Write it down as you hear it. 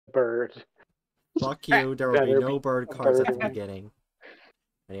bird. Fuck you, there will be Better no be bird a cards at the bird. beginning.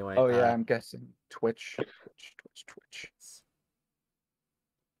 Anyway, Oh yeah, I'm guessing Twitch. Twitch.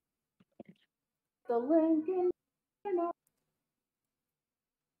 The Lincoln.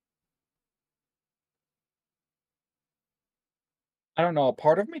 I don't know. A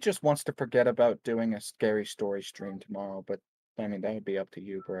part of me just wants to forget about doing a scary story stream tomorrow, but I mean that would be up to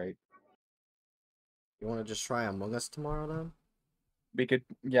you, right? You want to just try Among Us tomorrow, then? We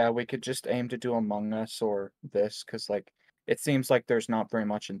could just aim to do Among Us or this, because like it seems like there's not very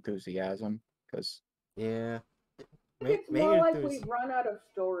much enthusiasm. Because yeah, It's more like we've run out of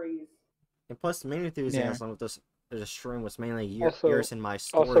stories. And plus, the main enthusiasm with this stream was mainly Also- yours and my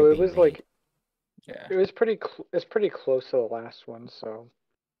story. Also, it being was made. like, yeah, it was it's pretty close to the last one. So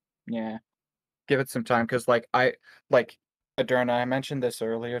yeah, give it some time, because like Adurna, I mentioned this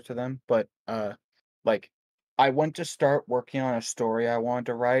earlier to them, but like I went to start working on a story I wanted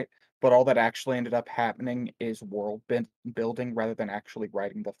to write, but all that actually ended up happening is world building rather than actually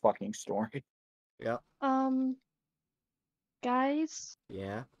writing the fucking story. Yeah. Guys.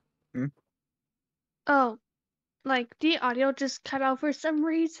 Yeah. Hmm? Oh, like the audio just cut out for some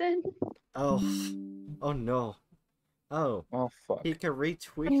reason. Oh. Oh no. Oh. Oh fuck. He can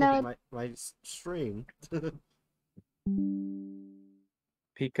retweet my stream.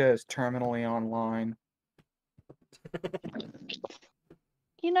 Pika is terminally online.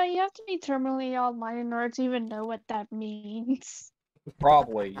 You know, you have to be terminally online in order to even know what that means.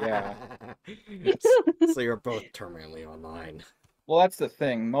 Probably, yeah. So you're both terminally online. Well, that's the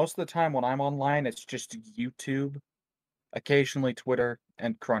thing. Most of the time when I'm online, it's just YouTube, occasionally Twitter,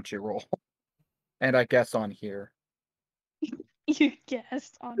 and Crunchyroll. And I guess on here. You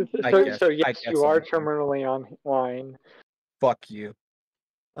guessed on I so guess you are on here. terminally online. Fuck you.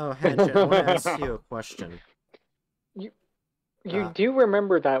 Oh, Hatchet, I want to ask you a question. You do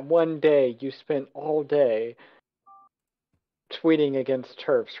remember that one day you spent all day tweeting against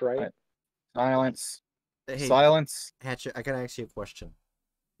TERFs, right? Silence. Hey, Silence. Hatchet, I gotta ask you a question.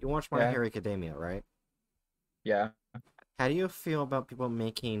 You watch My Hero Academia, right? Yeah. How do you feel about people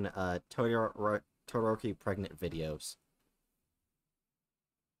making Todoroki pregnant videos?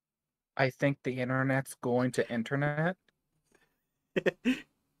 I think the internet's going to internet.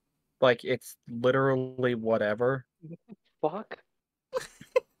 Like, it's literally whatever. Fuck.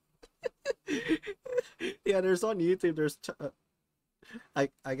 Yeah, there's on YouTube, there's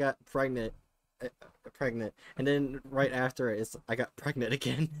I got pregnant, and then right after it, I got pregnant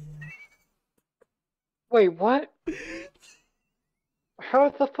again. Wait, what? How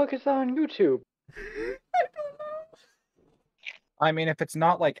the fuck is that on YouTube? I don't know. I mean, if it's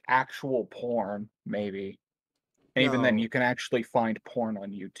not like actual porn, maybe. And even then, No. you can actually find porn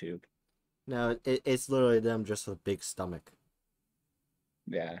on YouTube. No, it's literally them just with a big stomach.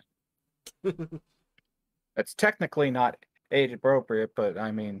 Yeah. It's technically not age appropriate, but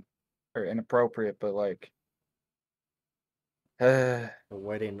I mean, or inappropriate, but like, The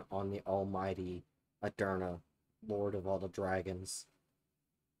wedding on the almighty Adurna, Lord of all the dragons.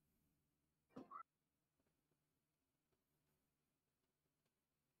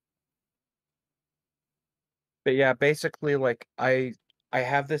 but yeah, basically, like, I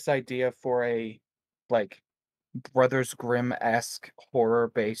have this idea for a, like, Brothers Grimm-esque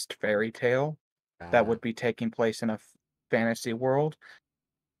horror-based fairy tale that would be taking place in a fantasy world.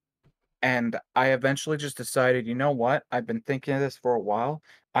 And I eventually just decided, you know what? I've been thinking of this for a while.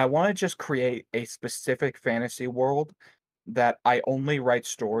 I want to just create a specific fantasy world that I only write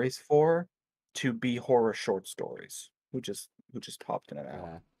stories for to be horror short stories. Who just popped in and out.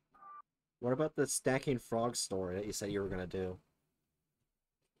 Yeah. What about the stacking frog story that you said you were gonna do?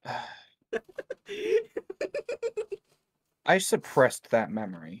 I suppressed that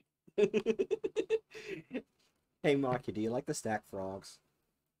memory. Hey Maki, do you like the stack frogs?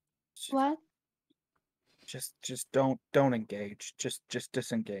 What? Just don't engage. Just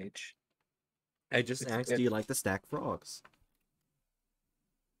disengage. I just asked, do you like the stack frogs?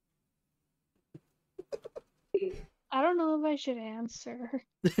 I don't know if I should answer.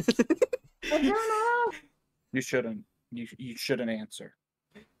 Adurna! You shouldn't. You shouldn't answer.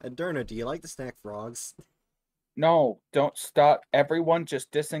 Adurna, do you like the stack frogs? No, don't stop. Everyone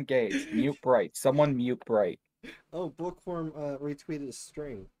just disengage. Mute Bright. Someone mute Bright. Oh, Bookworm retweeted a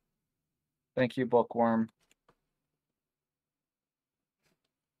string. Thank you, Bookworm.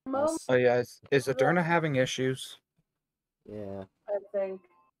 Mom, Oh yeah, is Adurna having issues? Yeah. I think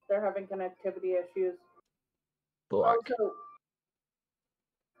they're having connectivity issues. Black. Also,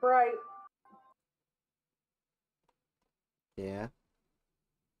 Bright, Yeah.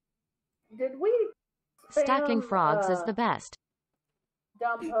 did we Stacking spam, frogs is the best.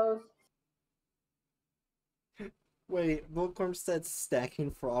 Dumb post. Wait, Bookworm said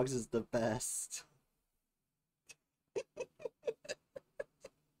stacking frogs is the best.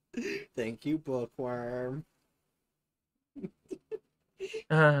 Thank you, Bookworm.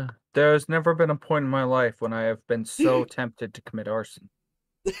 There's never been a point in my life when I have been so tempted to commit arson.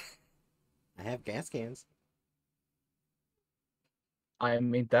 I have gas cans. I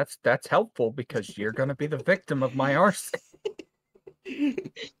mean, that's helpful because you're gonna be the victim of my arson.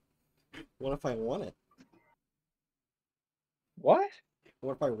 What if I want it? What?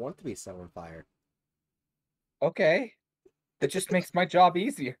 What if I want to be set on fire? Okay. That just makes my job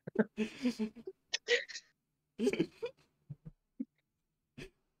easier.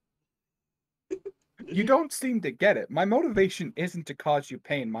 You don't seem to get it. My motivation isn't to cause you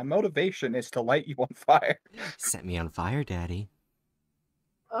pain. My motivation is to light you on fire. Set me on fire, Daddy.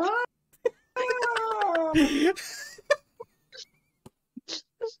 Ah!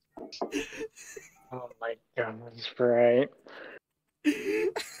 Oh my god, that's right.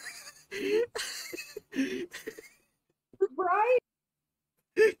 Right?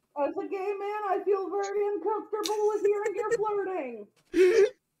 As a gay man, I feel very uncomfortable with hearing you're flirting.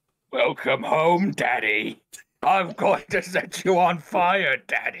 Welcome home, Daddy. I'm going to set you on fire,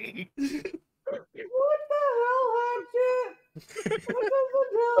 Daddy. What the hell, Hatchet? What does it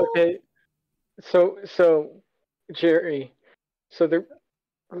tell? Okay, so Jerry, so the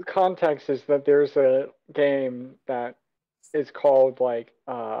context is that there's a game that is called like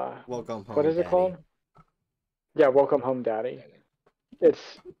Welcome home, what is it Daddy. called? Yeah, Welcome Home, Daddy.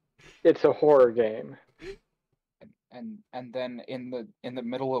 It's a horror game. And then in the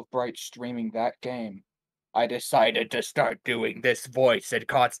middle of Bright streaming that game, I decided to start doing this voice and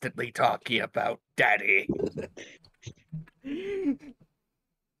constantly talking about Daddy.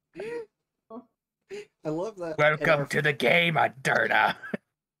 I love that. Welcome to the game, Aderna.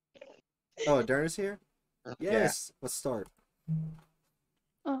 Oh, Aderna's here? Yes, let's start.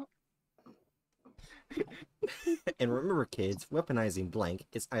 Oh. And remember, kids, weaponizing blank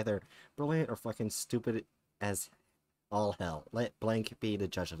is either brilliant or fucking stupid as all hell. Let blank be the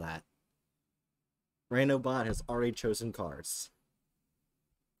judge of that. Randobot has already chosen cards.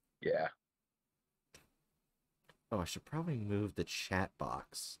 Yeah. Oh, I should probably move the chat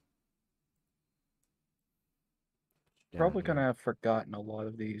box. Probably gonna have forgotten a lot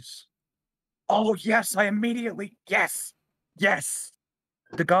of these. Oh, yes, I immediately... Yes! Yes!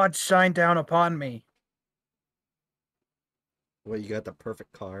 The gods shine down upon me. Well, you got the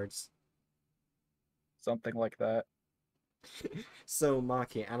perfect cards. Something like that. So,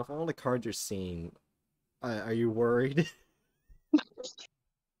 Maki, out of all the cards you're seeing, are you worried?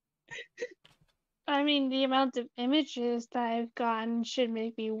 I mean, the amount of images that I've gotten should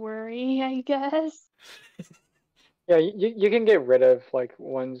make me worry, I guess. Yeah, you can get rid of like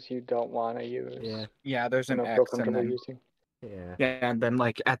ones you don't want to use. Yeah. Yeah, there's You an don't feel X and comfortable then... using. Yeah. Yeah, and then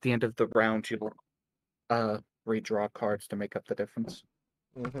like at the end of the round, you'll redraw cards to make up the difference.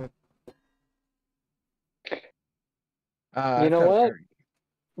 Mm-hmm. You know what?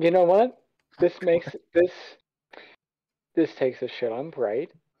 You know what? This makes this takes a shit on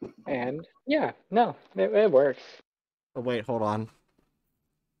Bright, and yeah, no, it works. Oh, wait, hold on.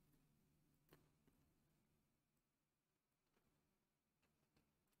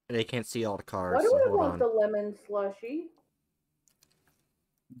 They can't see all the cards, Why do so I hold want on. the lemon slushy?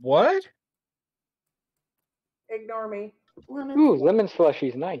 What? Ignore me. Ooh, lemon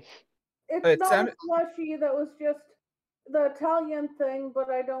slushy's nice. It's It not sounded- a slushy that was just the Italian thing, but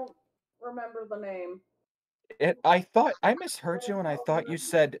I don't remember the name. I thought I misheard you, and I thought you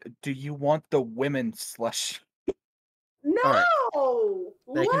said, "Do you want the women slush?" No!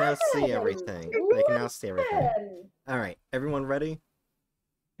 They can now see Lemon! everything. They can now see everything. Lemon! Alright, everyone ready?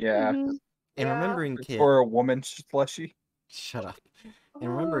 Yeah. Mhm. And Yeah. remembering, kids... Or a woman slushy. Shut up. And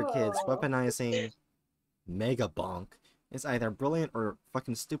remember, kids, Oh. weaponizing Mega Bonk is either brilliant or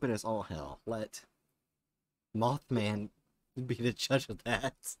fucking stupid as all hell. Let Mothman be the judge of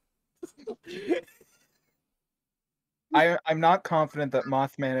that. I'm not confident that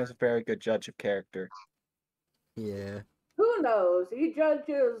Mothman is a very good judge of character. Yeah. Who knows? He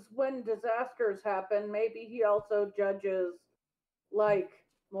judges when disasters happen. Maybe he also judges, like,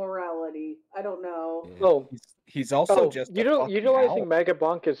 morality. I don't know. Yeah. Oh, He's also just a fucking utilizing owl.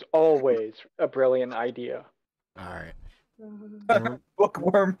 Megabunk is always a brilliant idea. Alright.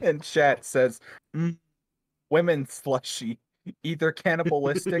 Bookworm in chat says, "Women slushy, either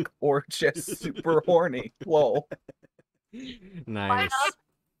cannibalistic or just super horny." Lol. Nice.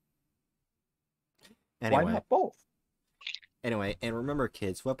 Why Anyway. not both? Anyway, and remember,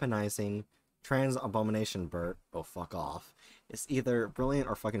 kids, weaponizing trans abomination Bert, oh fuck off, is either brilliant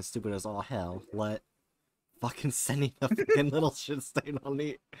or fucking stupid as all hell. Let fucking sending a fucking little shit stain on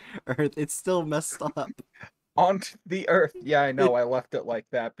the earth. It's still messed up. Onto the earth. Yeah, I know. I left it like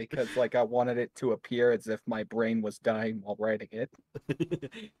that because like I wanted it to appear as if my brain was dying while writing it.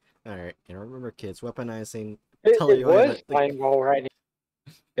 Alright, and remember kids, weaponizing It was dying while writing.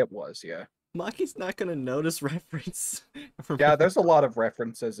 It was, yeah. Maki's not gonna notice reference. Yeah, there's a lot of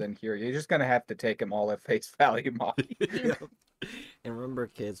references in here. You're just gonna have to take them all at face value, Maki. Yep. And remember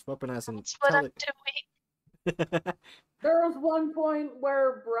kids, weaponizing That's what I'm doing. There was one point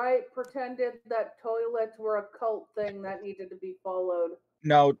where Bright pretended that toilets were a cult thing that needed to be followed.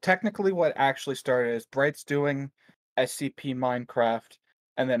 No, technically what actually started is Bright's doing SCP Minecraft,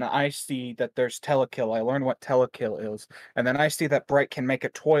 and then I see that there's telekill. I learn what telekill is, and then I see that Bright can make a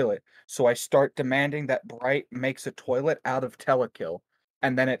toilet, so I start demanding that Bright makes a toilet out of telekill,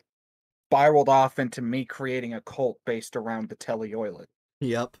 and then it spiraled off into me creating a cult based around the teleoilet.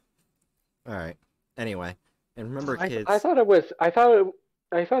 Yep. Alright. Anyway. And remember kids. I thought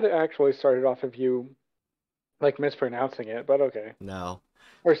it actually started off of you like mispronouncing it, but okay. No.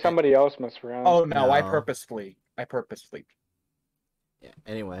 Or somebody else mispronounced. Oh no, No. I purposefully Yeah,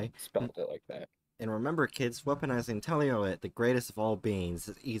 anyway. spelled it like that. And remember kids, weaponizing Telioit, the greatest of all beings.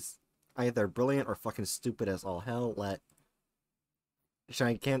 He's either brilliant or fucking stupid as all hell. Let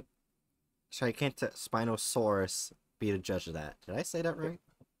Gigantic Spinosaurus be the judge of that. Did I say that right?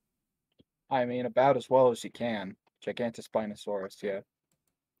 I mean, about as well as you can. Gigantospinosaurus, yeah.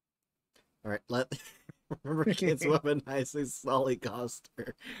 Alright, remember kids, weaponizing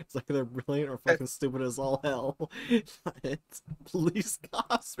Sollycoster. It's either brilliant or fucking stupid as all hell. It's police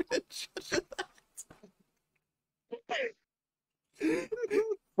cops be the judge of that.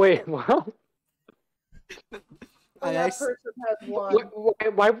 Wait, well. That person has won.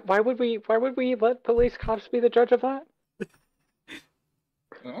 Why would we let police cops be the judge of that?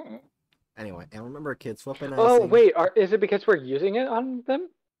 Oh. Anyway, and remember kids, weaponizing. Oh wait, is it because we're using it on them?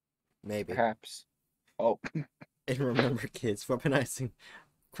 Maybe. Perhaps. Oh. And remember kids, weaponizing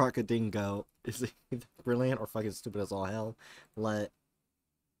Crocodingo is either brilliant or fucking stupid as all hell. Let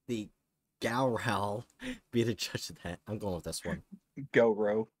the Gowral be the judge of that. I'm going with this one. Go,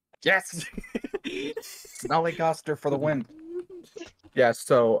 Ro. Yes! Snollygoster for the win. Yeah,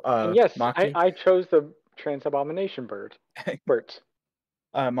 so, yes, Maki? I chose the Trans Abomination Bird.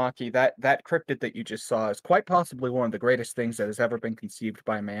 Maki, that cryptid that you just saw is quite possibly one of the greatest things that has ever been conceived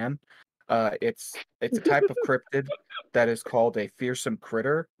by man. It's a type of cryptid that is called a fearsome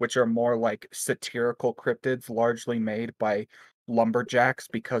critter, which are more like satirical cryptids, largely made by lumberjacks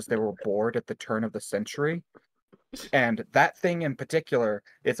because they were bored at the turn of the century. And that thing in particular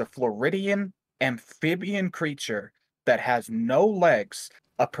is a Floridian amphibian creature that has no legs,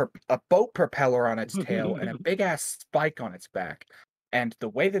 a boat propeller on its tail, and a big-ass spike on its back. And the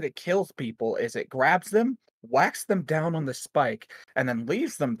way that it kills people is it grabs them, whacks them down on the spike, and then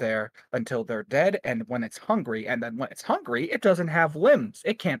leaves them there until they're dead. And when it's hungry, it doesn't have limbs.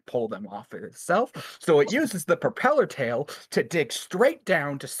 It can't pull them off of itself. So it uses the propeller tail to dig straight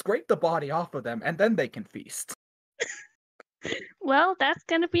down to scrape the body off of them, and then they can feast. Well, that's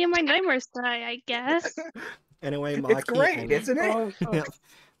gonna be in my nightmares tonight, I guess. Anyway, Maki. It's great, isn't it? Yeah.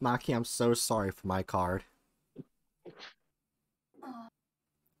 Maki, I'm so sorry for my card.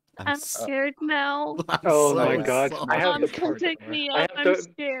 I'm scared now. Oh my god. sorry. I have Mom, come pick me I up. have I'm to-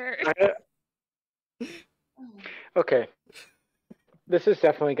 scared. Okay. This is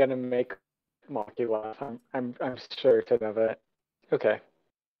definitely gonna make Maki laugh. I'm certain of it. Okay.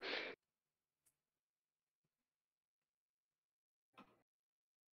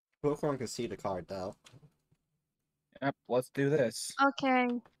 Bookworm can see the card though. Yep, let's do this. Okay.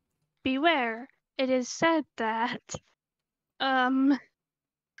 Beware. It is said that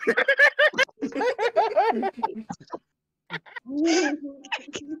listen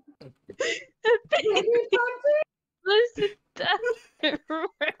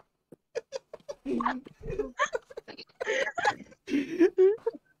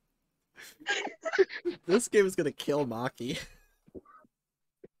This game is gonna kill Maki.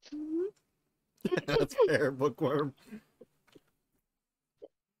 That's fair, Bookworm.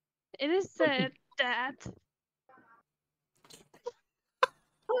 It is said that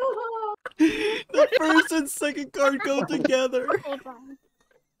The first and second card go together. hold on.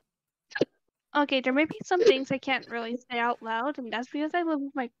 Okay, there may be some things I can't really say out loud, and that's because I live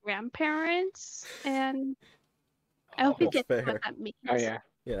with my grandparents, and I hope you That's get fair. what that means. Oh yeah.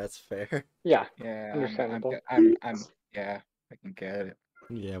 Yeah, that's fair. Yeah. Yeah, Understandable. yeah, I can get it.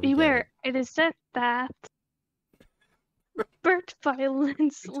 Yeah. We Beware. It is said that Bird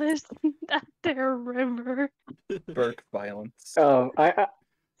violence lives at their river. Bird violence. Oh, I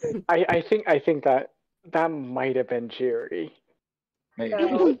think that might have been Jerry. Maybe.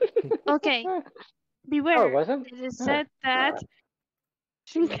 No. Okay, Oh, beware. it wasn't? It is said that What?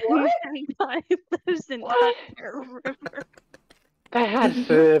 Shinkai lives in What? that their river. That has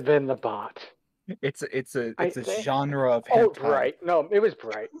to have been the bot. It's a I genre of Oh, hentai. Bright. No, it was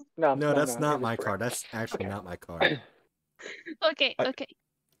Bright. No, that's it not was my Bright. card. That's actually Okay. not my card. Okay.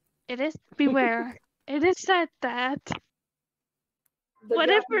 It is beware. It is said that The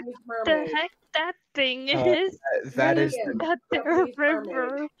whatever Japanese the mermaid. heck that thing Uh, is that is Minion. the, at their Japanese river.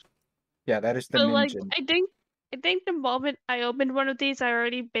 mermaid. yeah, that is the But like, ninja. I think the moment I opened one of these, I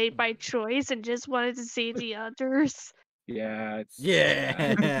already made my choice and just wanted to see the others. Yeah, it's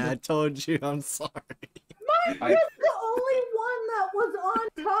Yeah, I told you. I'm sorry. Mine was the only one that was on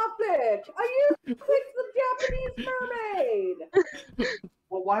topic. I used to pick the Japanese mermaid.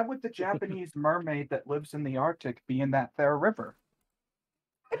 Well, why would the Japanese mermaid that lives in the Arctic be in that there river?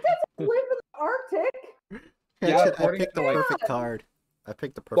 It doesn't live in the Arctic. Yeah, Hatchet, I according picked the to, like- perfect card. I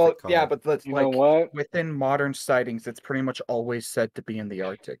picked the perfect Well, card. yeah, but that's You know like what? within modern sightings, it's pretty much always said to be in the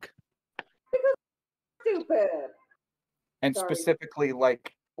Arctic, Stupid. and Sorry. specifically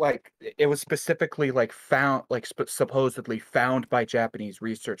like it was specifically like found like supposedly found by Japanese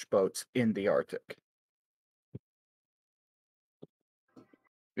research boats in the Arctic.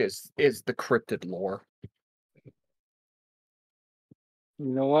 Is the cryptid lore. You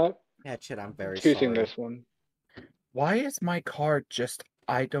know what? Hatchet, I'm very Choosing sorry. this one. Why is my card just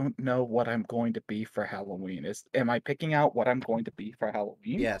I don't know what I'm going to be for Halloween? Am I picking out what I'm going to be for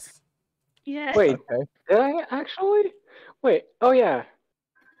Halloween? Yes. Yeah. Wait, Okay. did I actually? Wait. Oh yeah.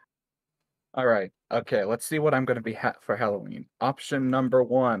 All right. Okay. Let's see what I'm going to be for Halloween. Option number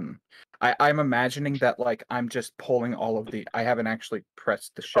 1. I'm imagining that like I'm just pulling all of the. I haven't actually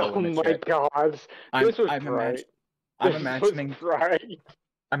pressed the show Oh image my yet. God. This was I'm Bright. I'm This imagining. was Bright.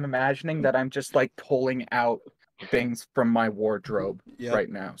 I'm imagining that I'm just like pulling out things from my wardrobe right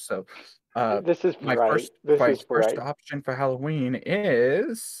now. So, This is my Bright. This my is first Bright. option for Halloween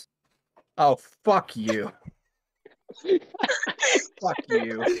is. Oh, fuck you. Fuck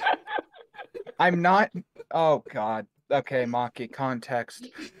you. I'm not. Oh, God. Okay, Maki, context.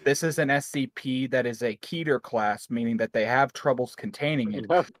 This is an SCP that is a Keter class, meaning that they have troubles containing it,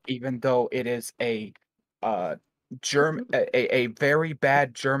 even though it is a a very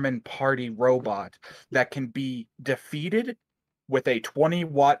bad German party robot that can be defeated with a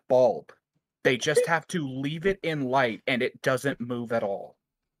 20-watt bulb. They just have to leave it in light and it doesn't move at all.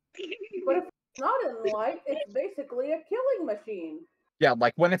 But if it's not in light, it's basically a killing machine. Yeah,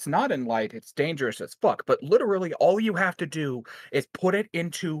 like when it's not in light, it's dangerous as fuck. But literally all you have to do is put it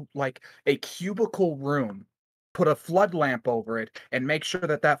into like a cubicle room, put a flood lamp over it, and make sure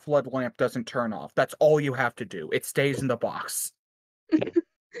that that flood lamp doesn't turn off. That's all you have to do. It stays in the box.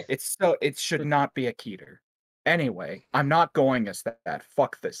 It should not be a Keter. Anyway, I'm not going as that.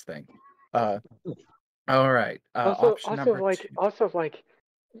 Fuck this thing. All right. Option number 2.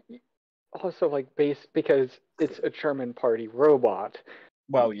 Also like base because it's a German party robot.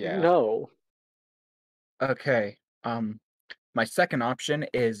 Well, yeah. No. Okay. My second option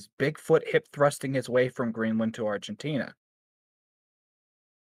is Bigfoot hip thrusting his way from Greenland to Argentina.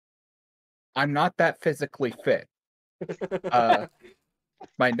 I'm not that physically fit.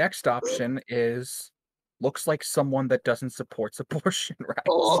 My next option is looks like someone that doesn't support abortion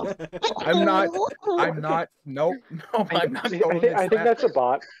rights. I'm not. Nope. I'm not going I think that's a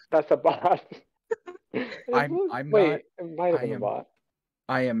bot. That's a bot. I'm Wait, not. it might have been a bot.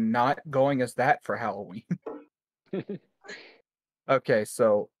 I am not going as that for Halloween. Okay,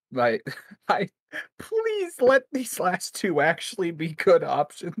 so please let these last 2 actually be good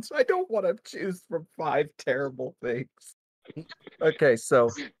options. I don't want to choose from 5 terrible things. Okay, so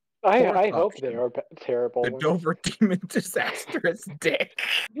I hope option, they are terrible. the Dover Demon Disastrous Dick.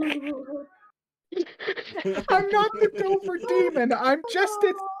 I'm not the Dover Demon. I'm just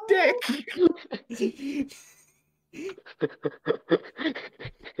its dick.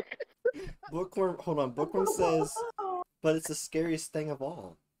 Bookworm, hold on. Bookworm says, but it's the scariest thing of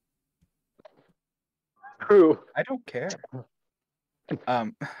all. True. I don't care.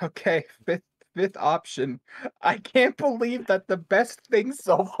 Okay, fifth option. I can't believe that the best thing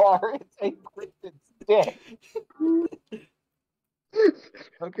so far is a cryptid's dick.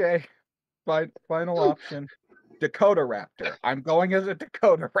 Okay, final option. Dakota Raptor. I'm going as a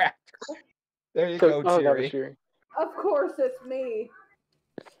Dakota Raptor. There you go, that was Jerry. Jerry. Of course, it's me.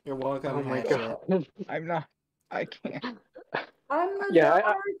 You're welcome, Oh my Hatchet. God. I'm not. I can't. I'm the Yeah,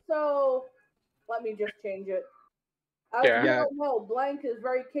 czar, so let me just change it. As we all know, Blank is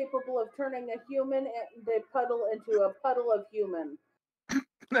very capable of turning a human and a puddle into a puddle of human.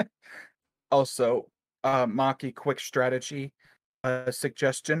 Also, Maki, quick strategy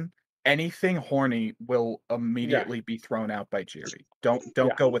suggestion. Anything horny will immediately be thrown out by Jerry. Don't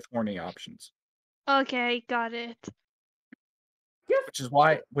go with horny options. Okay, got it. Which is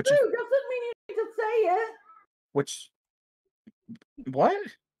why doesn't mean you need to say it. What?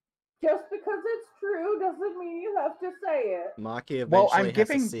 Just because it's true doesn't mean you have to say it. Maki eventually Well, I'm has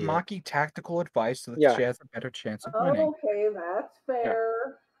giving to see Maki it. tactical advice so that she has a better chance of winning. Okay, that's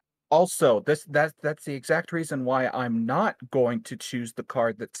fair. Also, that's the exact reason why I'm not going to choose the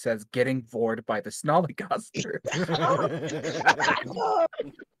card that says getting bored by the Snollygoster.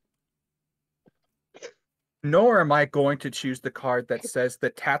 Nor am I going to choose the card that says the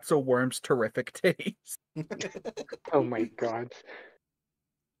Tatzelworm's terrific titties. Oh my god.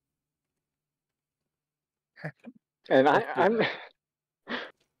 And I'm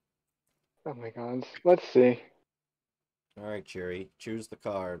oh my god. Let's see. Alright, Jerry, choose the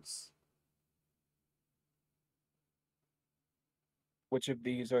cards. Which of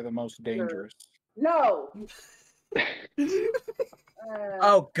these are the most dangerous? No.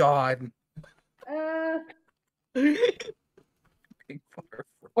 Oh god.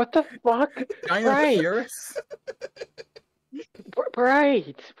 What the fuck? Dinosaurus?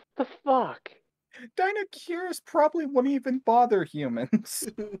 Right. What the fuck? Dinosaurus probably wouldn't even bother humans.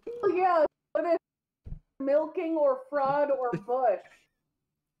 Yeah, but it's milking or fraud or bush.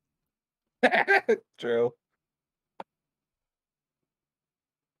 True.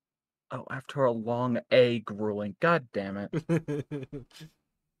 Oh, after a long A grueling. God damn it.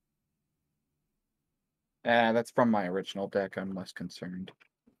 That's from my original deck. I'm less concerned.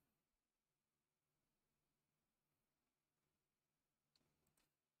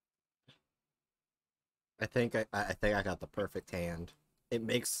 I think I got the perfect hand. It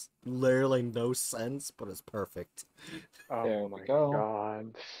makes literally no sense, but it's perfect. Oh my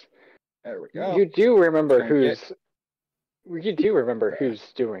god. There we go. You do remember who's you do remember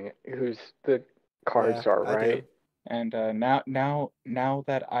who's doing it, who's the cards are, right? And now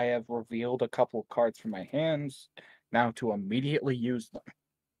that I have revealed a couple cards from my hands, now to immediately use them.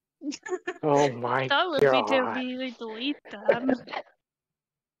 Oh my That would be to immediately delete them.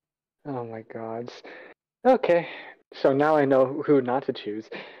 Oh my god. Okay. So now I know who not to choose.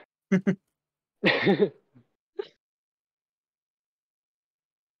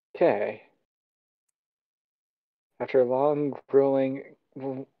 Okay. After long grueling,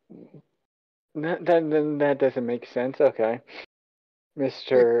 that doesn't make sense. Okay,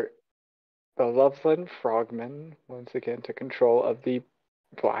 Mr. The Loveland Frogman once again took control of the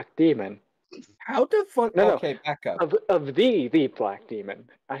Black Demon. How the fuck? No, okay, back up. Of the Black Demon.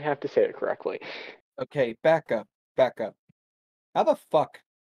 I have to say it correctly. Okay, back up. How the fuck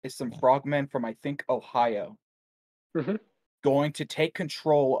is some frogmen from, I think, Ohio going to take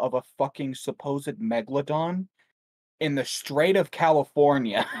control of a fucking supposed megalodon in the Strait of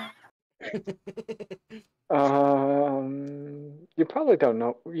California? You probably don't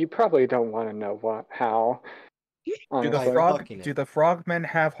know. You probably don't want to know how. Do the frogmen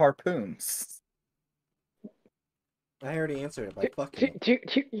have harpoons? I already answered it by fucking. You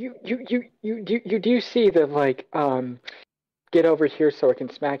do see the get over here so I can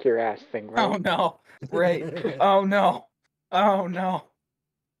smack your ass thing, right? Oh no! Right? Oh no! Oh no!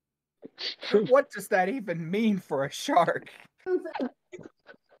 What does that even mean for a shark?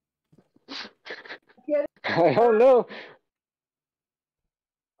 I don't know.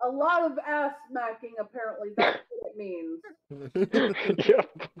 A lot of ass smacking, apparently. That's what it means.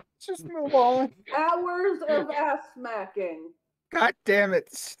 Yep. Just move on. Hours of ass smacking. God damn it!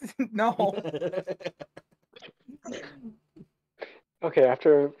 No. Okay,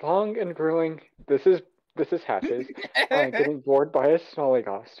 after long and grueling, this is Hatchet getting bored by a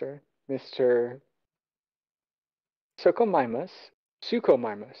Snollygoster, Mr. Suchomimus,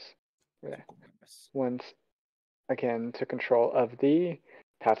 once again took control of the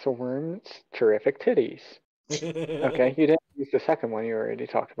Tatzelworm's terrific titties. Okay, you didn't use the second one you already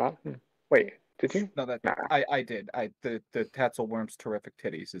talked about. Wait, did you? No, I did. The Tatzelworm's terrific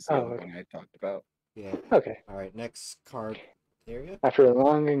titties is the other one I talked about. Yeah. Okay. All right, next card area. After a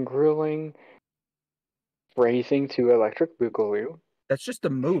long and grueling raising to Electric Boogaloo. That's just a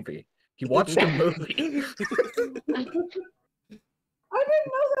movie. He watched a movie. I didn't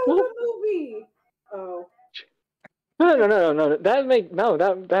know that was a movie. Oh. No.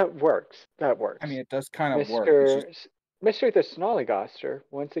 That works. That works. I mean, it does kind of work. Mr. The Snollygoster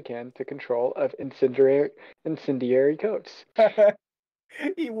once again to control of incendiary goats.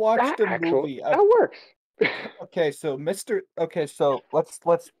 He watched a movie. That works. Okay, so let's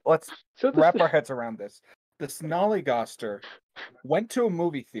So wrap our heads around this. The Snollygoster went to a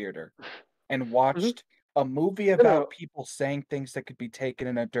movie theater and watched a movie about people saying things that could be taken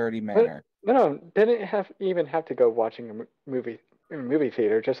in a dirty manner. No, didn't even have to go watching a movie in a movie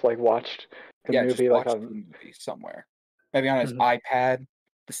theater. Just like watched the movie just like watched on the movie somewhere, maybe on his iPad.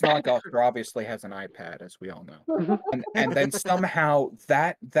 The Snollygoster obviously has an iPad, as we all know, and then somehow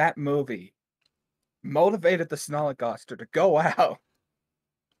that movie motivated the Snollygoster to go out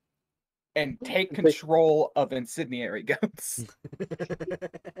and take control of incendiary guns.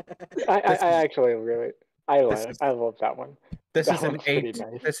 I actually really I love that one. This That is an one's pretty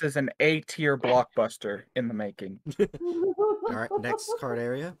nice. This is an A-tier blockbuster in the making. All right, next card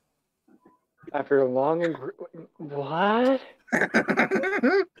area. After a long and what?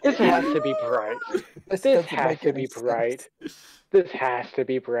 This has to be bright. This has to be bright. This has to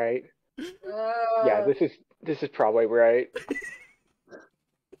be bright. Yeah, this is probably right.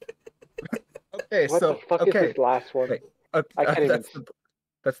 Okay, what the fuck is this last one? I can't even.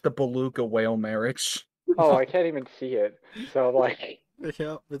 That's the beluga whale marriage. Oh, I can't even see it. So like.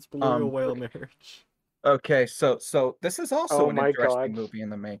 Yeah, it's beluga whale marriage. Okay, so this is also an interesting movie in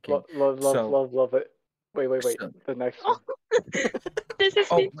the making. Love it. Wait. The next one. This is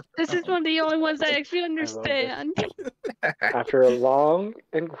one of the only ones I actually understand. After a long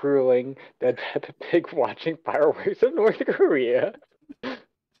and grueling dead Peppa Pig watching fireworks in North Korea,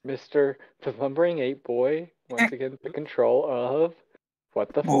 Mr. The Lumbering Ape Boy once again took control of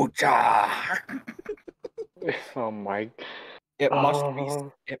what the Oh my.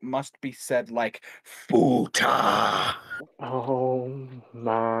 It must be said like Futa. Oh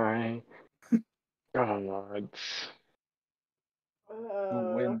my God.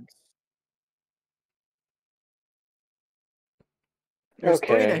 Who wins? You're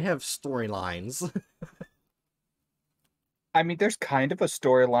starting to have storylines. I mean, there's kind of a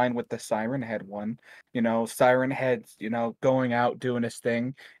storyline with the Siren Head one. You know, Siren Head's, going out doing his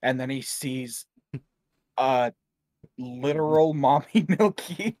thing, and then he sees literal mommy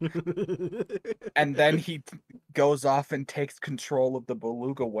Milky. And then he goes off and takes control of the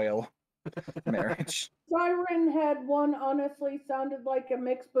beluga whale marriage. Siren Head one honestly sounded like a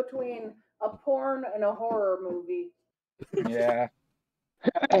mix between a porn and a horror movie. Yeah.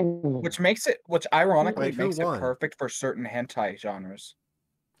 Which ironically makes it perfect for certain hentai genres.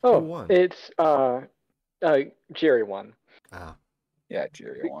 Oh, it's Jerry won. Oh. Yeah,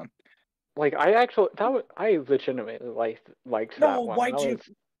 Jerry won. Like I legitimately liked that one.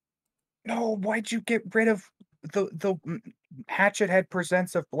 Why'd you get rid of the Hatchet Head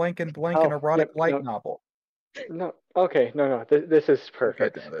Presents of Blank and Blank an erotic light novel? No, okay, no. This is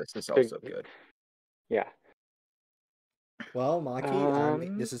perfect. Okay, no, this is also good. Yeah. Well,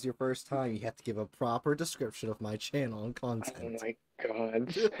 Maki, this is your first time. You have to give a proper description of my channel and content. Oh my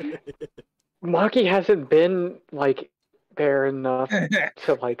God. Maki hasn't been there enough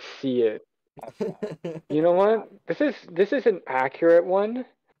to see it. You know what? This is an accurate one.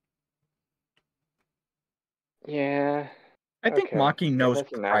 Yeah. I think Maki knows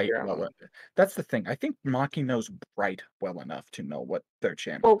Bright well enough. That's the thing. I think Maki knows Bright well enough to know what their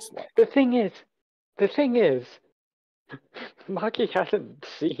channel is like. The thing is, Maki hasn't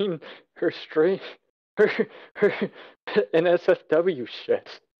seen her stream, her NSFW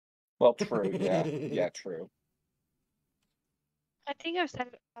shit. Well, true. Yeah, true. I think I've said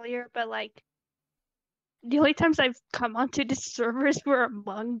it earlier, but the only times I've come onto the servers were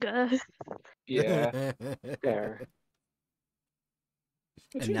Among Us. Yeah. There.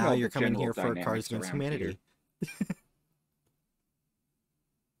 And now you're coming here for Cards Against Humanity.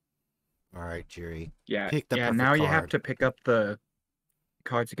 All right, Jerry. Yeah. Now you have to pick up the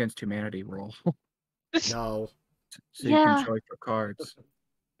Cards Against Humanity role. No. So you can join for cards.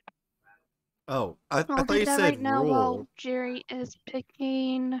 Oh, I thought you said right now rule. while Jerry is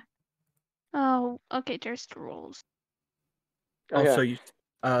picking. Oh, okay. There's the rules. Also,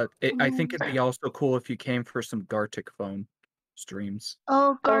 I think it'd be also cool if you came for some Gartic phone streams.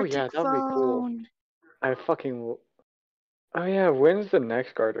 Oh, Gartic that'd phone. be cool. I fucking. Oh yeah, when's the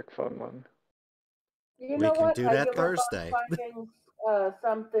next Gartic phone one? You know we can do that Thursday. Finding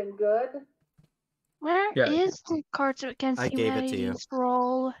something good. Where is the Cards Against Humanity's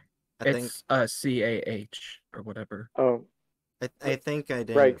role? It's CAH or whatever. Oh, I think I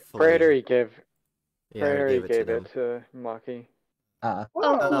did. Right, Predator gave it to Maki. I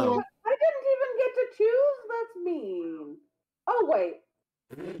didn't even get to choose. That's mean. Oh wait.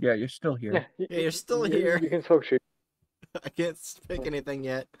 Yeah, you're still here. Yeah, you're still here. You can still choose. I can't pick anything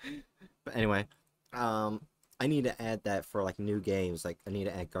yet. But anyway, I need to add that for like new games. Like I need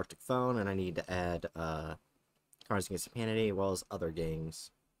to add Gartic Phone, and I need to add Cards Against Humanity, as well as other games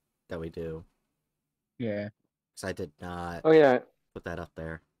that we do. Yeah. Because I did not. Oh yeah. Put that up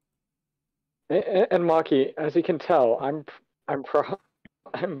there. And Maki, as you can tell, I'm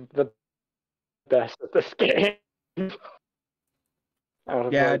the best at this game.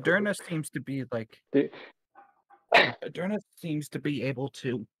 Yeah, Derna seems to be like Derna seems to be able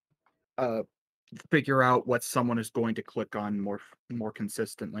to figure out what someone is going to click on more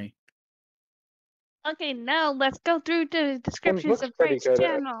consistently. Okay, now let's go through the descriptions of pretty Bright's good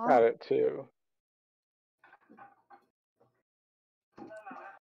channel. at it too.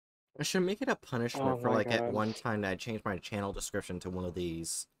 I should make it a punishment for my like at God. one time that I changed my channel description to one of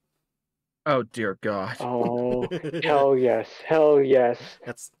these. Oh dear God. Oh hell yes. Hell yes.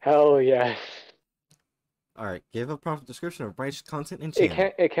 That's hell yes. Alright, give a proper description of Bright's content and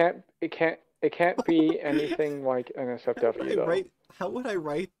channel. It can't be anything like an SFW though. How would I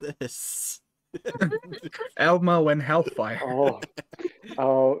write this? Elmo and Hellfire.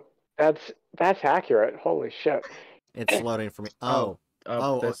 Oh, that's accurate. Holy shit. It's loading for me.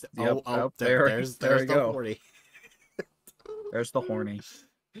 There's there's the the horny. There's the horny.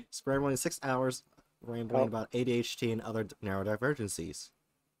 Spread one in 6 hours, rambling about ADHD and other neurodivergencies.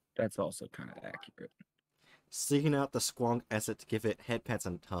 That's also kind of accurate. Seeking out the squonk asset to give it head pats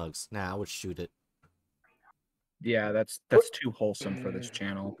and tugs. Nah, I would shoot it. Yeah, that's too wholesome for this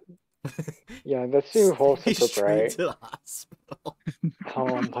channel. Yeah, that's too wholesome for Straight Bright. to the hospital.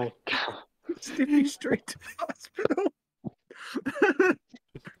 Oh my God. Stevie straight to the hospital.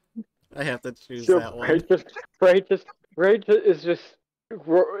 I have to choose that one. Bright is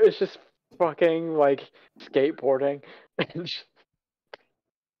just fucking like skateboarding.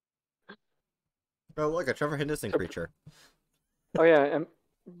 Oh, look, a Trevor Henderson creature. Oh yeah, and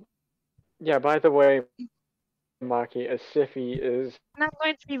yeah. By the way, Maki, a Siffy is I'm not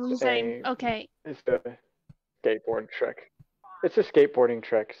going to be losing. Okay. It's the skateboard trick. It's a skateboarding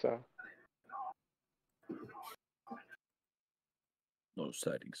trick, so. Those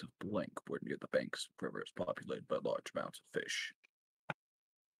sightings of blank were near the banks of rivers populated by large amounts of fish.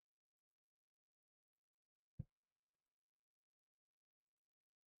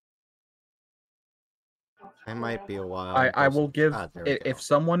 I might be a while. I will give if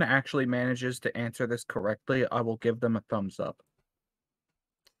someone actually manages to answer this correctly, I will give them a thumbs up.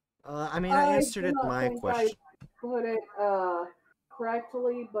 I mean, I answered it my question. I put it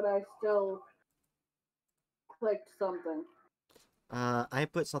correctly, but I still clicked something. I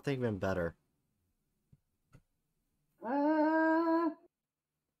put something even better.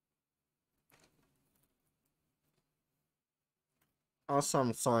 Also,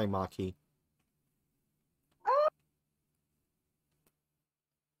 I'm sorry, Maki.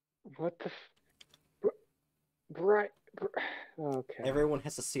 What the Bright. Okay. Everyone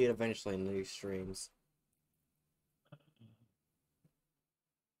has to see it eventually in these streams.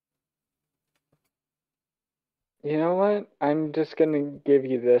 You know what? I'm just gonna give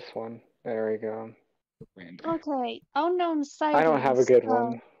you this one. There we go. Okay. Unknown sightings. I don't have a good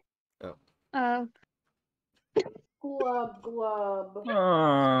one. Glub glub.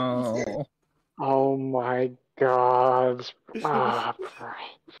 Oh. Oh my God. Ah,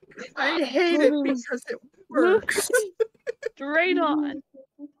 I hate it because it works. Straight on.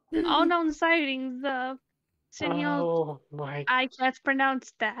 Unknown sightings of Oh my. I can't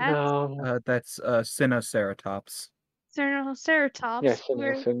pronounce that. No. That's Sinoceratops. Ceratops. Yes,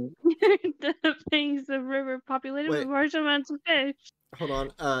 where the banks of river populated with large amounts of fish.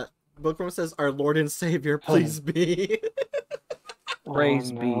 Hold on. Bookworm says, "Our Lord and Savior, please be."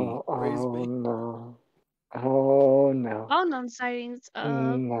 Praise be. Praise be. No. Oh no. Unknown sightings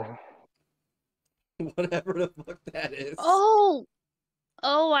of. No. Whatever the fuck that is.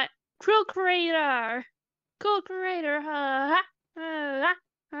 Cool creator.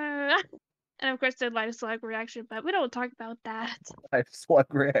 And of course, the life slug reaction, but we don't talk about that. Life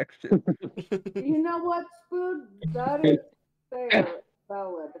slug reaction. You know what, Spood? That is fair,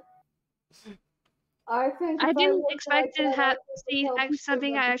 valid. I think I didn't expect to see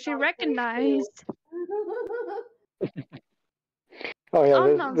something I actually recognized. Oh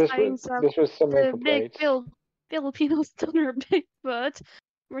yeah, this was something the for big Brights. Filipino stoner Bigfoot.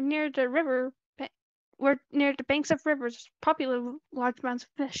 We're near the river. We're near the banks of rivers, popular with large amounts of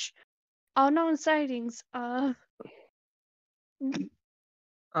fish. Unknown sightings of.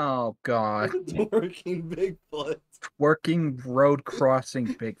 Oh God. Working Bigfoot. Working road crossing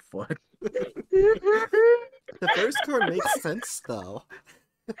Bigfoot. The first card makes sense though.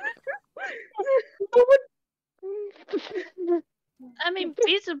 I mean,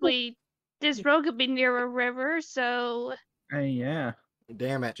 feasibly, this road could be near a river, so... Hey, yeah.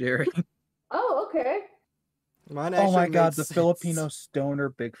 Damn it. Jerry. Oh, okay. Mine Oh my actually god, made the sense. Filipino stoner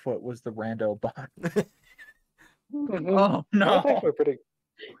Bigfoot was the rando bot. Mhm. Oh That was no. actually pretty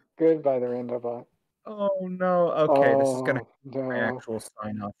good by the rando bot. Oh no. Okay, this is gonna Oh, be my no. actual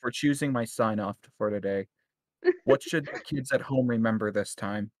sign off. We're choosing my sign off for today. What should the kids at home remember this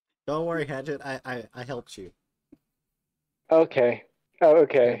time? Don't worry, Hatchet. I helped you. Okay. Oh,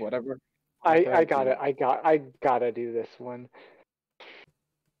 okay. Whatever. I got it. I gotta do this one.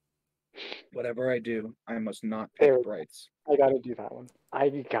 Whatever I do, I must not There. pick Brights. I gotta do that one. I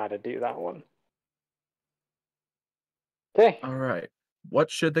gotta do that one. Okay. All right.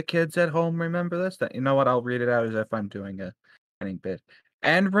 What should the kids at home remember this? That you know what? I'll read it out as if I'm doing a any bit.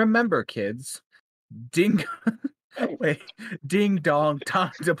 And remember, kids, ding, wait, ding dong,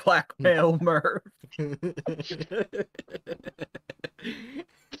 time to blackmail Merv.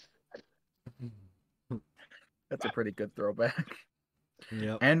 That's a pretty good throwback.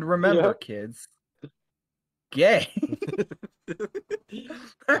 Yep. And remember, Yep. kids, gay.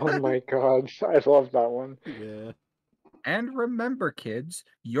 Oh my god, I love that one. Yeah. And remember, kids,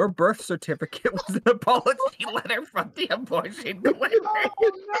 your birth certificate was an apology letter from the abortion clinic.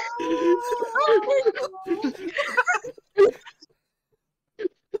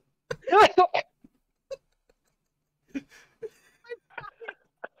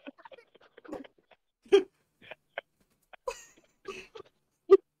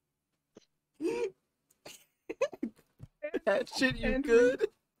 That shit, you And- good?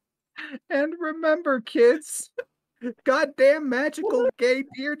 And remember, kids, goddamn magical gay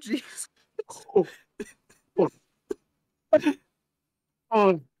dear Jesus.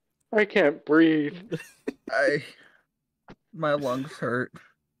 Oh, I can't breathe. My lungs hurt.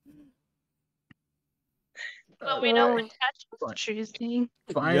 But we know Oh. what Hatchet was choosing.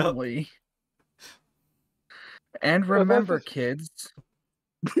 Finally. And remember, kids,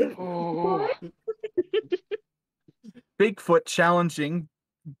 Oh. Bigfoot challenging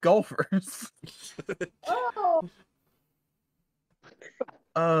golfers. Oh,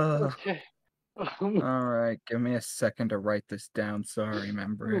 Okay. All right, give me a second to write this down so I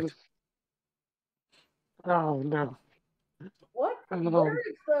remember it. Oh no. what? Oh. Where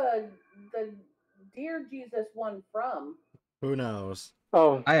is the Dear Jesus one from? Who knows?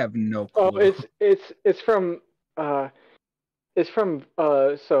 Oh. I have no clue. Oh, it's from so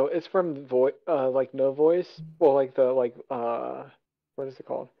it's from like No Voice. Well, like the what is it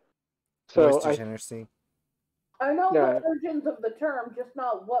called? So Voice degeneracy. I know Yeah. the origins of the term, just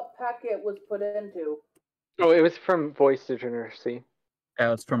not what pack it was put into. Oh, it was from Voice Degeneracy.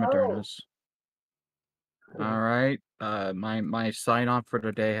 Yeah, it's from Oh. Moderna's. All right. My sign off for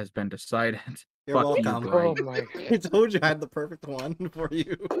today has been decided. You're Fuck you, welcome. Bright. Oh my I told you I had the perfect one for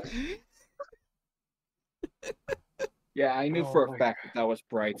you. Yeah, I knew Oh for my a fact that was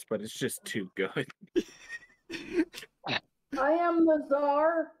Bright's, but it's just too good. I am the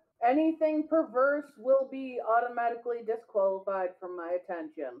czar. Anything perverse will be automatically disqualified from my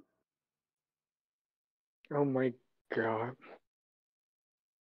attention. Oh my god.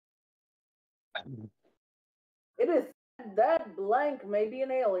 It is said that blank may be an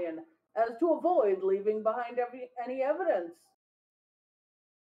alien, as to avoid leaving behind any evidence.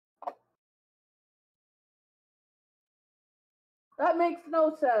 That makes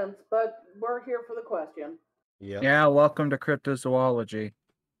no sense, but we're here for the question. Yep. Yeah, welcome to cryptozoology.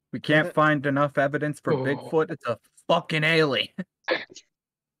 We can't find enough evidence for Oh. Bigfoot. It's a fucking alien.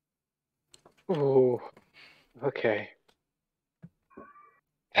 Oh. Okay.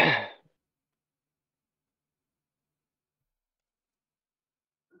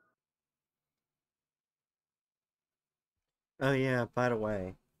 Oh yeah, by the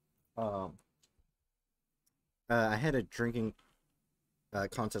way, I had a drinking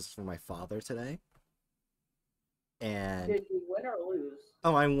contest for my father today, and Did you win or lose?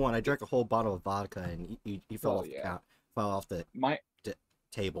 oh, I won. I drank a whole bottle of vodka, and he fell Oh, off the yeah. fell off the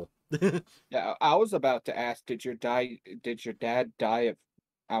table. Yeah, I was about to ask, did your dad die of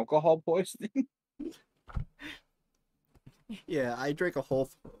alcohol poisoning? Yeah, I drank a whole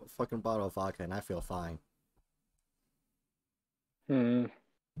fucking bottle of vodka, and I feel fine. Hmm.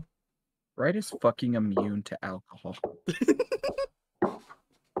 Bright is fucking immune to alcohol.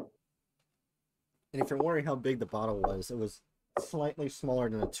 And if you're wondering how big the bottle was, it was slightly smaller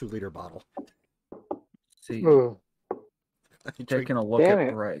than a 2-liter bottle. See, Oh. taking a look Damn at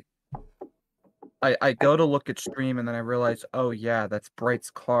it. Bright. I go to look at stream and then I realize, oh yeah, that's Bright's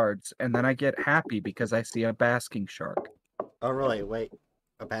cards, and then I get happy because I see a basking shark. Oh really? Wait,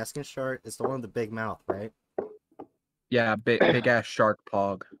 a basking shark is the one with the big mouth, right? Yeah, big ass shark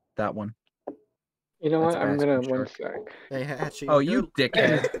pog. That one. You know That's what? a I'm gonna basking one shark. sec. Hey, Hatchet. Oh, you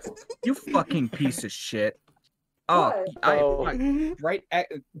dickhead! You fucking piece of shit! Oh, What? Bright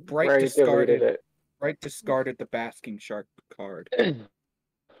Right, deleted it. Bright discarded the basking shark card.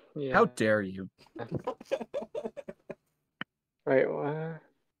 Yeah. How dare you? Wait, what?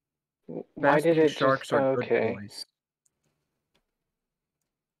 Why Basking did it sharks just... are Okay. good boys.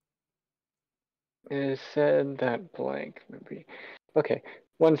 It said that blank, maybe. Okay,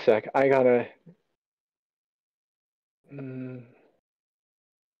 one sec. I gotta...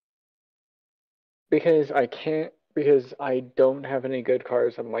 Because I can't... Because I don't have any good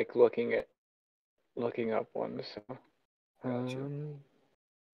cards, I'm like looking up ones, so...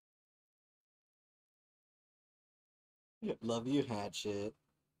 Love you, Hatchet.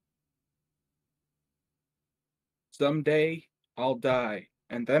 Someday I'll die,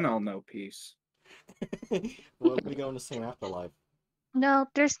 and then I'll know peace. Well, we go in the same afterlife. No,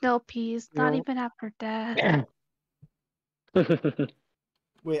 there's no peace. Not No. even after death.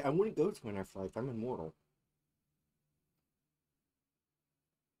 Wait, I wouldn't go to an afterlife. I'm immortal.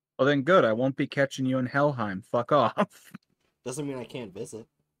 Well then good, I won't be catching you in Helheim. Fuck off. Doesn't mean I can't visit.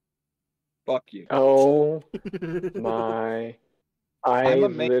 Fuck you. Oh my... I I'm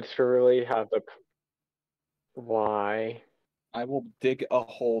amazed. literally have the... Why? I will dig a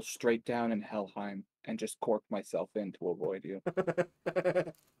hole straight down in Helheim and just cork myself in to avoid you.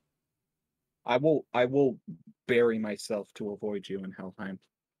 I will bury myself to avoid you in Helheim.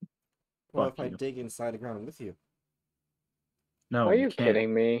 Well, Fuck if I you. dig inside the ground with you. No, Are you can't.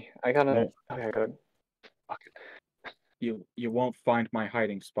 kidding me? I gotta... Won't. Okay, I gotta... Fuck it. You won't find my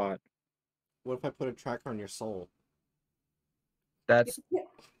hiding spot. What if I put a tracker on your soul? That's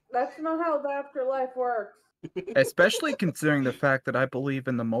That's not how the afterlife works. especially considering the fact that I believe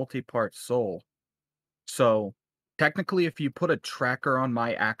in the multi-part soul. So, technically, if you put a tracker on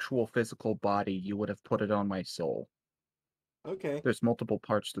my actual physical body, you would have put it on my soul. Okay. There's multiple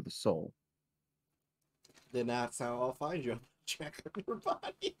parts to the soul. Then that's how I'll find you. Tracker on your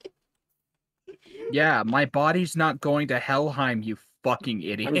body. Yeah, my body's not going to Helheim, you fucking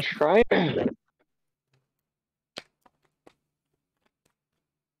idiot. I'm trying...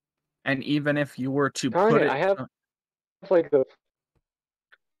 And even if you were to Darn put it, it... I have like the...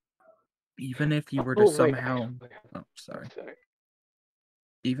 Even if you were to Oh, wait, somehow... actually, Oh, sorry. sorry.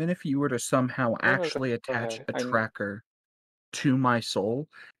 Even if you were to somehow actually go attach ahead. a tracker to my soul,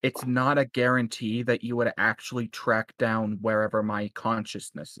 it's not a guarantee that you would actually track down wherever my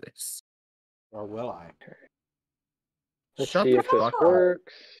consciousness is. Or will I? Let's Shut see the if this fuck up.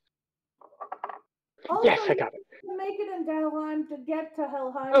 works. Also, Yes, I got it. you can make it in Helheim to get to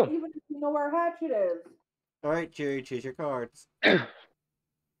Helheim, Oh. even if you know where Hatchet is. Alright, Jerry, choose your cards.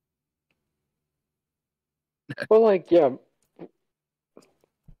 Well, like, yeah.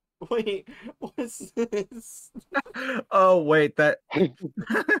 Wait, what's this? Oh, wait, that...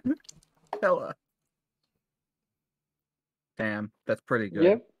 Hella. Damn, that's pretty good.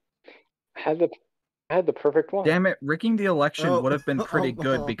 Yep. Had the perfect one. Damn it, rigging the election would have been pretty Oh,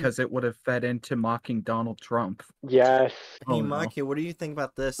 good because it would have fed into mocking Donald Trump. Yes. Hey, Oh, no. Maki, what do you think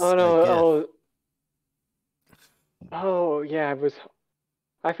about this? Oh no. GIF? Oh yeah. It was.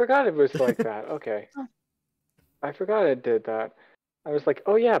 I forgot it was like that. Okay. I forgot it did that. I was like,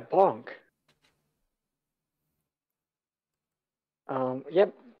 oh yeah, bonk.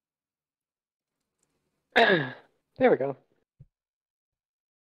 Yep. There we go.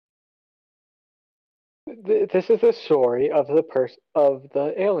 This is the story of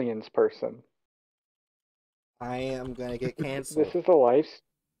the aliens person. I am gonna get canceled. This is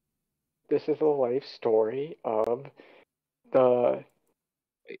the life story of the...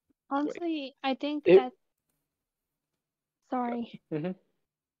 Honestly, I think It- that. Sorry. No,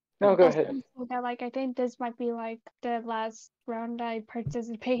 go Just ahead. to say that, like, I think this might be like the last round I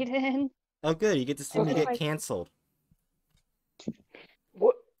participate in. Oh, good. You get to see me Okay. get canceled.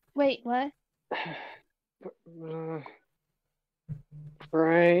 What? Wait, what?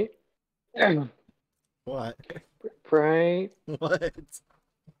 Right. What? Right. What?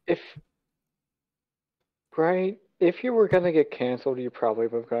 If you were gonna get canceled, you probably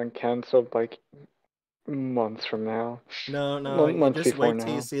would have gotten canceled like months from now. No, you Months just before wait till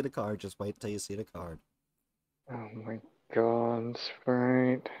you now. see the card. Just wait till you see the card. Oh my god,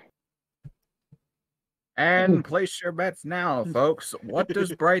 right. And place your bets now, folks. What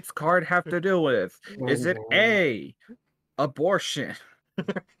does Bright's card have to do with? Is it A, abortion,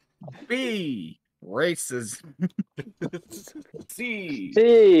 B, racism,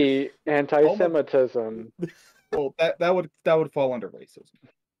 C, anti-Semitism. Well, that would fall under racism.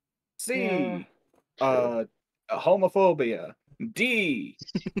 C, homophobia. D.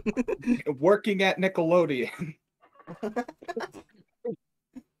 Working at Nickelodeon. That's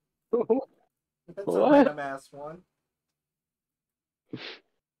a What? random ass one.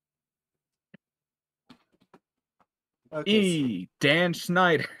 Okay, E. Dan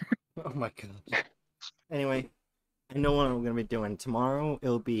Schneider. oh my god. Anyway, I know what I'm gonna be doing tomorrow.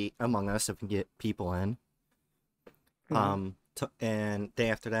 It'll be Among Us if we can get people in. And day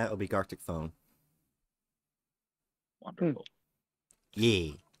after that it'll be Gartic Phone. Wonderful.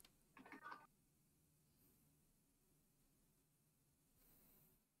 Yeah.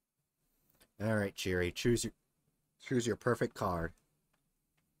 All right, Jerry. Choose your perfect card.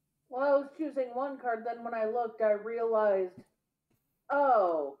 Well, I was choosing one card, then when I looked, I realized,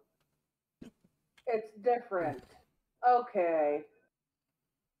 oh, it's different. Okay.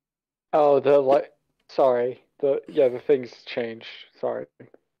 Oh, sorry. The things changed. Sorry.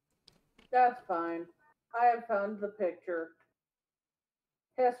 That's fine. I have found the picture.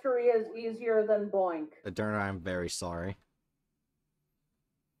 History is easier than Boink. Aderna, I'm very sorry.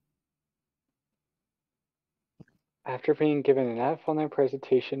 After being given an F-online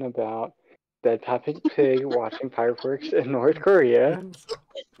presentation about Dead Popping Pig watching fireworks in North Korea,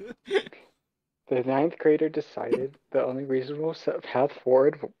 the 9th grader decided the only reasonable path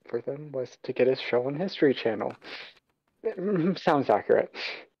forward for them was to get a show on History Channel. Sounds accurate.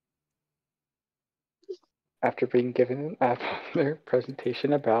 After being given an F-online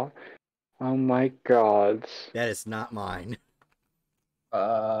presentation about, oh my gods. That is not mine.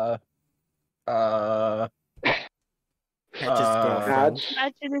 Hatchet's girlfriend.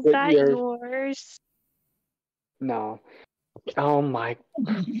 Hatchet, is But that yours? No. Oh my.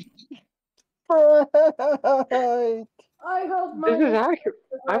 I hope This is my accurate.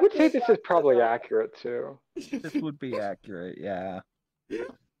 I would say this is probably accurate too. This would be accurate, yeah.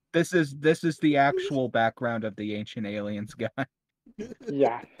 This is the actual background of the Ancient Aliens guy.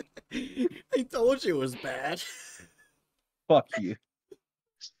 Yeah. I told you it was bad. Fuck you.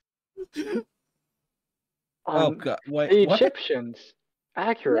 Oh god, The what? Egyptians.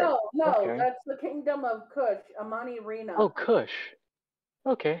 Accurate. No, Okay. that's the kingdom of Kush, Amani Rena. Oh, Kush.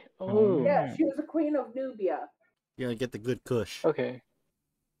 Okay. Oh. Yeah, she was a queen of Nubia. You're gonna get the good kush. Okay.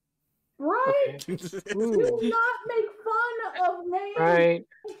 Right? Okay. Do not make fun of names Right.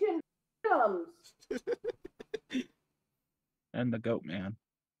 ancient kingdoms. And the goat man.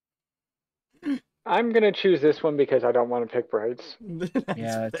 I'm gonna choose this one because I don't want to pick brights.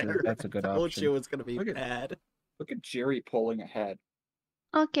 Yeah, that's a good I told option. you it was gonna be Look at- bad. Look at Jerry pulling ahead.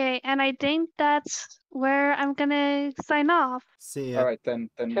 Okay, and I think that's where I'm gonna sign off. See ya. All right, then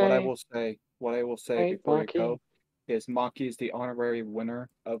what I will say Hey, before you Maki. go is Maki is the honorary winner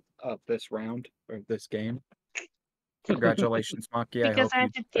of this round or this game. Congratulations, Maki. Because I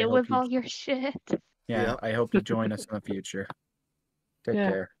have to deal with all your shit. Yeah, Yep. I hope you join us in the future. Take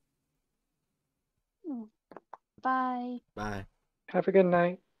care. Bye. Bye. Have a good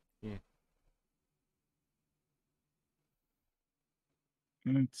night. Yeah.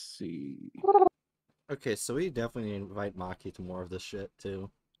 Let's see. Okay, so we definitely need to invite Maki to more of this shit too.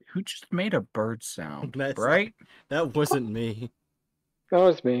 Who just made a bird sound? That's Right? That wasn't me. That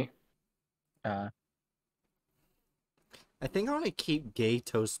was me. I think I want to keep Gay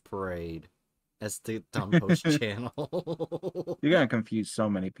Toast Parade as the Dumb Post channel. You're gonna confuse so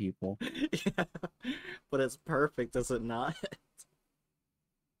many people. Yeah, but it's perfect, is it not?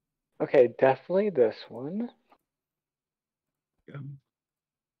 Okay, definitely this one.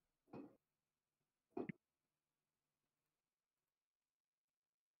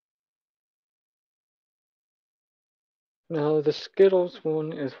 No, the Skittles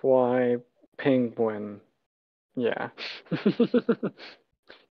one is why Penguin. Yeah.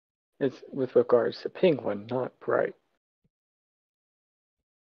 It's with regards to Penguin, not Bright.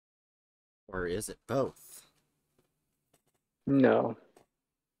 Or is it both? No.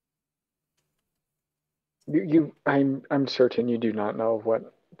 I'm certain you do not know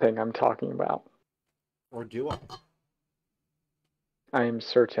what thing I'm talking about. Or do I? I am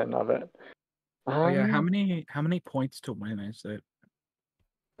certain of it. Oh yeah, how many points to win is it?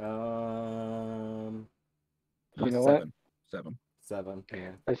 You know what? 7.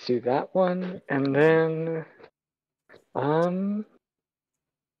 Yeah. Let's do that one, and then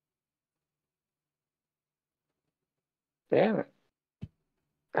damn it.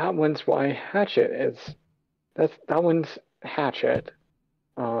 That one's why Hatchet is. That one's Hatchet.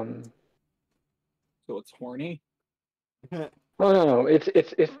 So it's horny. Oh no, it's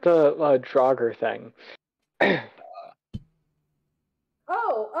the Draugr thing.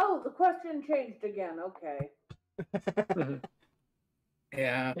 Oh, the question changed again. Okay.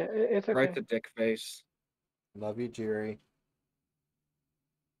 Yeah. It's okay. Right, the dick face. Love you, Jerry.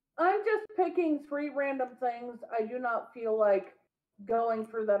 I'm just picking 3 random things. I do not feel like going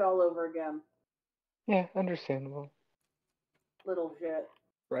through that all over again. Yeah, understandable. Little shit.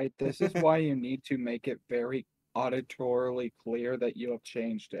 Right. This is why you need to make it very auditorily clear that you have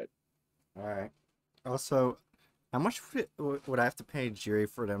changed it. Alright. Also, how much would I have to pay Jiri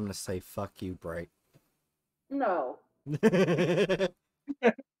for them to say "fuck you" Bright? No.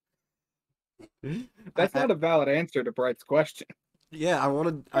 That's not a valid answer to Bright's question. Yeah, I want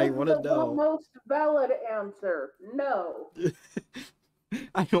to The know. most valid answer. No.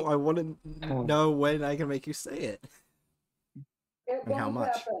 I want to know when I can make you say it. It And how won't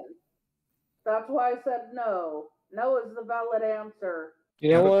much? happen. That's why I said no. No is the valid answer.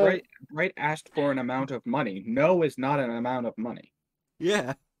 You know But what? Bright asked for an amount of money. No is not an amount of money.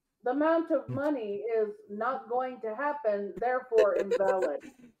 Yeah. The amount of money is not going to happen, therefore invalid.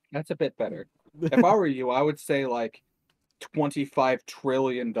 That's a bit better. If I were you, I would say like $25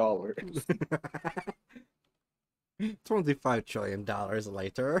 trillion. $25 trillion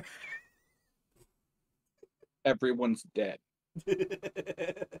later. Everyone's dead.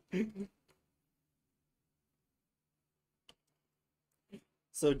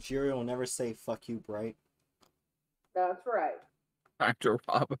 So Jiri will never say "fuck you" Bright. That's right. Time to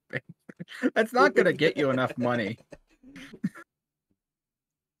rob a bank. That's not gonna get you enough money.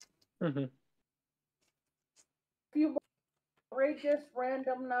 Mm-hmm. If you outrageous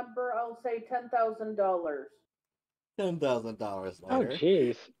random number, I'll say $10,000. $10,000 Oh, later.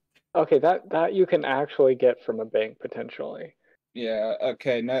 jeez. Okay, that you can actually get from a bank potentially. Yeah.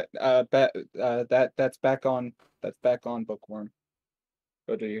 Okay. That's back on. That's back on Bookworm.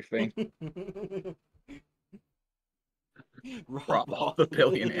 Go do your thing. Rob all the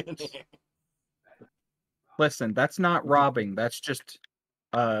billionaires. Listen, that's not robbing. That's just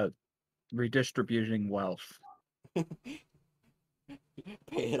redistributing wealth. Pay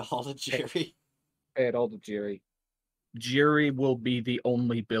it all to Jiri. Pay it all to Jiri. Jiri will be the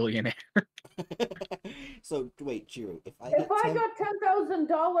only billionaire. So wait, Jiri, if I got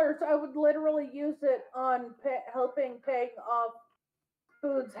 $10,000, I would literally use it on helping paying off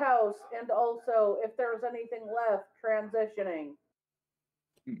Food's house, and also if there's anything left, transitioning.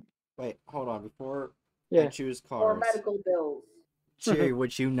 Wait, hold on. Before Yeah. I choose cards. Or medical bills. Jiri,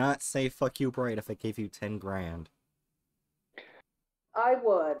 would you not say "fuck you" Bright if I gave you 10 grand? I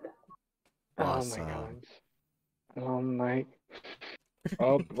would. Awesome. Oh my god. Oh my.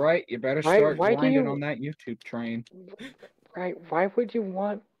 Oh, Bright, you better start why do grinding you- on that YouTube train. Right? Why would you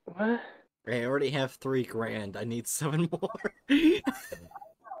want what? I already have 3 grand. I need 7 more. You're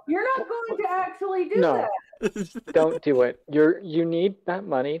not going to actually do No. that. Don't do it. You need that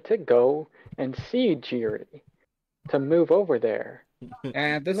money to go and see Jiri, to move over there.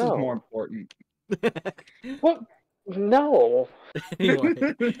 And this is No. more important. What? No.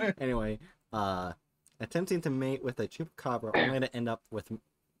 Anyway, attempting to mate with a chupacabra only to end up with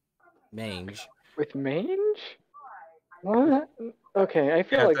mange. With mange? What? Okay, I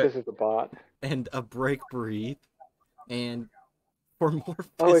feel like this is a bot. And a break breathe. And for more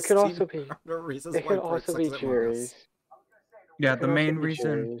Oh, it could also be. reasons It why could also be Jiri's. Yeah, It the could main also be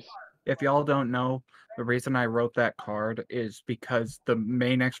reason, Jiri's. if y'all don't know, the reason I wrote that card is because the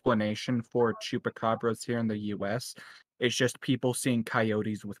main explanation for chupacabras here in the US is just people seeing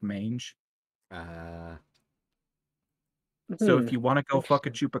coyotes with mange. So if you want to go fuck a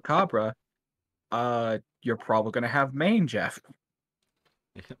chupacabra, you're probably gonna have mange, Jeff.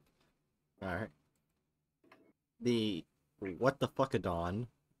 Alright. The what the fuckadon,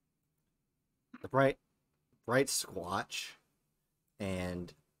 the bright squatch,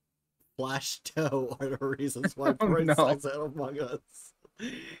 and Flash Toe are the reasons why Bright sucks at Among Us.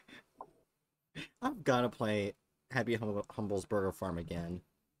 I've gotta play Happy Humble's Burger Farm again.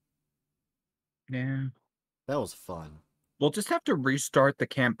 Yeah. That was fun. We'll just have to restart the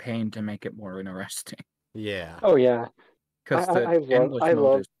campaign to make it more interesting. Yeah. Oh yeah. Because the endless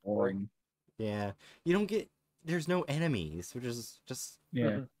mode is boring. Yeah. You don't get... There's no enemies, which is just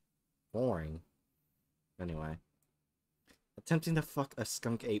boring. Anyway. Attempting to fuck a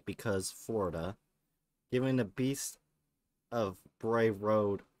skunk ape because Florida. Giving the beast of Bray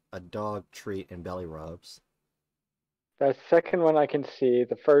Road a dog treat and belly rubs. The second one I can see.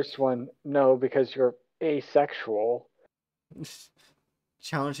 The first one, no, because you're asexual.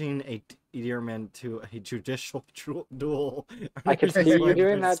 Challenging a deerman to a judicial duel. I could see you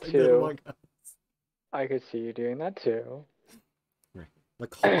doing that too. I could see you doing that too. The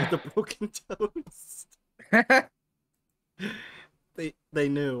Call of the Broken Toast. They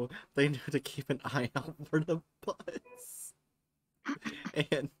knew to keep an eye out for the butts.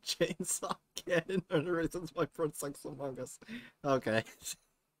 And Chainsaw Cannon are the reasons why Front sucks Among Us. Okay.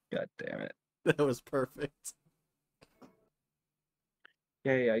 God damn it. That was perfect.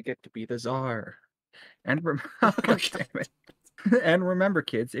 Yay, I get to be the czar. And God damn it. And remember,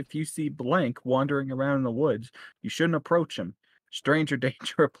 kids, if you see blank wandering around in the woods, you shouldn't approach him. Stranger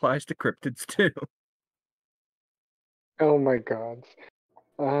danger applies to cryptids too. Oh my god.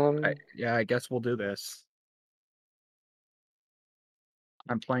 I guess we'll do this.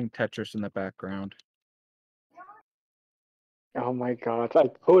 I'm playing Tetris in the background. Oh my god. I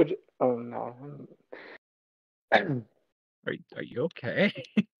could. Oh no. Are you okay?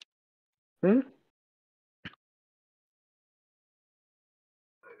 Hmm?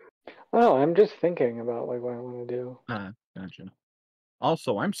 Oh, I'm just thinking about like what I want to do. Gotcha.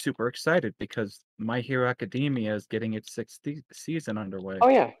 Also, I'm super excited because My Hero Academia is getting its 6th season underway. Oh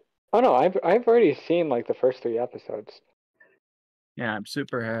yeah. Oh no, I've already seen like the first 3 episodes. Yeah, I'm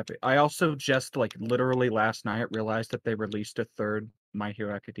super happy. I also just like literally last night realized that they released a 3rd My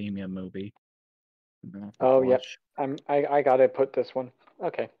Hero Academia movie. Oh yeah. I gotta put this one.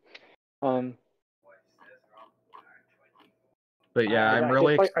 Okay. But yeah,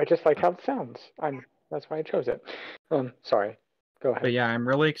 I just like how it sounds. That's why I chose it. Sorry. Go ahead. But yeah, I'm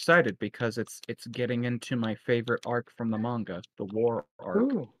really excited because it's getting into my favorite arc from the manga, the war arc.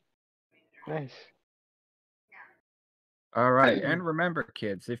 Ooh. Nice. All right, and remember,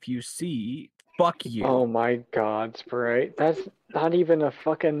 kids, if you see, fuck you. Oh my god, Sprite. That's not even a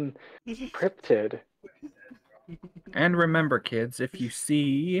fucking cryptid. And remember, kids, if you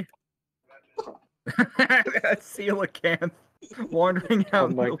see a coelacanth wandering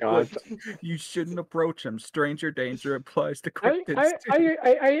out in the woods, you shouldn't approach him. Stranger danger applies to cryptids too.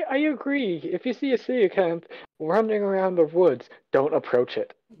 I agree. If you see a coelacanth running around the woods, don't approach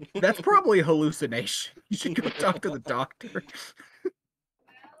it. That's probably a hallucination. You should go talk to the doctor.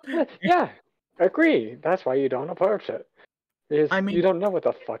 Yeah, agree. That's why you don't approach it. Because you don't know what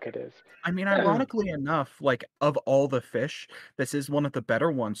the fuck it is. I mean, ironically enough, like, of all the fish, this is one of the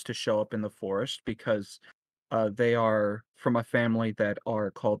better ones to show up in the forest because they are from a family that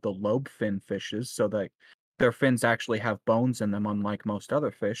are called the lobe fin fishes, so that their fins actually have bones in them, unlike most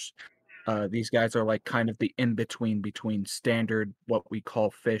other fish. These guys are like kind of the in-between between standard, what we call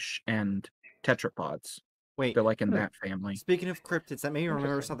fish, and tetrapods. Wait. They're like in that family. Speaking of cryptids, that made me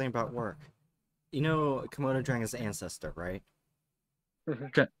remember something about work. You know Komodo dragon's ancestor, right?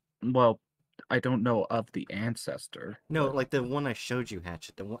 Well, I don't know of the ancestor. No, like the one I showed you,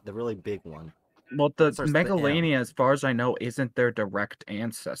 Hatchet, the really big one. Well, the Megalania, as far as I know, isn't their direct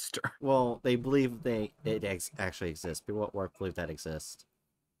ancestor. Well, they believe it actually exists. People at work believe that exists.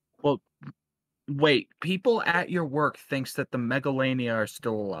 Well, wait. People at your work thinks that the Megalania are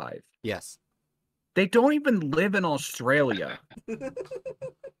still alive. Yes. They don't even live in Australia.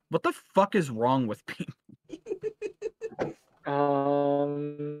 What the fuck is wrong with people?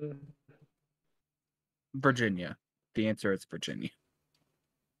 Virginia. The answer is Virginia.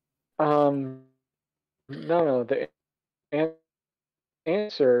 No. The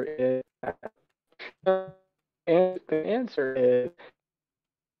answer is. And the answer is.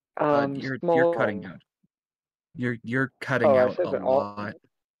 You're cutting out. You're cutting out a lot.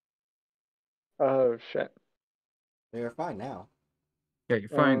 Oh shit. You're fine now. Yeah, you're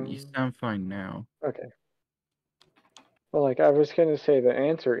fine. You sound fine now. Okay. Well, like I was gonna say, the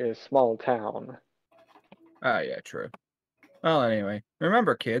answer is small town. Yeah, true. Well, anyway,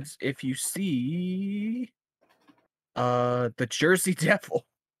 remember, kids, if you see the Jersey Devil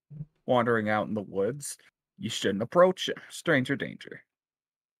wandering out in the woods, you shouldn't approach him. Stranger danger.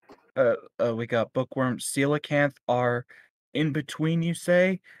 We got Bookworm, Coelacanth are in between, you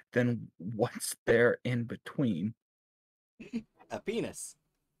say? Then what's there in between? A penis.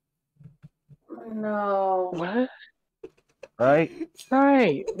 No. What? Right?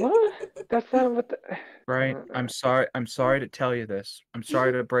 Right. What? That's not what the... Right. I'm sorry to tell you this. I'm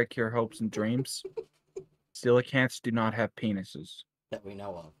sorry to break your hopes and dreams. Coelacanths do not have penises. That we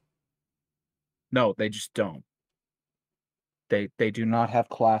know of. No, they just don't. They do not have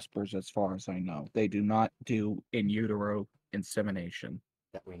claspers, as far as I know. They do not do in utero insemination.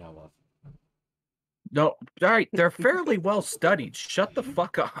 That we know of. No, all right, they're fairly well studied. Shut the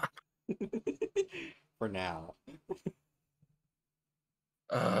fuck up. For now.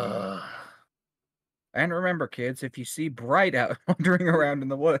 And remember, kids, if you see Bright out wandering around in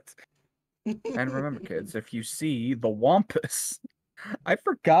the woods. And remember, kids, if you see the Wampus. I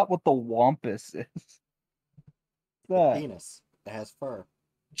forgot what the Wampus is. The penis. It has fur.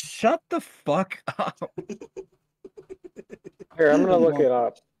 Shut the fuck up. Here, I'm gonna look it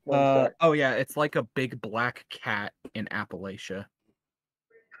up. One sec. Oh yeah, it's like a big black cat in Appalachia.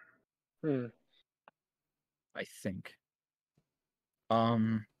 I think.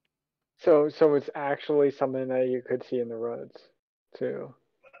 So it's actually something that you could see in the woods, too.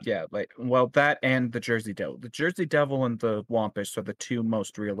 Yeah, well, that and the Jersey Devil. The Jersey Devil and the Wompish are the two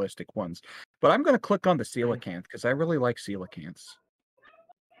most realistic ones. But I'm going to click on the coelacanth because I really like coelacanths.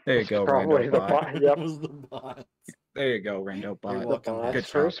 There you go, Probably Rando the Bot. bot. Yep. It was the bots. There you go, Rando You're Bot. The welcome, bot's Good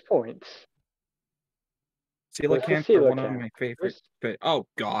job. first points. Coelacanths What's a are one of coelacanth? my favorite. Oh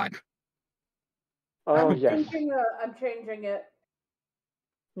God. Oh, I'm yes. I'm changing it.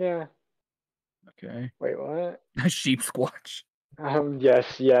 Yeah. Okay. Wait, what? Sheep Squatch.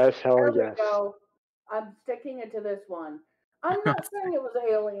 Yes, hell There yes. we go. I'm sticking it to this one. I'm not saying it was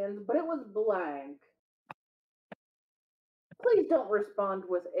aliens, but it was blank. Please don't respond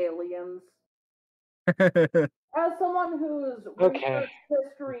with aliens. As someone who's researched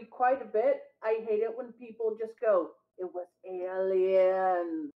history quite a bit, I hate it when people just go, "It was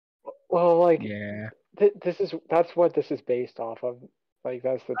aliens." Well, like, Yeah. that's what this is based off of. Like,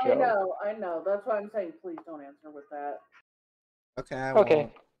 that's the joke. I know. That's why I'm saying please don't answer with that. Okay, I Okay.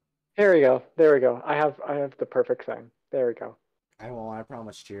 won't. Here we go. There we go. I have the perfect thing. There we go. I won't. I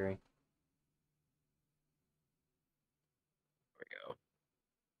promise, Cheery.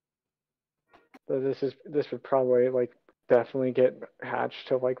 So this would probably like definitely get Hatch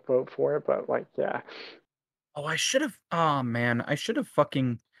to like vote for it, but like yeah. Oh, I should have. Oh man, I should have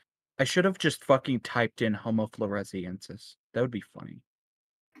just fucking typed in Homo floresiensis. That would be funny.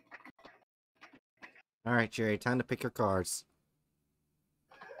 All right, Cheery. Time to pick your cards.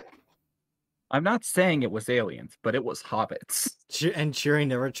 I'm not saying it was aliens, but it was hobbits. And Cheery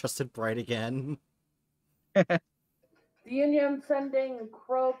never trusted Bright again. The Union sending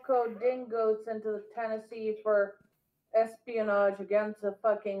crocodingos into Tennessee for espionage against the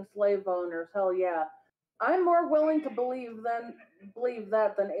fucking slave owners. Hell yeah. I'm more willing to believe that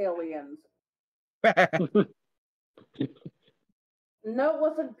than aliens. No, it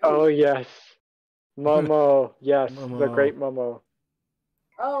wasn't. Oh yes. Momo. Yes, Momo. the great Momo.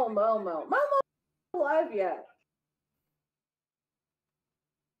 Oh, Momo. Momo's alive yet.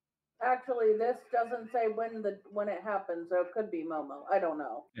 Actually, this doesn't say when it happened, so it could be Momo. I don't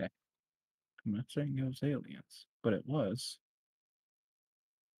know. Yeah. I'm not saying it was aliens, but it was.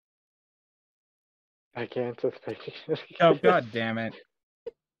 I can't suspect. Oh God damn it!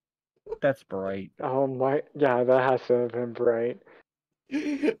 That's Bright. Oh my, yeah, that has to have been Bright.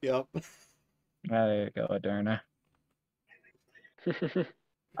 Yep. There you go, Aderna.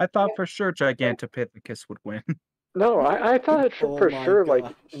 I thought for sure Gigantopithecus would win. No, I thought it Oh for my sure gosh.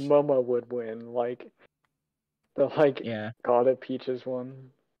 like Momo would win, like the Yeah. God of Peaches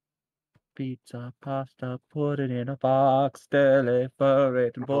one. Pizza, pasta, put it in a box, deliver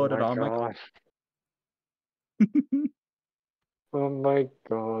it, and Oh put it my on my. god. Oh my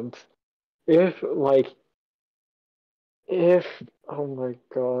god. If oh my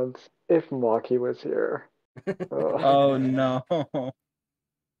god, if Maki was here. Oh no.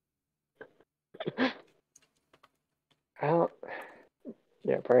 I don't.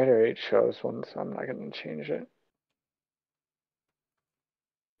 Yeah, Brighter 8 shows one, so I'm not gonna change it.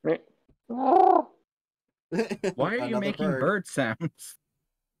 Oh. Why are you Another making bird sounds?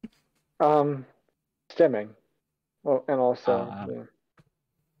 Stimming. Well, and also, yeah.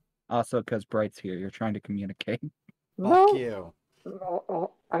 Also, because Bright's here, you're trying to communicate. Fuck you.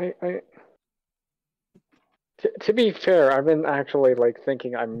 No, to be fair, I've been actually like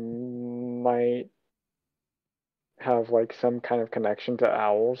thinking I might have like some kind of connection to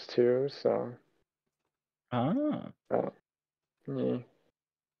owls too, so. Ah. Yeah.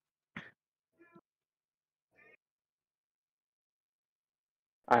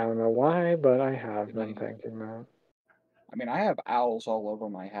 I don't know why, but I have been thinking that. I mean, I have owls all over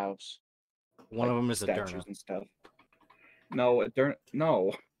my house. One of them is statues Aderna. and stuff. No,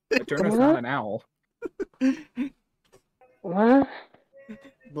 Aderna's not an owl. What?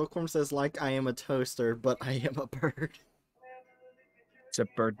 Bookworm says, like, I am a toaster, but I am a bird. It's a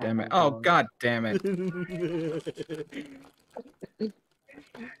bird, damn it. Oh, God damn it.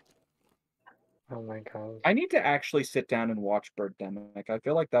 Oh my god. I need to actually sit down and watch Birdemic. I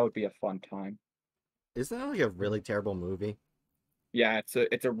feel like that would be a fun time. Isn't that like a really terrible movie? Yeah,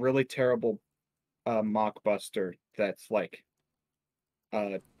 it's a really terrible mockbuster that's like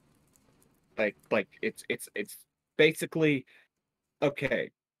it's basically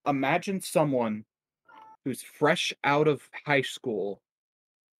okay. Imagine someone who's fresh out of high school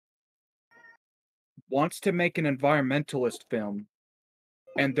wants to make an environmentalist film,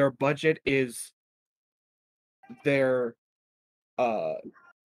 and their budget is their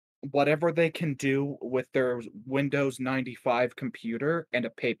whatever they can do with their Windows 95 computer and a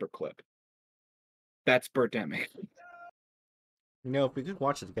paperclip. That's Birdemic. You know, if we could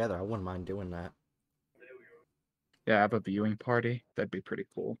watch it together, I wouldn't mind doing that. Yeah, have a viewing party. That'd be pretty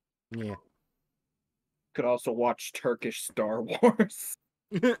cool. Yeah. Could also watch Turkish Star Wars.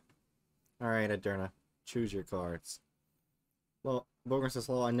 Alright, Adurna. Choose your cards. Well, Bookworm says,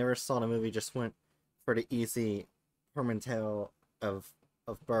 well, I never saw the movie, just went for the easy portmanteau of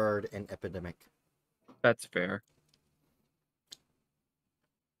bird and epidemic. That's fair.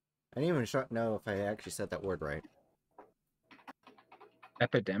 I didn't even know if I actually said that word right.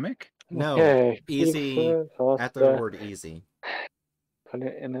 Epidemic? No, Okay, easy pizza, after the pasta. word easy. Put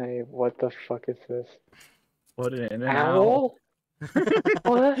it in a. What the fuck is this? Put it in an owl.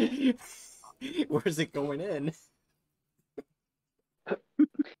 What? Where's it going in?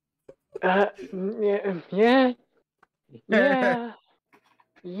 Yeah, yeah, yeah,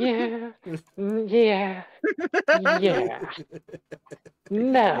 yeah, yeah, yeah.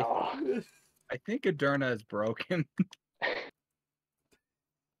 No. I think Adurna is broken.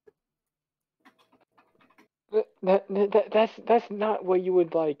 That's not what you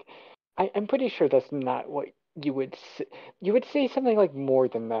would like. I'm pretty sure that's not what you would say. You would say something like more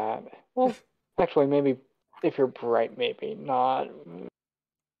than that. Well, actually, maybe if you're bright, maybe not.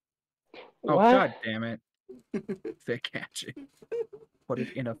 Oh, What? god damn it. Thick hatchet. Put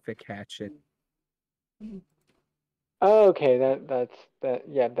it in a thick hatchet. Oh, okay, that.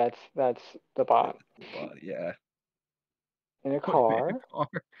 Yeah, that's the bot But yeah. in a Put it in car. a car.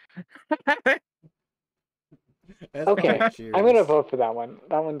 That's Okay, fine, I'm gonna cheers. vote for that one.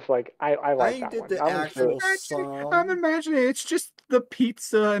 That one's like I like that did one. the That one's actual really... song. I'm imagining it's just the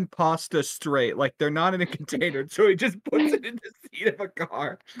pizza and pasta straight. Like they're not in a container, so he just puts it in the seat of a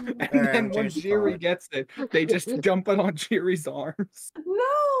car. And Alright, then when change the Jiri card. gets it, they just jump it on Jiri's arms.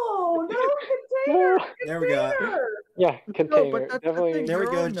 No, no No. container. There we go. Container. Yeah, No, container. but that's the Definitely. thing. There we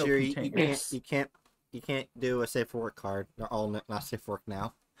There go, are no Jiri. containers. You can't do a safe for work card. They're all not safe for work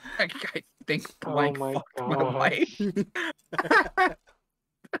now. I think Oh blank my fucked my god. life.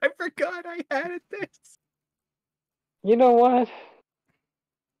 I forgot I had it this. You know what?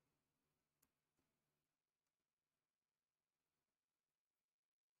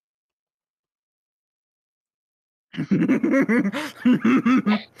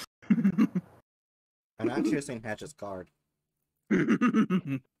 I'm not choosing Hatchet's card.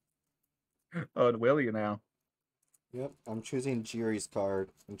 Oh, will you now? Yep, I'm choosing Jiri's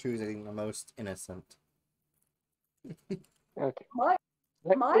card. I'm choosing the most innocent. Okay. My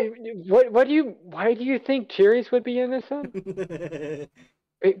What do you? Why do you think Jerry's would be innocent?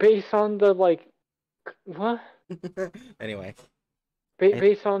 Based on the like, what? Anyway.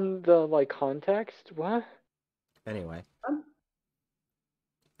 Based on the like context, what? Anyway. I'm-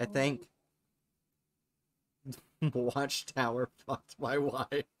 I think Watchtower fucked my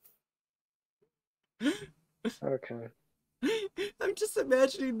wife. Okay. I'm just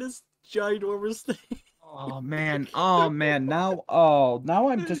imagining this ginormous thing. Oh man, now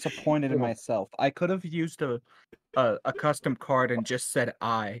I'm disappointed in myself. I could have used a custom card and just said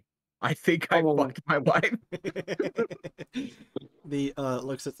I think I Oh. fucked my wife. The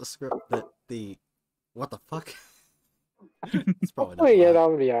looks at the script that the what the fuck? It's probably Oh not yeah, that. that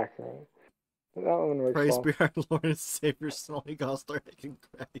would be accurate. That one works Praise well. be our Lord and Savior, Snowy Gosler in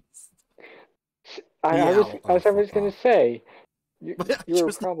Christ. I was fuck gonna off. say, you But were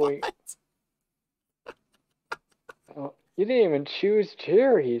choose the probably bot. you didn't even choose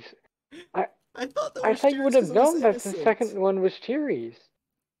Jerry's. I thought that I was thought you would Jerry's have 'cause it was known that the innocent. second one was Jerry's.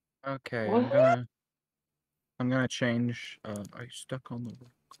 Okay, What? I'm gonna change. Are you stuck on the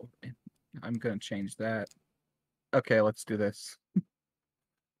record? I'm gonna change that. Okay, let's do this.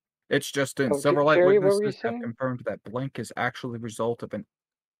 It's just in Oh, several Jerry, what were you eyewitnesses have saying? confirmed that blank is actually the result of an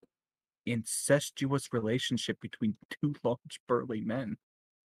incestuous relationship between two large burly men.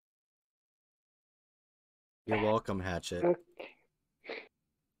 You're welcome, Hatchet. Okay.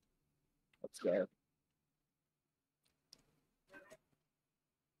 Let's go.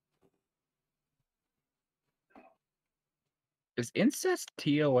 Is incest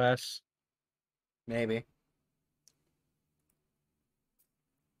TOS? Maybe.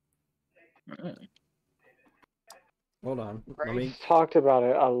 Hold on. Let me He's talked about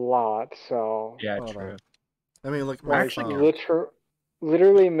it a lot, so Yeah, hold true. on. Let me look at my like phone.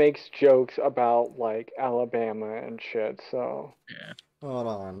 literally makes jokes about like Alabama and shit. So Yeah. Hold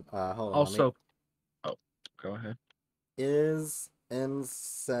on. Hold on. Also, oh, go ahead. Is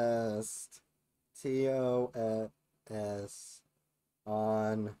incest TOS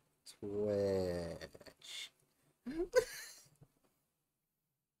on Twitch?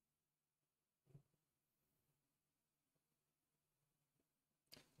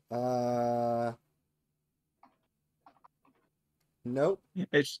 Nope.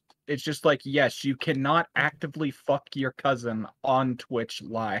 It's just like, yes, you cannot actively fuck your cousin on Twitch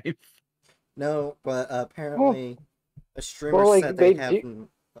live. No, but apparently a streamer well, like, said they they have do.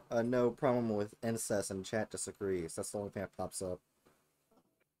 no problem with incest and chat disagrees. That's the only thing that pops up.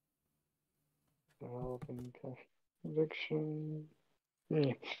 Conviction.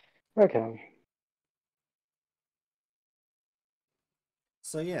 Okay.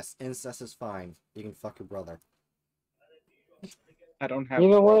 So yes, incest is fine. You can fuck your brother. I don't have You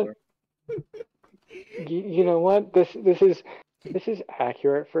a know brother. what? You know what? This is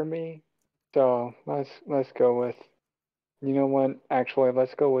accurate for me. So let's go with. You know what? Actually,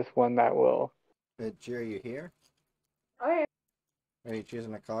 let's go with one that will. Jerry, you here? I Are you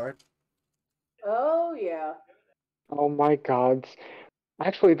choosing a card? Oh yeah. Oh my God.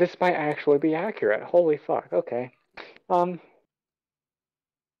 Actually, this might actually be accurate. Holy fuck. Okay.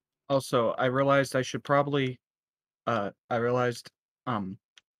 Also, I realized I should probably I realized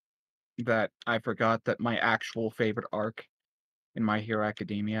that I forgot that my actual favorite arc in My Hero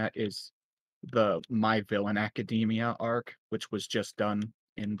Academia is the My Villain Academia arc, which was just done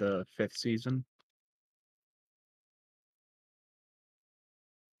in the 5th season.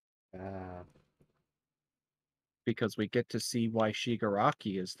 Because we get to see why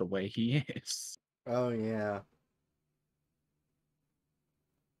Shigaraki is the way he is. Oh yeah.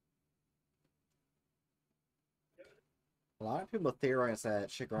 A lot of people theorize that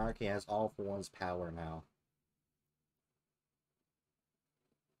Shigaraki has All for One's power now.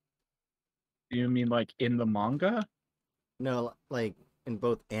 You mean like in the manga? No, like in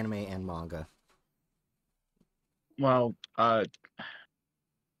both anime and manga. Well,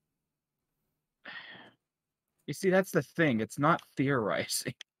 you see, that's the thing. It's not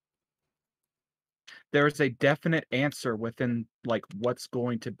theorizing. There is a definite answer within like what's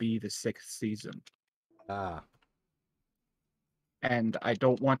going to be the 6th season. Ah. And I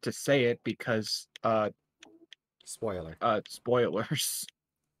don't want to say it because Spoiler. Spoilers.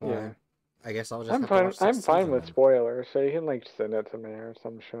 Yeah. I guess I'll just I'm have to fine. watch I'm fine with then. spoilers, so you can like send it to me or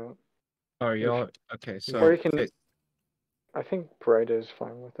some shit. Oh, y'all okay? So or you can. I think Bright is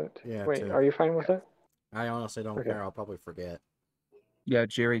fine with it. Yeah, Wait, too. are you fine with it? I honestly don't care. I'll probably forget. Yeah,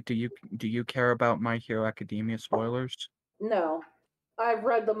 Jerry, do you care about My Hero Academia spoilers? No, I've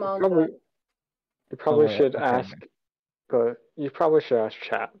read the manga. You probably should okay. ask, but you probably should ask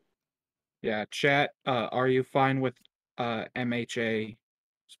chat. Yeah, chat. Are you fine with MHA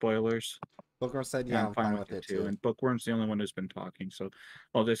spoilers? Bookworm said, Yeah, I'm fine with it too. And Bookworm's the only one who's been talking, so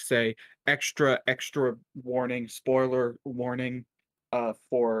I'll just say extra warning, spoiler warning,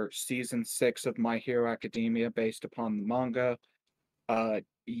 for season 6 of My Hero Academia based upon the manga.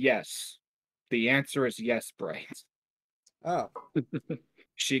 Yes. The answer is yes, Bright. Oh.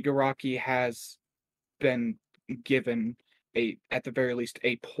 Shigaraki has been given at the very least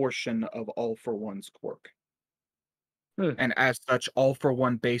a portion of All for One's quirk. And as such, All for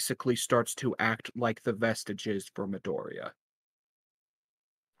One basically starts to act like the vestiges for Midoriya.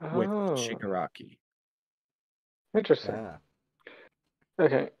 With Shigaraki. Interesting. Yeah.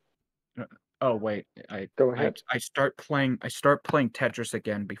 Okay. Oh wait, Go ahead. I start playing Tetris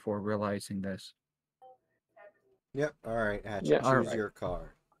again before realizing this. Yep. All right, Hatchet. Yeah. Choose your card.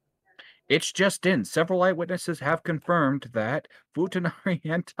 It's just in. Several eyewitnesses have confirmed that Futanari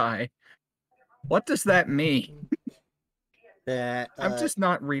hentai. What does that mean? That I'm just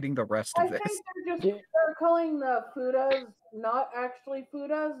not reading the rest of this. I think they're calling the fudas not actually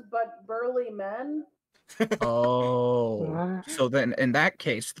fudas, but burly men. Oh, so then in that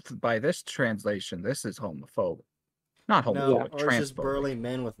case, by this translation, this is homophobic. Not homophobic, no, or it's just transphobic. burly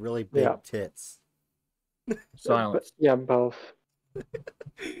men with really big tits. Silence. Yeah, both.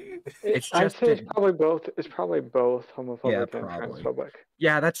 I'd say it's probably both. It's probably both homophobic and transphobic.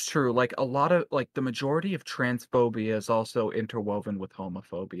 Yeah, that's true. Like a lot of the majority of transphobia is also interwoven with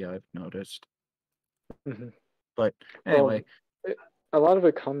homophobia, I've noticed. Mm-hmm. But anyway, a lot of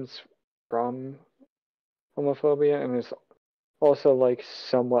it comes from homophobia and is also like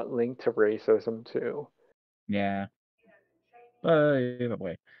somewhat linked to racism too. Yeah. Either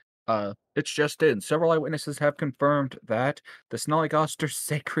way. It's just in. Several eyewitnesses have confirmed that the Snollygoster's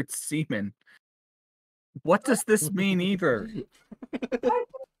sacred semen. What does this mean either? I think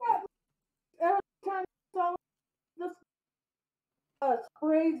that every time this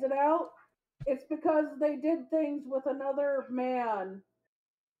sprays it out, it's because they did things with another man.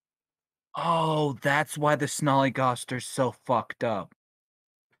 Oh, that's why the Snollygoster's so fucked up.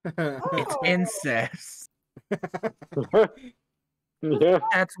 It's incest. Yeah.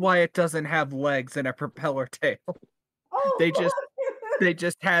 That's why it doesn't have legs and a propeller tail. They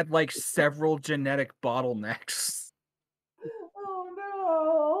just had like several genetic bottlenecks. Oh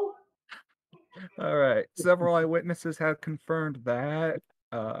All right. Several eyewitnesses have confirmed that.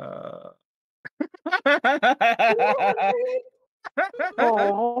 Oh, What?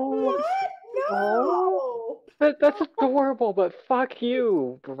 oh, No! that's adorable, but fuck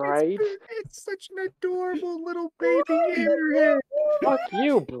you, Bright. It's such an adorable little baby hammerhead. Fuck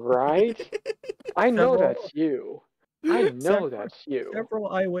you, Bright. I know Several- that's you. I know that's you. Several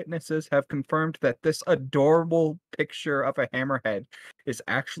eyewitnesses have confirmed that this adorable picture of a hammerhead is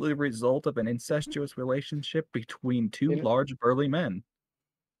actually the result of an incestuous relationship between two large burly men.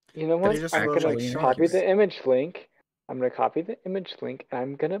 You know They what? just I'm look gonna like copy sharks. the image link. I'm gonna copy the image link and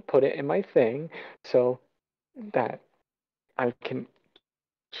I'm gonna put it in my thing so that I can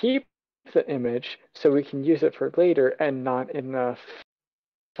keep the image so we can use it for later and not in a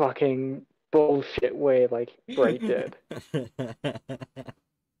fucking bullshit way like Bright did.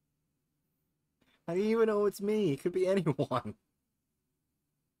 How do you even know it's me? It could be anyone.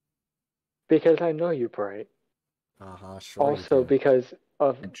 Because I know you, Bright. Sure. Also because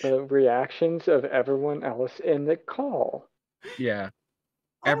of the reactions of everyone else in the call. Yeah.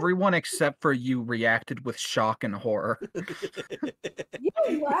 Everyone except for you reacted with shock and horror.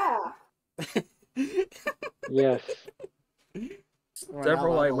 You laugh. Yes.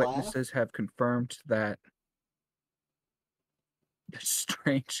 Several eyewitnesses have confirmed that the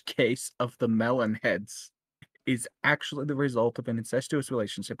strange case of the melon heads is actually the result of an incestuous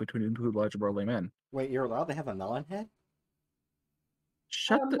relationship between two large burly men. Wait, you're allowed to have a melon head?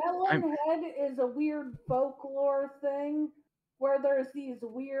 Melon head is a weird folklore thing where there's these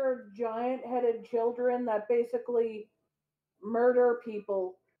weird giant-headed children that basically murder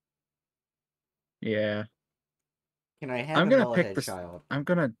people. Yeah. Can I have I'm a gonna melon pick head this. child?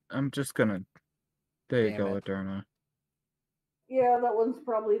 I'm just gonna. There you Damn go, it. Adurna. Yeah, that one's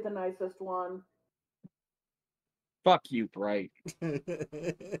probably the nicest one. Fuck you, Bright.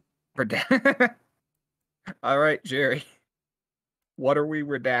 All right, Jerry. What are we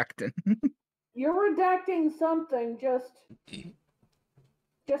redacting? You're redacting something, just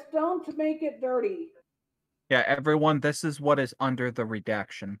don't make it dirty. Yeah, everyone, this is what is under the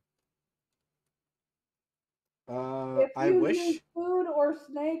redaction. If you use food or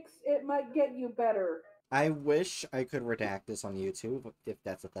snakes, it might get you better. I wish I could redact this on YouTube, if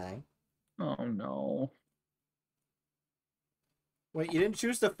that's a thing. Oh, no. Wait, you didn't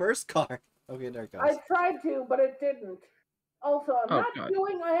choose the first card. Okay, there it goes. I tried to, but it didn't. Also, I'm not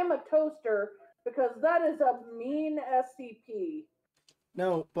doing I am a toaster, because that is a mean SCP.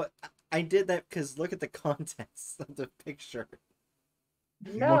 No, but I did that because look at the context of the picture.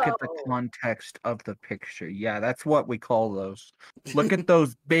 No. Look at the context of the picture. Yeah, that's what we call those. Look at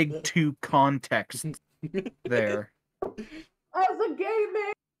those big two contexts there. As a gay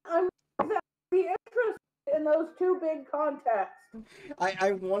man, I'm exactly interested in those two big contexts.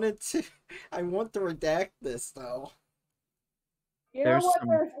 I want to redact this though. You know what?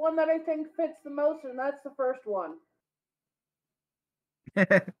 There's one that I think fits the most, and that's the first one. I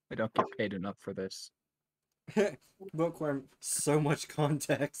don't get paid enough for this. Bookworm, so much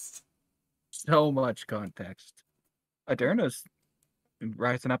context. So much context. Adurna's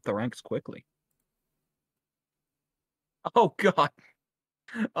rising up the ranks quickly. Oh god.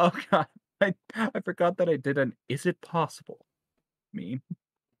 Oh god. I forgot that I did an "Is it possible" meme.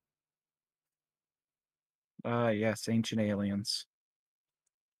 Yes, ancient aliens.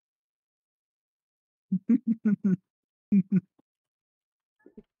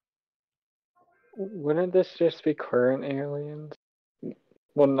 Wouldn't this just be current aliens?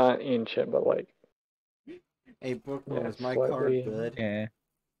 Well, not ancient, but like. Hey, Bookworm, Yeah, is my slightly. card good? Yeah.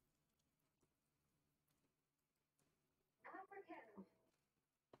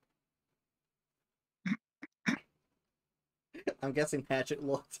 I'm guessing Hatchet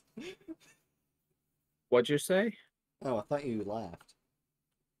looked. What'd you say? Oh, I thought you laughed.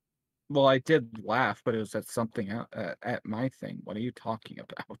 Well, I did laugh, but it was at something at my thing. What are you talking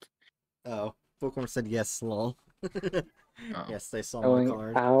about? Oh, Bookworm said yes, lol. Oh. Yes, they saw Going my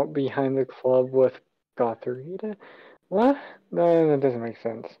card. out behind the club with Gotharita? What? No, that doesn't make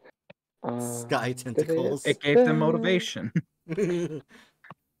sense. Sky tentacles. It gave them motivation.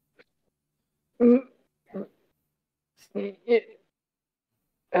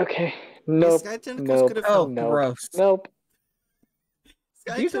 Okay. Nope. Sky tentacles Nope. could have helped. Nope. Gross. Nope.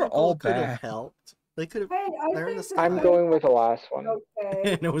 Sky These are all could have bad. helped. They could have. Hey, I'm going with the last one.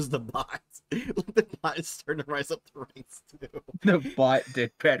 Okay. And it was the bot. The bot is starting to rise up the ranks too. The bot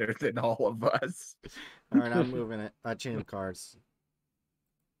did better than all of us. Alright, I'm moving it. Changing cards.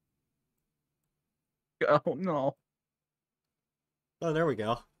 Oh no. Oh, there we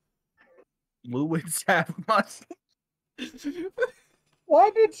go. Fluids have muscle. Why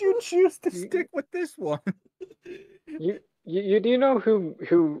did you choose to stick with this one? You do know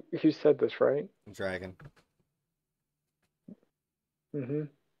who said this, right? Dragon. Mm-hmm.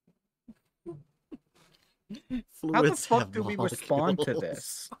 How the Fluids fuck have do we respond to molecules.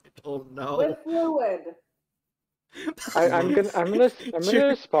 this? I don't know. With fluid. I'm gonna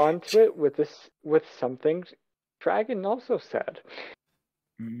respond to it with something Dragon also said.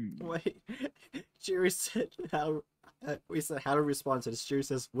 Wait, Jerry said how we said how to respond to this. Jerry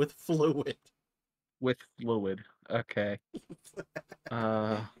says with fluid. With fluid. Okay.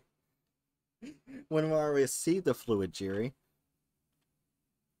 When will I receive the fluid, Jerry?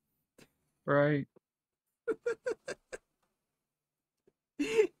 Right.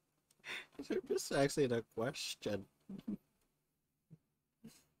 This is actually a question.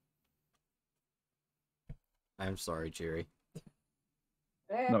 I'm sorry, Jerry.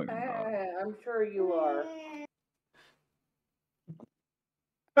 No, you're not. I'm sure you are.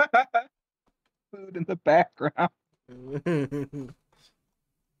 Food in the background. Spoon,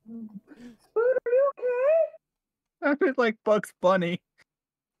 are you okay? I feel like Bugs Bunny.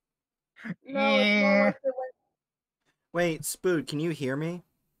 No, it's more like the Wait, Spood, can you hear me?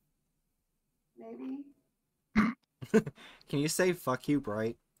 maybe. Can you say fuck you,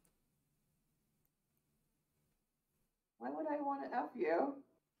 Bright? Why would I want to F you?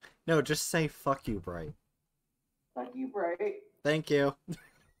 No, just say fuck you, Bright. Fuck you, Bright. Thank you.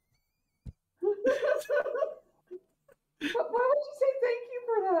 Why would you say thank you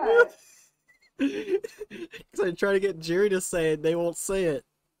for that? Because I try to get Jerry to say it, they won't say it.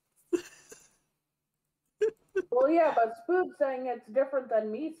 Well, yeah, but Spook saying it's different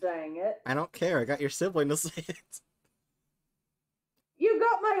than me saying it. I don't care, I got your sibling to say it. You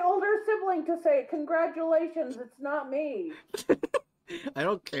got my older sibling to say it. Congratulations, it's not me. I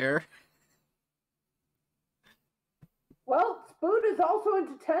don't care. Well, Spoon is also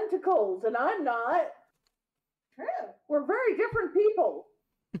into tentacles, and I'm not. True. We're very different people.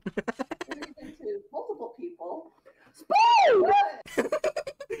 Very into multiple people. Spoon!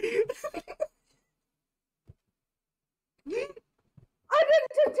 I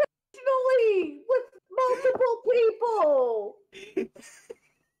didn't intentionally with multiple people.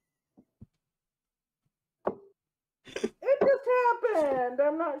 It just happened.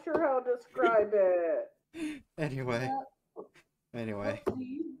 I'm not sure how to describe it. Anyway. Anyway.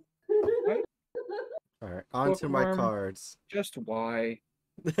 Right. Alright, on to my Bookworm. cards. Just why?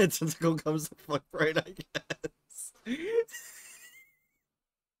 The tentacle comes the fuck right, I guess.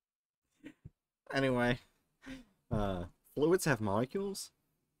 Anyway. Fluids have molecules?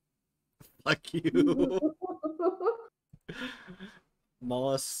 Fuck you.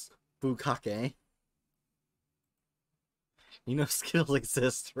 Mollusk Bukake. You know skills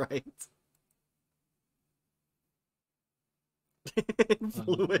exist, right?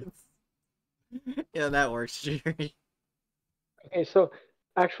 Fluids. Yeah, that works, Jerry. Okay, so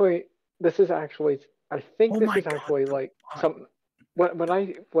actually, this is actually I think Oh this my is God, actually come like on. some what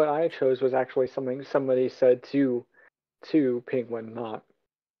I chose was actually something somebody said to Penguin, not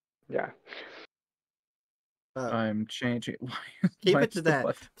yeah. I'm changing. Keep Why it to is the that.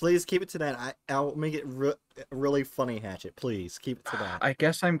 button- Please keep it to that. I'll make it really funny, Hatchet. Please keep it to that. I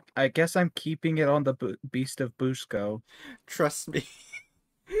guess I'm keeping it on the Beast of Busco. Trust me.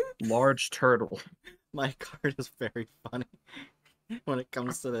 Large turtle. My card is very funny when it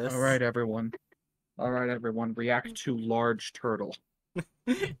comes to this. All right, everyone. React to large turtle.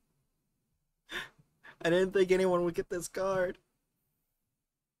 I didn't think anyone would get this card.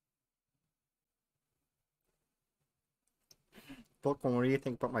 Bookworm, what do you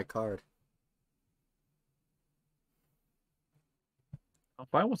think about my card? If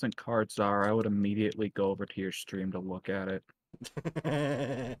I wasn't Card Czar, I would immediately go over to your stream to look at it.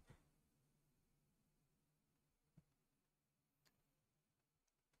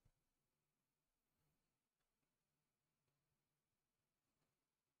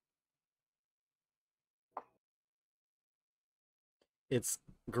 It's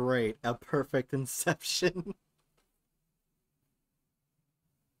great. A perfect inception.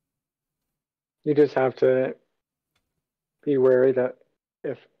 You just have to be wary that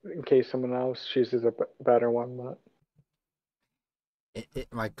if in case someone else chooses a better one, but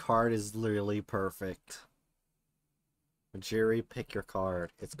My card is literally perfect. Jerry, pick your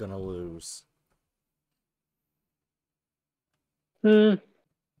card. It's gonna lose. they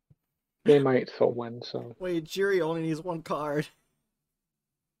might still win. So Wait, Jerry only needs one card.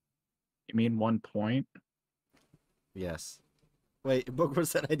 You mean 1 point? Yes. Wait, Bookworm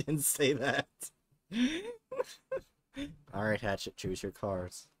said I didn't say that. Alright, Hatchet, choose your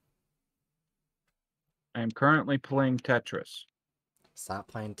cards. I am currently playing Tetris. Stop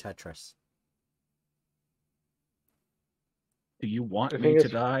playing Tetris. Do you want me to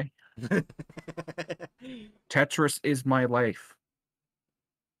die? Tetris is my life.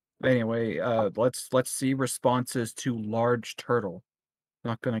 Anyway, let's see responses to large turtle.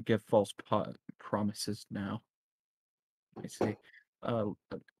 Not gonna give false promises now. I see.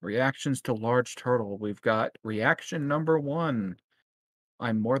 Reactions to large turtle. We've got reaction number 1.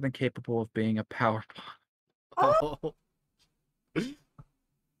 I'm more than capable of being a power bottom. Oh.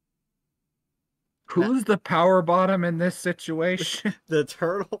 Who's the power bottom in this situation? The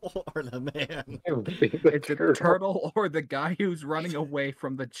turtle or the man? It's a turtle or the guy who's running away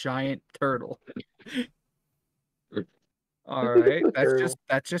from the giant turtle. All right,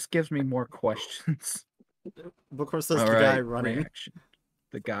 that just gives me more questions. Bookworm says the guy running. Reaction.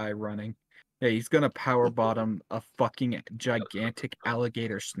 The guy running. Yeah, he's gonna power bottom a fucking gigantic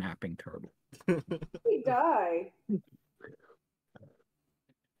alligator snapping turtle. He died.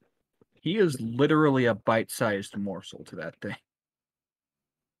 He is literally a bite-sized morsel to that thing.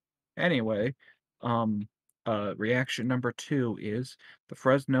 Anyway, reaction number 2 is the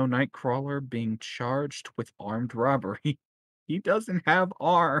Fresno Nightcrawler being charged with armed robbery. He doesn't have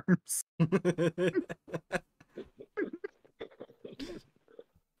arms.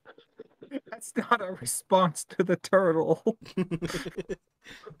 That's not a response to the turtle.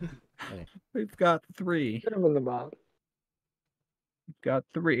 We've got 3. Put him in the box. We've got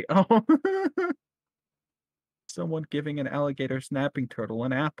 3. Oh. Someone giving an alligator snapping turtle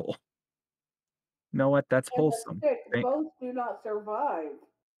an apple. You know what? That's wholesome. Both do not survive.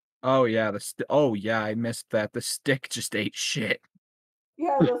 Oh yeah, oh yeah, I missed that. The stick just ate shit.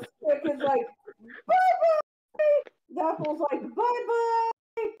 Yeah, the stick is like, bye-bye! The apple's like, bye-bye!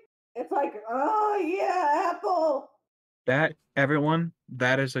 It's like, oh yeah, apple! That, everyone,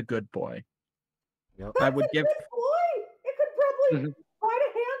 that is a good boy. Yep. I would give... Good boy! It could probably bite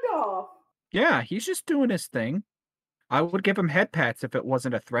a hand off. Yeah, he's just doing his thing. I would give him head pats if it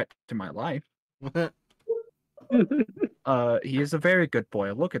wasn't a threat to my life. He is a very good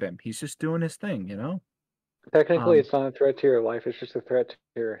boy. Look at him. He's just doing his thing, you know? Technically, it's not a threat to your life. It's just a threat to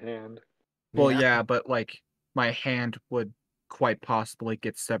your hand. Well, yeah, but like my hand would quite possibly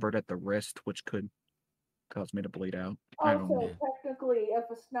get severed at the wrist, which could cause me to bleed out. Also, technically, if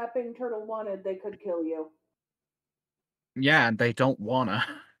a snapping turtle wanted, they could kill you. Yeah, and they don't wanna.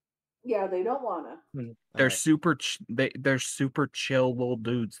 Yeah, they don't wanna. They're super. They're super chill little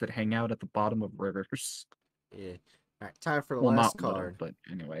dudes that hang out at the bottom of rivers. Yeah. All right, time for the last card. But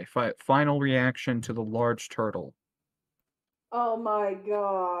anyway, final reaction to the large turtle. Oh my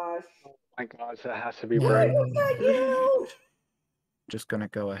gosh! Oh my gosh, that has to be right. Was that you? Just gonna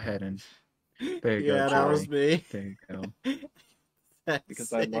go ahead and there you go. Yeah, that was me. There you go.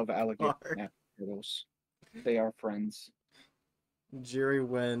 Because I love alligator turtles. They are friends. Jerry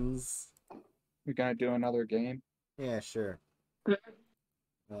wins. We're gonna do another game. Yeah, sure.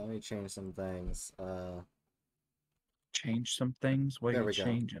 Let me change some things. Change some things? What are you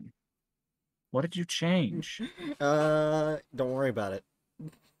changing? What did you change? Don't worry about it.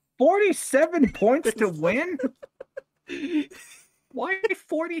 47 points to win? Why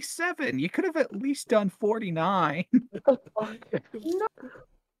 47? You could have at least done 49. No.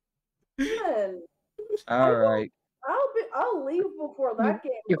 All right. I'll leave before that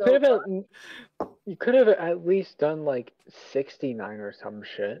game. You could have at least done like 69 or some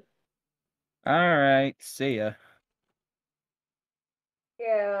shit. All right. See ya.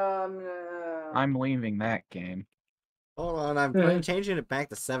 Yeah. I'm leaving that game. Hold on, I'm changing it back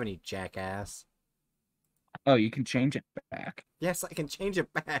to 70, jackass. Oh, you can change it back. Yes, I can change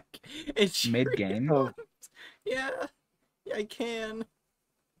it back. It's mid-game. Oh. Yeah, I can.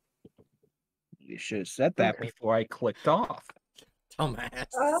 You should have said that before I clicked off.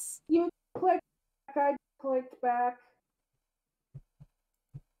 Dumbass. You clicked back. I clicked back.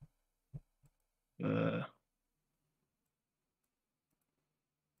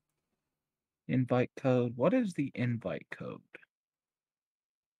 Invite code. What is the invite code?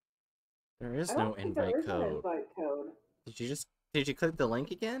 There is no invite code. Did you click the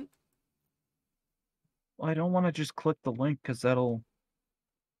link again? Well, I don't want to just click the link because that'll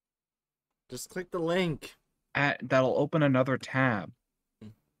just click the link. That'll open another tab.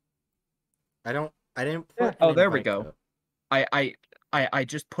 I didn't put Oh, there we go. Code. I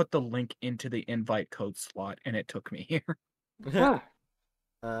just put the link into the invite code slot and it took me here.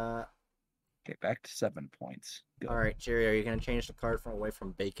 Okay, back to 7 points. Go. All right, Jerry, are you gonna change the card from away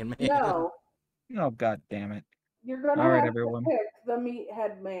from Bacon Man? No. Oh, god damn it! You're gonna have to pick the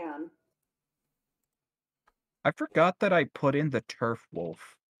Meathead Man. I forgot that I put in the Turf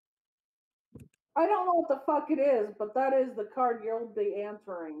Wolf. I don't know what the fuck it is, but that is the card you'll be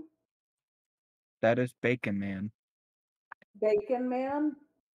answering. That is Bacon Man. Bacon Man?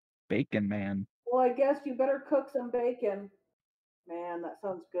 Bacon Man. Well, I guess you better cook some bacon. Man, that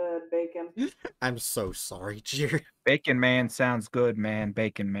sounds good. Bacon. I'm so sorry, Jerry. Bacon Man sounds good, man.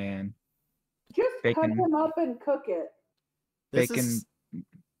 Bacon Man. Just cut Bacon. him up and cook it. Bacon.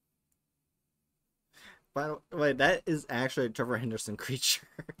 By the way, that is actually a Trevor Henderson creature.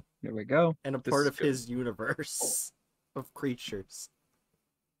 There we go. And a part of his universe of creatures.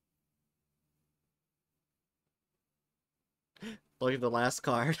 Look at the last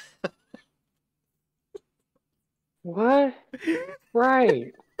card. What?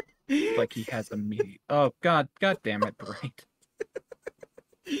 Right. Like he has a meat. Oh god damn it, Brain.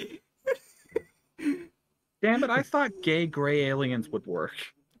 Damn it, I thought gay gray aliens would work.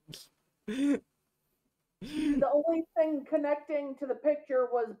 The only thing connecting to the picture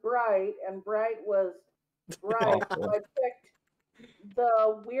was Bright, and Bright was Bright. So I picked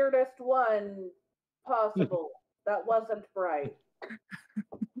the weirdest one possible. That wasn't Bright.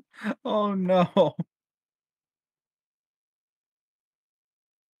 Oh no.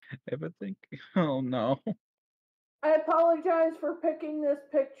 Everything. Oh no. I apologize for picking this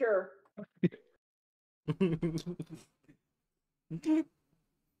picture.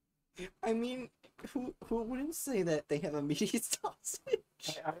 I mean, who wouldn't say that they have a meaty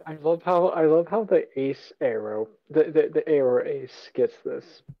sausage? I love how the ace arrow, the arrow ace gets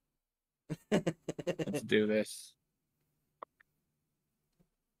this. Let's do this.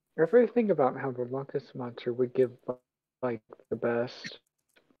 Ever think about how the Lucas monster would give like the best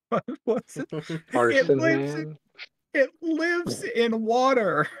What's it? arson man? It lives in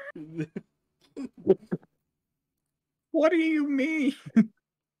water. What do you mean?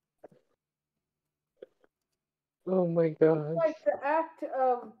 Oh my god. Like the act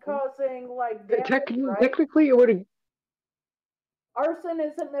of causing like damage, right? Technically it would have. Arson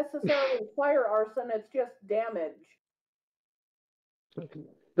isn't necessarily fire arson, it's just damage.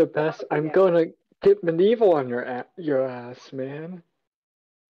 The best. I'm gonna get medieval on your ass, man.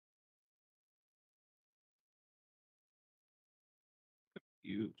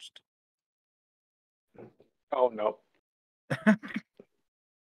 Used. Oh no.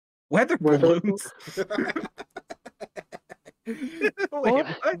 Weather balloons. Wait, what?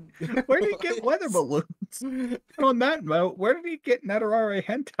 Where did he get weather balloons? On that note, where did he get Netherare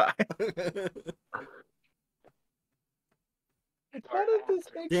hentai? How did this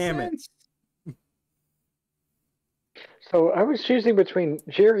make sense? So I was choosing between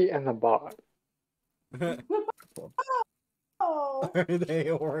Jerry and the bot. Oh. Are they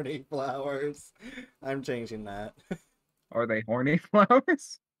horny flowers? I'm changing that. Are they horny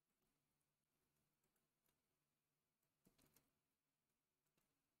flowers?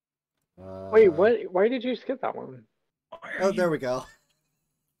 Wait, what? Why did you skip that one? Oh, there we go.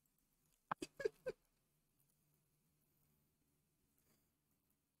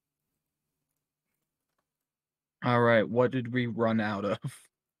 All right, what did we run out of?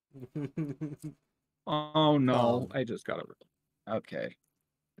 Oh no, I just got it. Okay.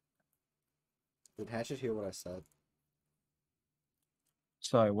 Did Hatchet hear what I said?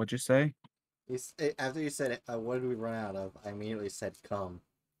 Sorry, what'd you say? After you said, what did we run out of? I immediately said, come.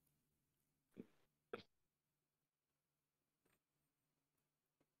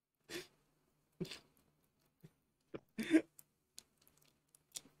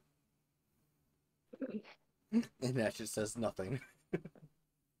 And Hatchet says nothing.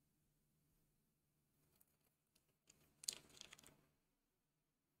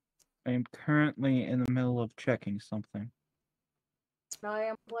 I am currently in the middle of checking something. I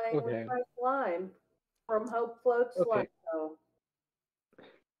am playing with my slime from Hope Float Slime. So.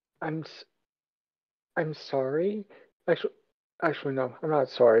 I'm sorry. Actually, no, I'm not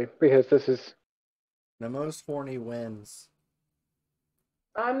sorry because this is. The most horny wins.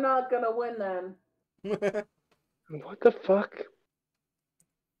 I'm not gonna win then. What the fuck?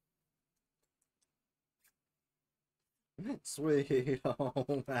 Sweet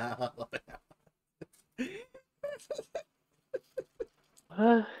home Alabama.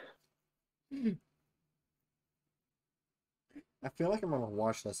 I feel like I'm on a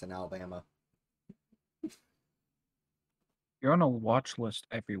watch list in Alabama. You're on a watch list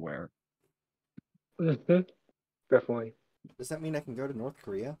everywhere. Mm-hmm. Definitely. Does that mean I can go to North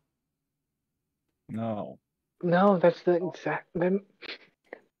Korea? No. No, that's the exact.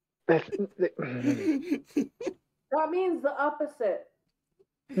 That's. That means the opposite.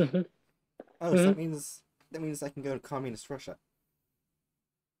 Oh, so that means I can go to communist Russia.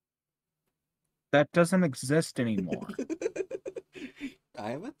 That doesn't exist anymore.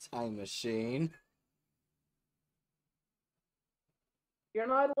 I have a time machine. You're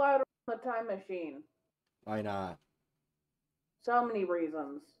not allowed to run the time machine. Why not? So many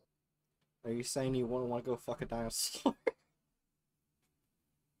reasons. Are you saying you wouldn't want to go fuck a dinosaur?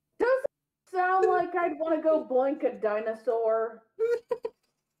 Doesn't sound like I'd want to go boink a dinosaur.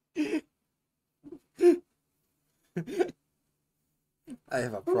 I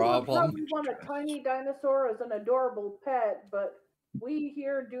have a Who would problem. probably want a tiny dinosaur as an adorable pet, but we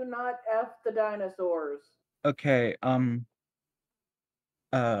here do not F the dinosaurs. Okay,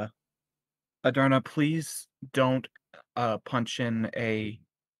 Adarna, please don't punch in a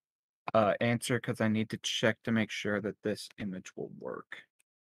answer because I need to check to make sure that this image will work.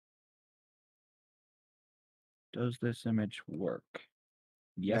 Does this image work?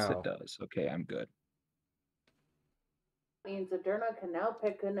 Yes, No. it does. Okay, I'm good. Means Aderna can now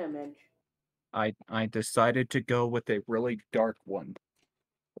pick an image. I decided to go with a really dark one.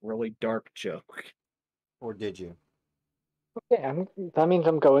 A really dark joke. Or did you? Okay, that means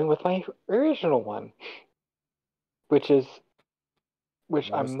I'm going with my original one, which I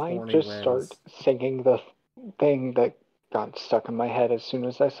Most might horny just Riz. start singing the thing that got stuck in my head as soon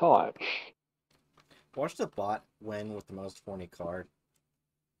as I saw it. Watch the bot win with the most horny card.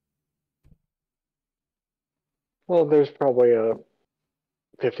 Well, there's probably a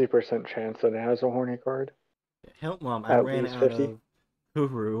 50% chance that it has a horny card. Help, Mom, I At ran least out 50. of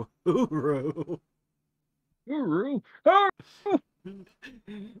Hooroo. Hooroo. Hooroo.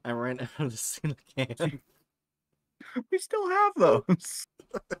 I ran out of the silicon. We still have those.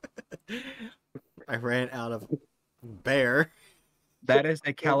 I ran out of bear. That is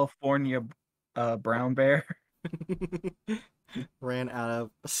a California brown bear. Ran out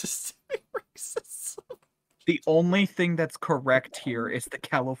of systemic racism. The only thing that's correct here is the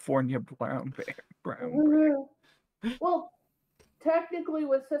California brown bear. Well, technically,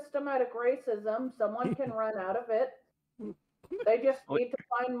 with systematic racism, someone can run out of it. They just need to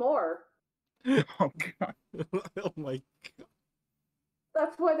find more. Oh god. Oh my god.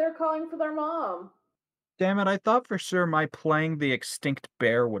 That's why they're calling for their mom. Damn it, I thought for sure my playing the extinct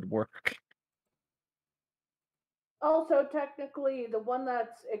bear would work. Also, technically, the one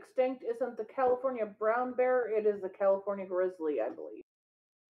that's extinct isn't the California brown bear, it is the California grizzly, I believe.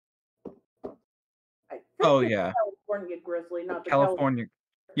 I think Oh it's yeah. California grizzly, not the California.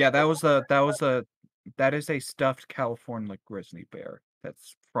 Yeah, that is a stuffed California grizzly bear.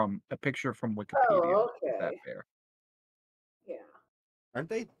 That's from a picture from Wikipedia. Oh, Of that okay. bear. Yeah. Aren't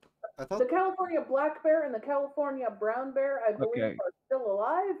they? I thought The California black bear and the California brown bear, I believe, Okay. are still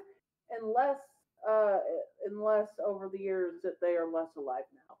alive, unless over the years that they are less alive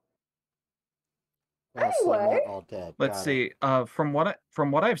now. well, so Anyway. not all dead. Let's Got see. From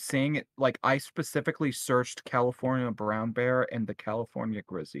what I've seen, like I specifically searched California brown bear and the California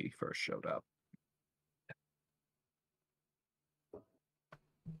grizzly first showed up.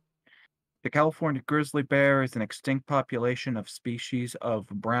 The California grizzly bear is an extinct population of species of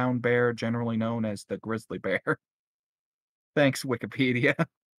brown bear, generally known as the grizzly bear. Thanks, Wikipedia.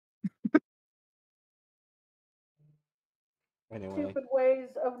 Anyway. Stupid ways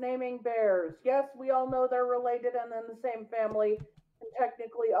of naming bears. Yes, we all know they're related and in the same family, and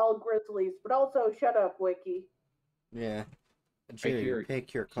technically all grizzlies, but also shut up, Wiki. Yeah. I hear Jerry, you.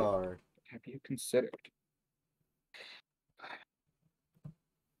 pick your card. Have you considered?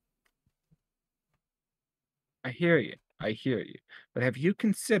 I hear you. I hear you. But have you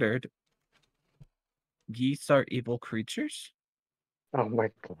considered geese are evil creatures? Oh my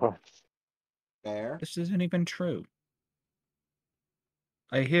god. Bear? This isn't even true.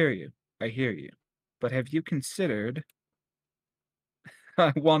 I hear you. I hear you. But have you considered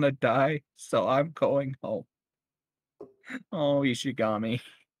I want to die, so I'm going home. Oh, Ishigami.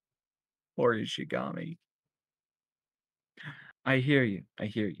 Poor Ishigami. I hear you. I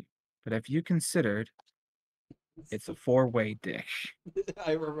hear you. But have you considered it's a four-way dish?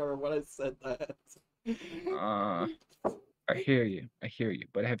 I remember when I said that. I hear you. I hear you.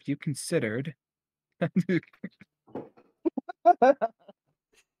 But have you considered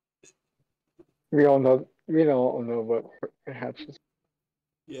We all know what Hatchet.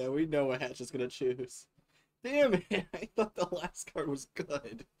 Yeah, we know what Hatch is gonna choose. Damn it! I thought the last card was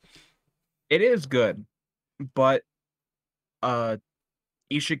good. It is good, but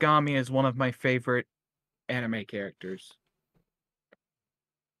Ishigami is one of my favorite anime characters.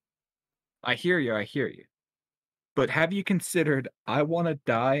 I hear you. I hear you. But have you considered I want to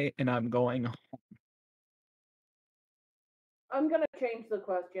die and I'm going home? I'm gonna change the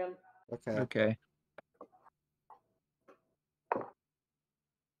question. Okay.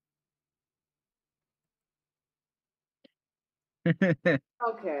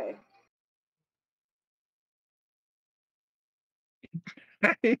 Okay.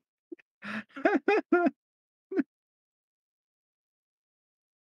 I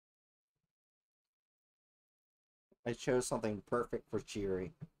chose something perfect for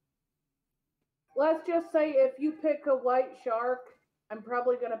Cheery. Let's just say if you pick a white shark, I'm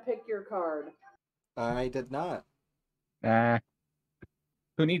probably gonna pick your card. I did not.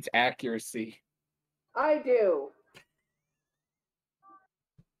 Who needs accuracy? I do.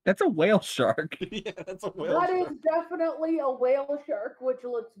 That's a whale shark. Yeah, that's a whale That shark. is definitely a whale shark, which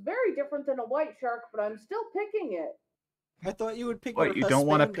looks very different than a white shark, but I'm still picking it. I thought you would pick What, your you don't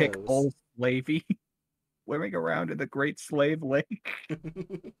want to pick husbandos. old Slavey swimming around in the Great Slave Lake?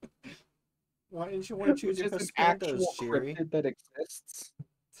 Why didn't you want to choose your Which is an husbandos, actual Cheery? cryptid that exists.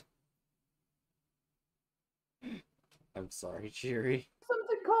 I'm sorry, Cheery.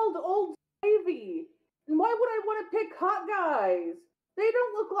 Something called Old Navy. And why would I want to pick hot guys? They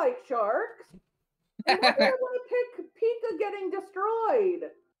don't look like sharks. And why would I want to pick Pika getting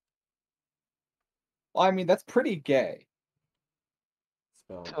destroyed? Well, I mean, that's pretty gay.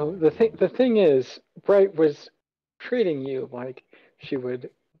 So the thing is, Bright was treating you like she would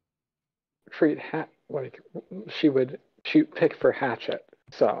treat she would pick for Hatchet.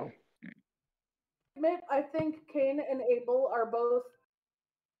 So Admit, I think Cain and Abel are both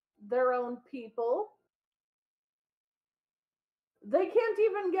their own people. They can't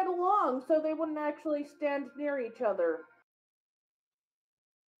even get along, so they wouldn't actually stand near each other.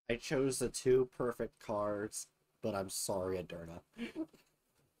 I chose the two perfect cards, but I'm sorry, Aderna.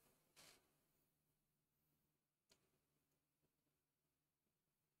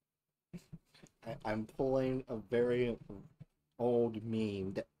 I'm pulling a very old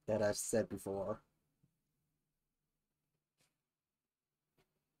meme that I've said before.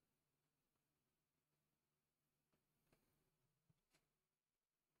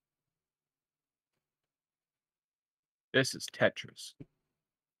 This is Tetris.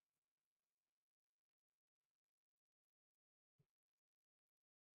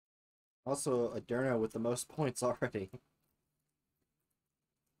 Also, Aderna with the most points already.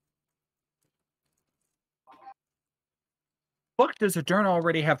 Fuck, does Aderna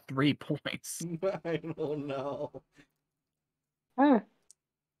already have 3 points? I don't know.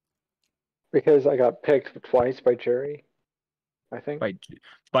 because I got picked twice by jury, I think.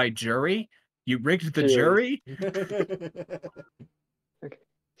 By jury? You rigged the jury? Okay.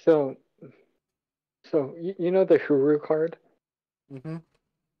 So you know the Huru card? Mm-hmm.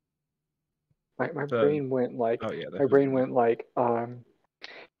 My brain went like Oh yeah, my brain went like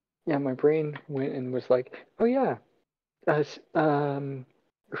yeah, my brain went and was like, oh yeah, Huru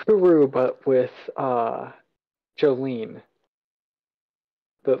but with Jolene,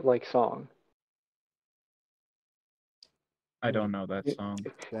 the like song. I don't know that song.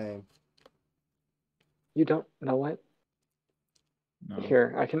 Same. You don't know it? No.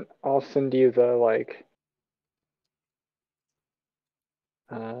 Here, I'll send you the like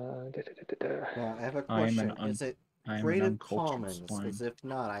Now, I have a I am question. Is it Creative Commons? swine. Because if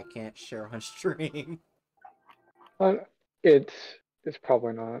not, I can't share on stream. It's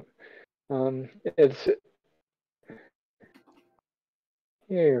probably not. It's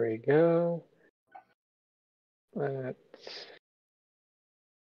here we go. Let's.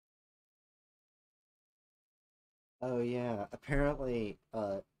 Oh yeah, apparently,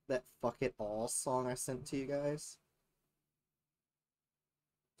 that "Fuck It All" song I sent to you guys.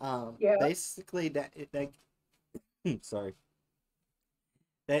 Yeah. Basically that sorry.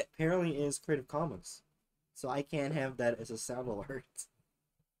 That apparently is Creative Commons, so I can't have that as a sound alert.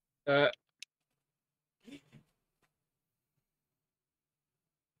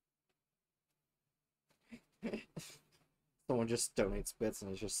 Someone just donates bits and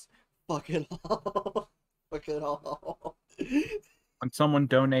it's just fuck it all, fuck it all. When someone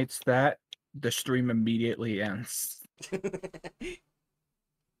donates that, the stream immediately ends.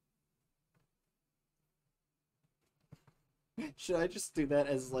 Should I just do that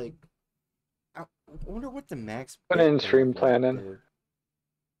as like? I wonder what the max. Put in stream planning.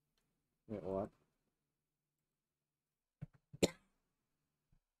 Wait, what?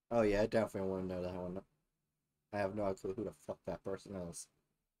 Oh yeah, I definitely want to know that one. I have no clue who the fuck that person is.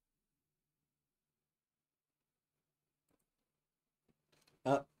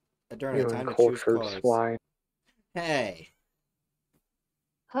 Aderna, time to choose cards. Swine. Hey.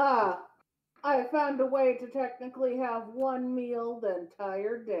 Ha! I found a way to technically have one meal the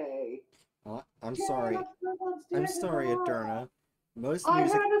entire day. I'm sorry. I'm sorry, Aderna. Most I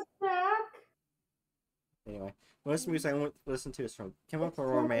music. had a snack. Anyway, most music I listen to is from Chemical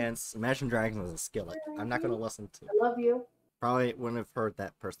Romance, Imagine Dragons as a Skillet. I'm not gonna listen to. I love you. Probably wouldn't have heard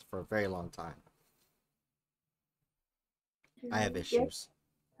that person for a very long time. I have issues.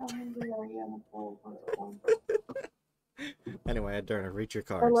 Anyway, Adurna, read your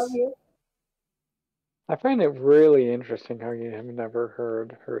cards. I love you. I find it really interesting how you have never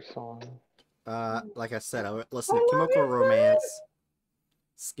heard her song. Like I said, I would listen to Chemical Romance,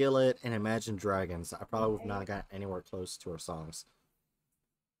 Skillet, and Imagine Dragons. I probably would not have gotten anywhere close to her songs.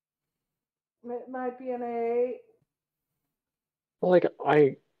 It might be an A. Like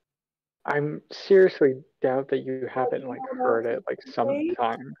I'm seriously doubt that you haven't like heard it like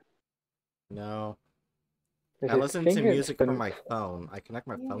sometime. No. I I listen to music from my phone. I connect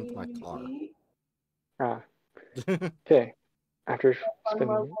my phone to my car. Ah. Okay. After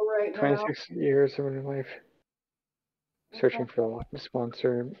spending 26 years of my life searching for the Loch Ness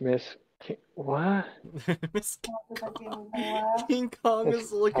Monster, Miss King... What? Miss King Kong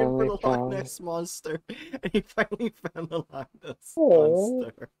is looking for the Loch Ness Monster, and he finally found the Loch Ness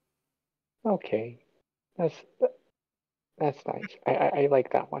Monster. Okay. That's nice. I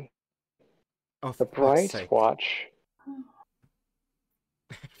like that one. Oh, the Bright Watch.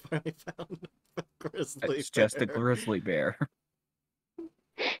 Finally found a grizzly bear. It's just a grizzly bear.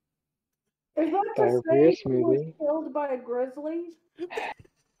 Is that to say he was killed by a grizzly?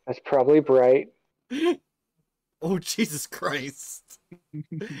 That's probably Bright. Oh, Jesus Christ.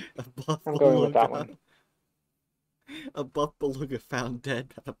 A buff I'm going with that one. A buff beluga found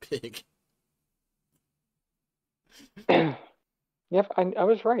dead by a pig. Yep, I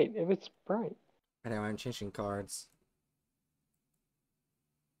was right. It was Bright. Anyway, I'm changing cards.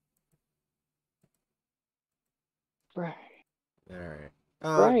 Right. Alright.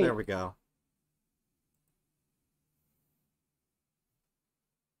 Oh, there we go.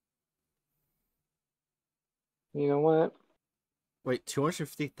 You know what? Wait,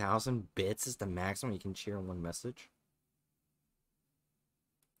 250,000 bits is the maximum you can share in one message?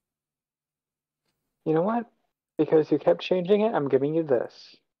 You know what? Because you kept changing it, I'm giving you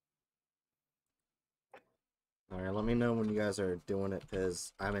this. Alright, let me know when you guys are doing it,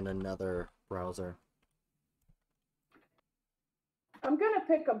 because I'm in another browser. I'm gonna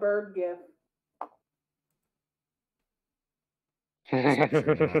pick a bird gif.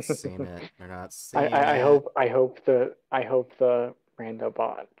 They're not seeing it. They're not seeing it. I hope the rando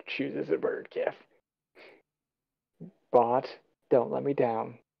bot chooses a bird gif. Bot, don't let me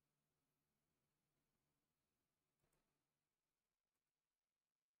down.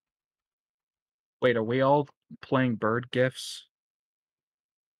 Wait, are we all playing bird gifs?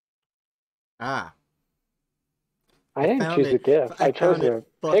 Ah. I didn't choose a GIF. I chose a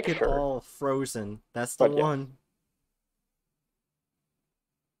picture. Fucking all frozen. That's the one.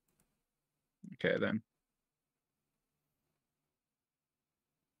 Okay, then.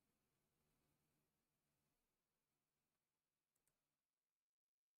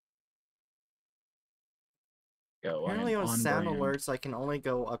 Apparently on sound alerts, I can only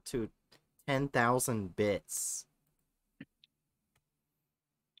go up to 10,000 bits.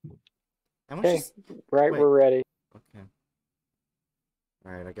 Okay, right, we're ready. Okay.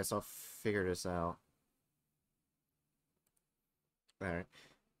 Alright, I guess I'll figure this out. Alright.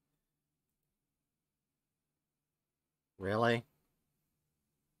 Really?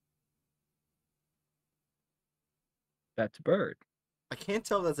 That's a bird. I can't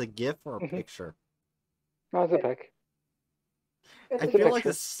tell if that's a GIF or a picture. No, it's a pic. I feel like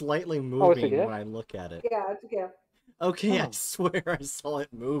it's slightly moving when I look at it. Yeah, it's a GIF. Okay, I swear I saw it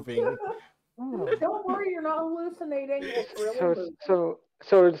moving. Don't worry, you're not hallucinating. It's really moving. So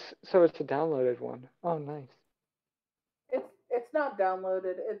it's a downloaded one. Oh, nice. It's not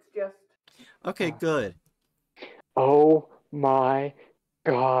downloaded. It's just. Okay, good. Oh my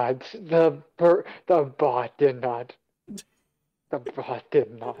God! The bot did not. The bot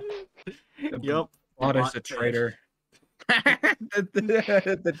did not. Yup. Bot is a traitor.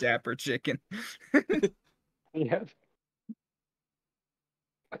 the dapper chicken. Yes.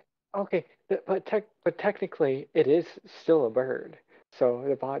 Okay, but technically it is still a bird. So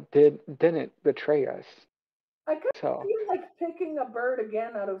the bot didn't betray us. I could feel like picking a bird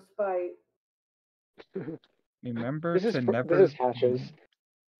again out of spite. Remember this to never this is Hatches.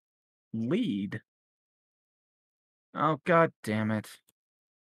 Lead. Oh, God damn it.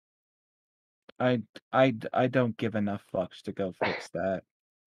 I don't give enough fucks to go fix that.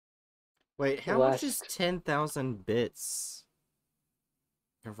 Wait, how much is 10,000 bits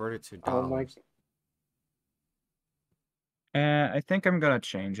converted to dollars? I think I'm gonna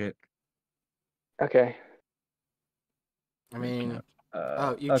change it. Okay. I mean,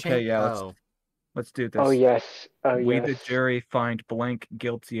 okay, yeah, let's do this. Oh yes. We, the jury, find blank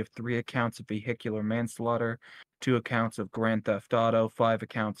guilty of 3 accounts of vehicular manslaughter, 2 accounts of grand theft auto, 5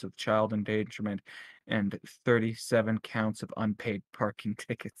 accounts of child endangerment, and 37 counts of unpaid parking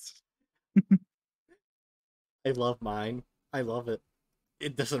tickets. I love mine. I love it.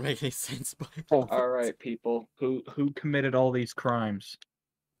 It doesn't make any sense, but all right, people, who committed all these crimes?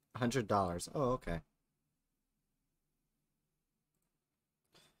 $100. Oh, okay.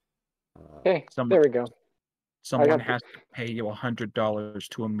 Okay, there we go. Someone has to pay you $100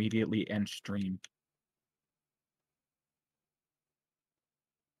 to immediately end stream.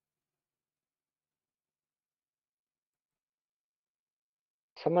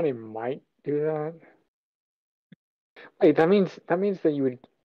 Somebody might do that. Wait, that means that you would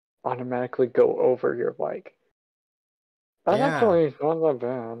automatically go over your like. That's actually not that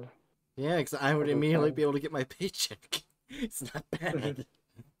bad. Yeah, because I would immediately be able to get my paycheck. It's not bad.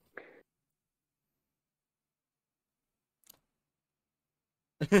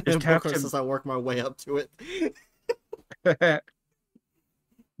 Bookworm says I work my way up to it.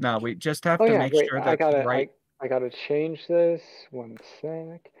 No, we just have to make sure that I gotta change this. 1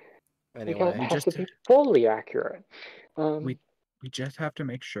 sec. Anyway, it has to be fully accurate. We just have to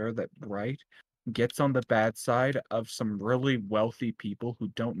make sure that Bright gets on the bad side of some really wealthy people who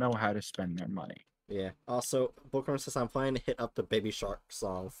don't know how to spend their money. Yeah. Also, Bookworm says I'm planning to hit up the Baby Shark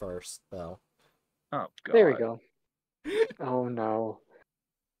song first, though. Oh god. There we go. Oh no.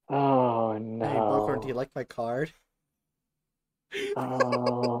 Oh no. Hey, Bookworm, do you like my card?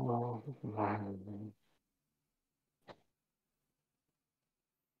 Oh man.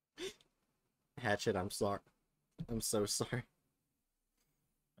 Hatchet, I'm sorry. I'm so sorry.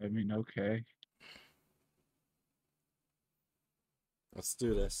 I mean, okay. Let's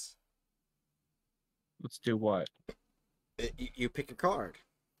do this. Let's do what? You pick a card.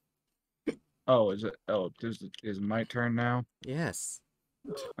 Oh, is it? Oh, is it my turn now? Yes.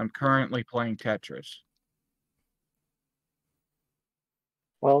 I'm currently playing Tetris.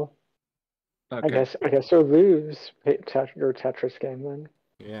 Well, okay. I guess you'll lose your Tetris game then.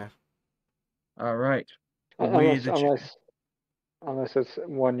 Yeah. All right. Unless it's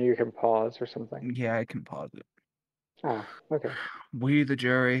one you can pause or something. Yeah, I can pause it. Ah, okay. We, the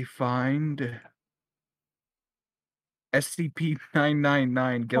jury, find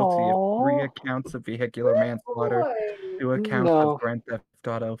SCP-999 guilty of 3 accounts of vehicular manslaughter, 2 accounts of Grand Theft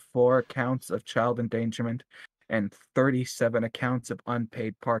Auto, 4 accounts of child endangerment, and 37 accounts of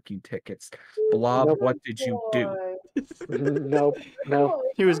unpaid parking tickets. Blob, what did you do? Nope.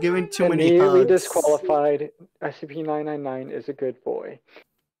 He was giving too many immediately hugs. Disqualified. SCP-999 is a good boy.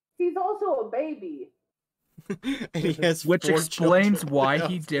 He's also a baby. And he has Which explains children. why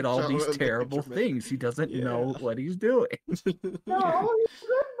he did all these terrible things. He doesn't know what he's doing. No, he's a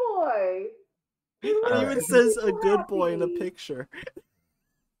good boy. It even says a good boy in a picture.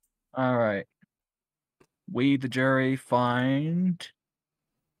 All right. We, the jury, find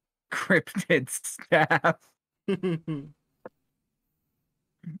cryptid staff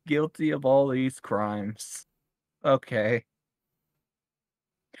guilty of all these crimes. Okay.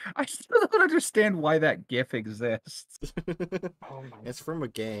 I still don't understand why that GIF exists. It's from a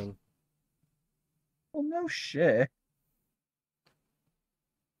gang. Well, no shit.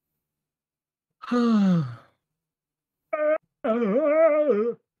 All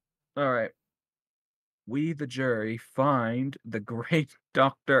right. We, the jury, find the great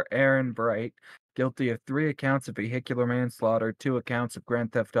Dr. Aaron Bright guilty of 3 accounts of vehicular manslaughter, 2 accounts of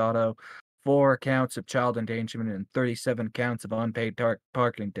Grand Theft Auto, 4 accounts of child endangerment, and 37 counts of unpaid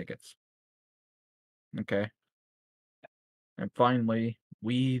parking tickets. Okay. And finally,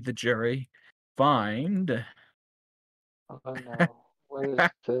 we, the jury, find Oh no. What is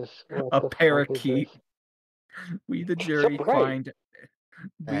this? a parakeet. We, the jury, find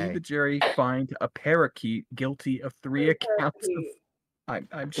the jury find a parakeet guilty of 3 accounts of.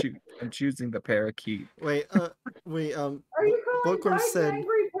 I'm choosing the parakeet. Wait, Are you calling Bookworm Bright said, an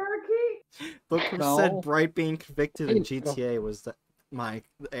angry parakeet? Bookworm said Bright being convicted in GTA was my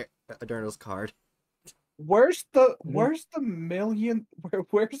Adorno's card. Where's the million?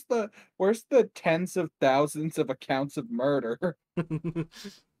 Where's the tens of thousands of accounts of murder? Should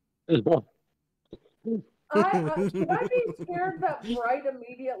I be scared that Bright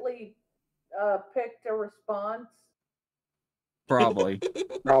immediately picked a response? Probably.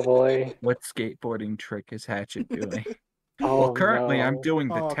 What skateboarding trick is Hatchet doing? Well, currently I'm doing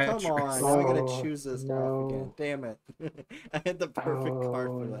the Tetris. Come on, now I gotta choose this off again. Damn it. I had the perfect card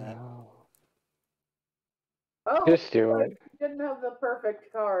for that. Oh, just do it. Didn't have the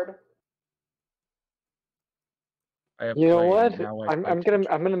perfect card. You know what? I'm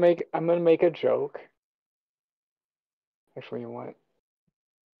gonna make a joke. Actually, you know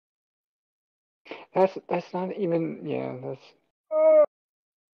what? That's not even, yeah,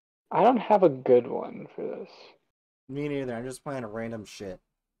 I don't have a good one for this. Me neither. I'm just playing a random shit.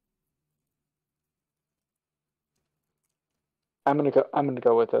 I'm gonna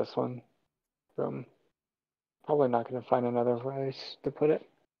go with this one. Probably not gonna find another place to put it.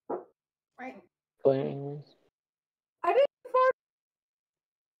 Right. Anyways. I didn't find.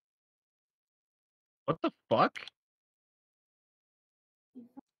 What the fuck?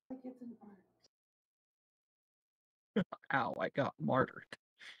 Like it's an art. Ow, I got martyred.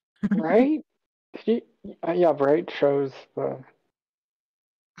 Right? Yeah, right shows the.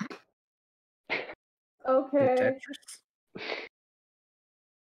 Okay. Tetris.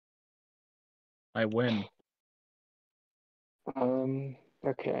 I win.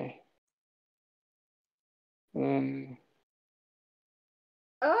 Okay.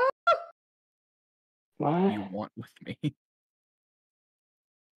 Ah! What? You want with me?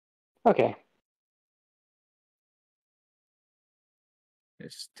 Okay.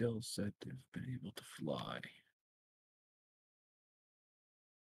 It's still said to have been able to fly.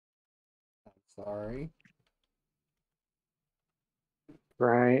 I'm sorry.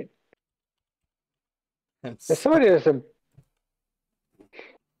 Right. I'm If somebody doesn't.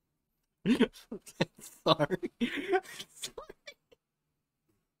 sorry.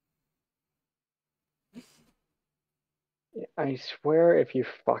 I swear, if you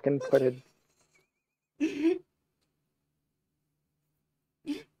fucking put it.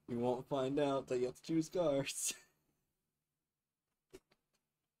 You won't find out that you have to choose cars.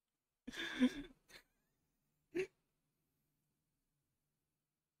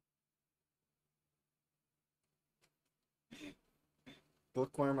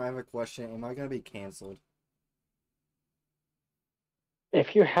 Bookworm, I have a question. Am I gonna be canceled?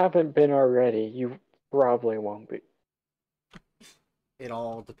 If you haven't been already, you probably won't be. It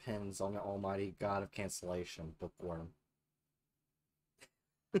all depends on the almighty god of cancellation, Bookworm.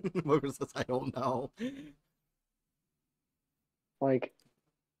 What says I don't know. Like,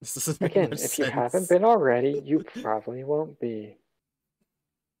 This doesn't make again, much if you sense. haven't been already, you probably won't be.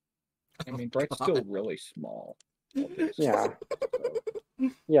 I mean, Bright's still really small. Yeah.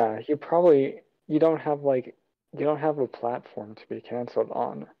 Yeah, you don't have a platform to be canceled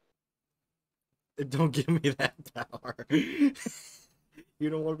on. Don't give me that power. You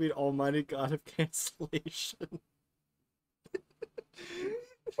don't want to be an almighty god of cancellation.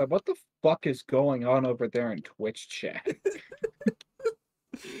 Wait, what the fuck is going on over there in Twitch chat?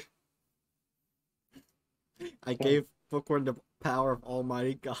 I gave Bookworm the power of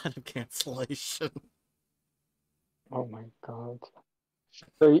almighty god of cancellation. Oh my god.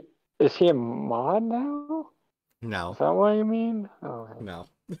 So, is he a mod now? No. Is that what you mean? Oh. No.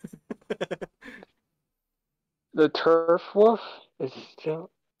 The turf wolf is still.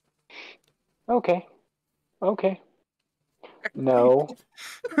 Okay. Okay. No.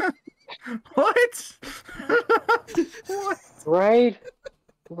 What? What? Right?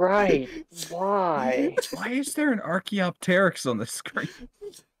 Right. Why? Why is there an Archaeopteryx on the screen?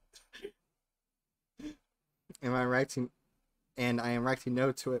 Am I writing? And I am writing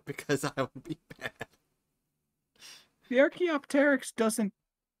no to it because I would be bad. The Archaeopteryx doesn't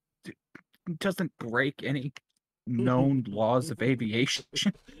break any known laws of aviation.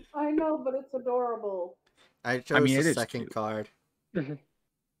 I know, but it's adorable. I chose mean, the it is second cute. card. It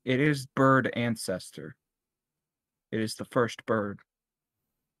is bird ancestor. It is the first bird.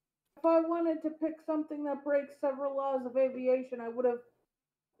 If I wanted to pick something that breaks several laws of aviation, I would have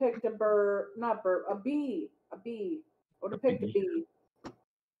picked a bee. A bee. I would have picked a bee.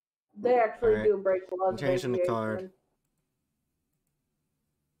 They actually Alright. do break the laws I'm of changing the aviation. card.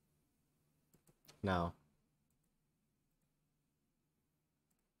 No.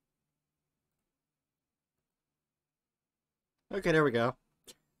 Okay, there we go.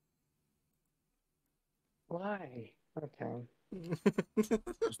 Why? Okay.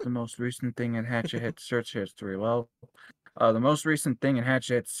 What's the most recent thing in Hatchet search history? Well, the most recent thing in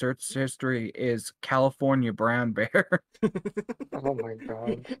Hatchet search history is California brown bear. Oh my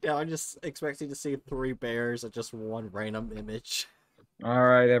god. Yeah, I'm just expecting to see 3 bears at just one random image. All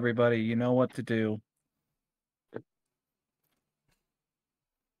right, everybody, you know what to do.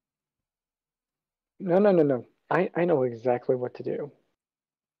 No. I know exactly what to do.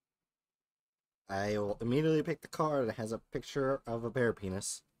 I will immediately pick the card that has a picture of a bear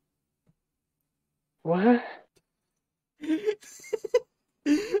penis. What?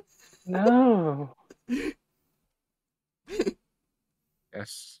 No.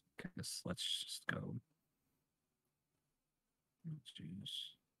 Yes, let's just go. Let's do this.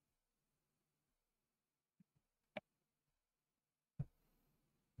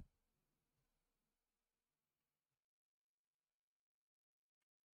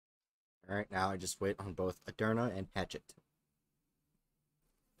 Alright, now I just wait on both Aderna and Hatchet.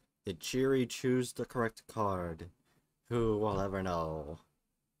 Did Cheery choose the correct card? Who will ever know?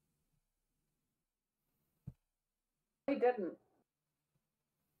 He didn't.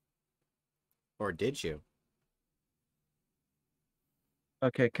 Or did you?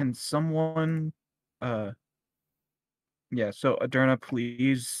 Okay, can someone yeah, so Aderna,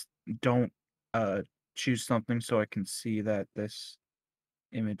 please don't choose something so I can see that this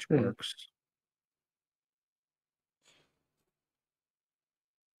image works.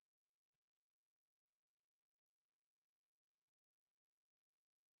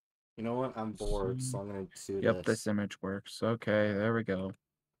 You know what? I'm bored, so I'm gonna do Yep, this image works. Okay, there we go.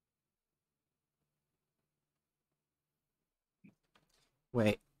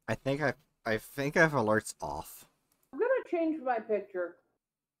 Wait, I think I have alerts off. I'm gonna change my picture.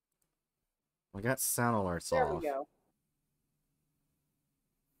 We got sound alerts There off. we go.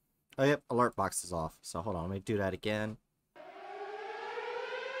 Oh yep, alert box is off. So hold on, let me do that again.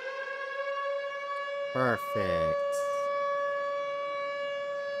 Perfect.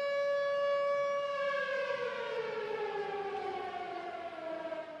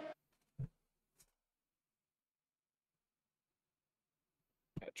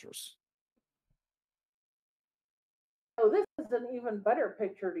 Petrus. Oh, this is an even better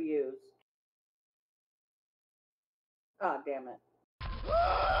picture to use. Ah, oh, damn it.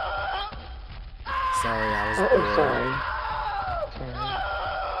 Sorry, I was bored.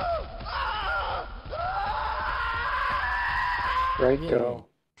 Sorry. Right, go.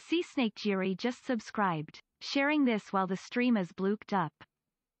 Sea Snake Jiri just subscribed, sharing this while the stream is blooped up.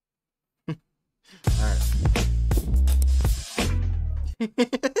 Alright.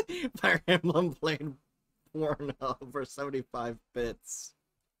 Fire Emblem played porno for 75 bits.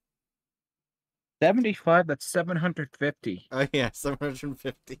 75, that's 750. Oh yeah,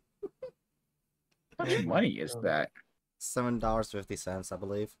 750. How much money is that? $7.50, I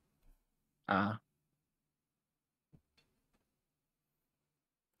believe.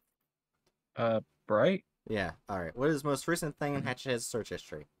 Bright? Yeah, alright. What is the most recent thing in Hatchet's search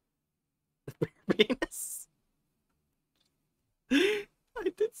history? The bear penis? I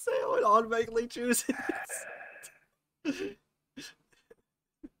did say I would automatically choose it.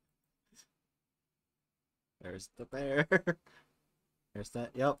 There's the bear. There's that.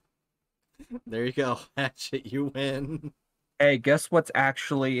 Yep. There you go. Hatchet, you win. Hey, guess what's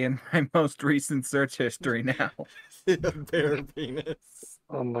actually in my most recent search history now? A bear penis.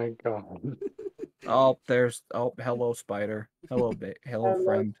 Oh my god. Oh, there's hello spider. Hello friend.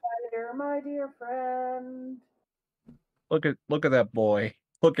 Spider, my dear friend. Look at that boy.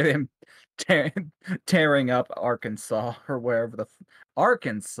 Look at him tearing up Arkansas or wherever the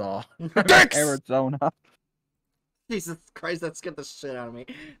Arkansas. Arizona. Jesus Christ, that scared the shit out of me.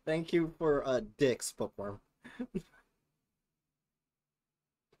 Thank you for Dick's Bookworm.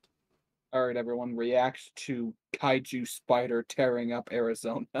 Alright, everyone, react to kaiju spider tearing up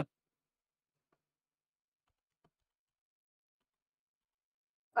Arizona.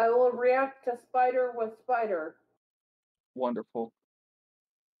 I will react to spider with spider. Wonderful.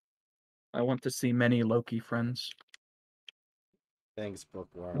 I want to see many Loki friends. Thanks,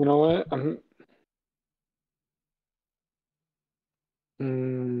 Bookworm. You know what?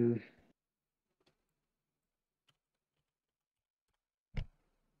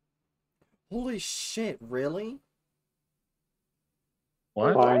 Holy shit, really?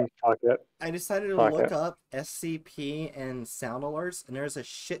 What? Fine, fuck it. I decided to look up SCP and sound alerts, and there's a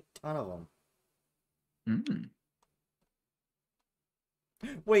shit ton of them.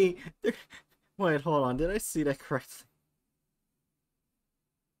 Wait, wait, hold on. Did I see that correctly?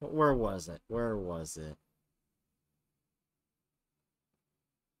 Where was it? Where was it?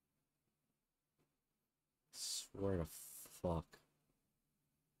 Swear to fuck.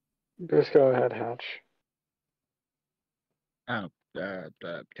 Just go ahead, Hatch. Oh,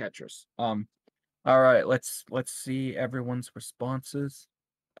 Tetris. All right, let's see everyone's responses.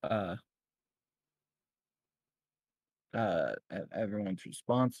 Everyone's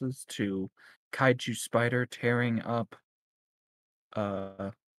responses to kaiju spider tearing up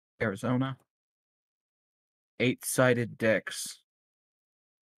Arizona. 8-sided dicks.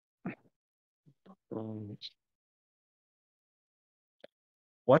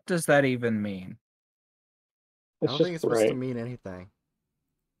 What does that even mean? I don't think it's supposed to mean anything.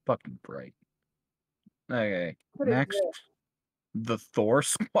 Fucking bright. Okay, next, the Thor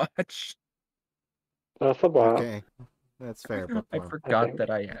Squatch. That's about. Okay, that's fair. I forgot that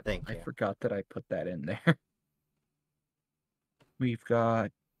I forgot that I put that in there. We've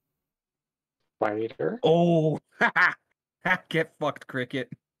got Spider. Oh, get fucked,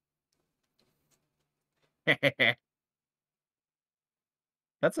 Cricket.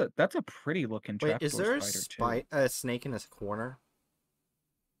 That's a pretty looking Wait, trapdoor is there spider too. a snake in this corner?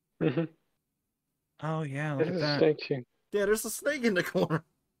 Mm-hmm. Oh yeah, look This at is that. snake too. Yeah, there's a snake in the corner.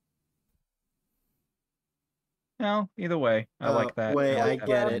 No, either way, I like that. Wait, I I like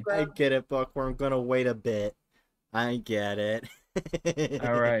get that. it. I get it, Bookworm. I'm gonna wait a bit. I get it.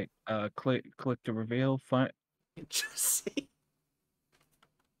 All right. Click to reveal. Fine. Just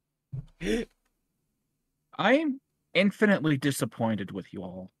I am infinitely disappointed with you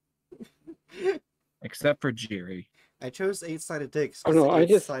all, except for Jiri. I chose 8-sided dicks. Oh, no, I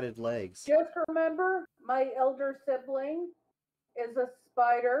just- 8-sided legs. Just remember, my elder sibling is a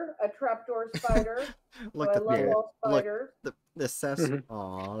spider, a trapdoor spider. Look, So I the love beard. all spiders. Look, the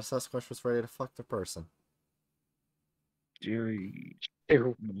Sasquatch was ready to fuck the person. Jiri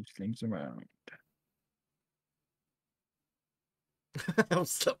Ew. moves things around.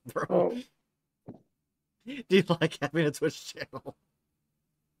 What's up, bro? Oh. Do you like having a Twitch channel?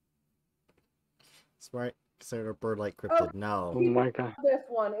 Smart. Considered a bird-like cryptid. No. Oh my god. This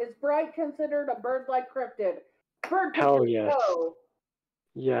one is Bright considered a bird-like cryptid? Bird Hell pictures yes. go.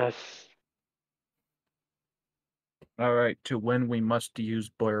 Yes. All right. To win, we must use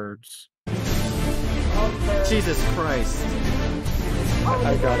birds. Okay. Jesus Christ.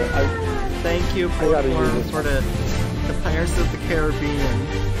 I got it. Thank you, gotta use Bookworm, this for the Pirates of the Caribbean.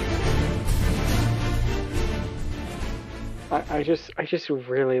 I just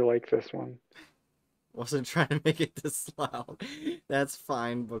really like this one. Wasn't trying to make it this loud. That's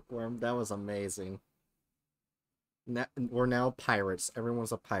fine, Bookworm. That was amazing. We're now pirates.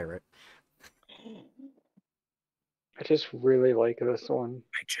 Everyone's a pirate. I just really like this one.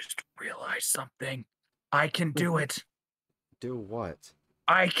 I just realized something. I can do it. Do what?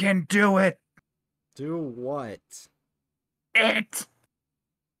 I can do it. Do what? It.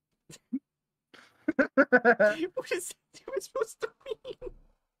 What is it supposed to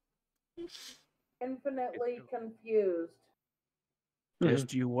mean? Infinitely confused.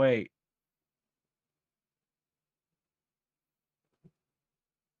 Just you wait.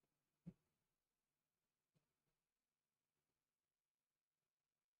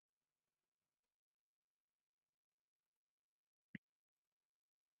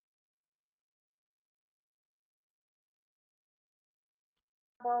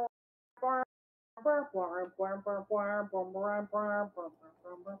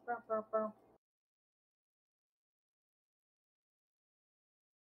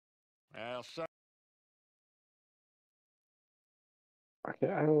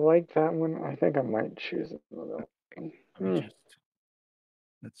 Okay, I like that one. I think I might choose another one. Let me just.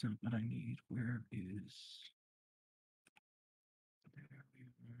 That's not what I need. Where is?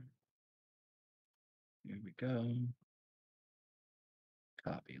 Here we go.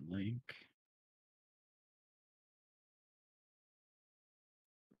 Copy link.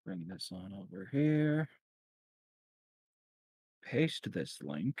 Bring this on over here. Paste this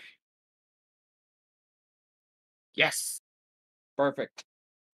link. Yes! Perfect.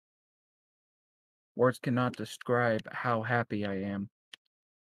 Words cannot describe how happy I am.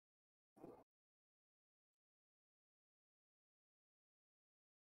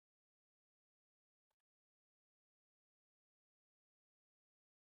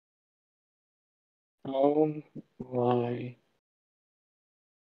 Oh my.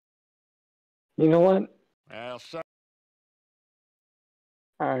 You know what?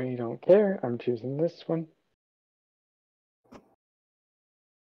 I don't care. I'm choosing this one.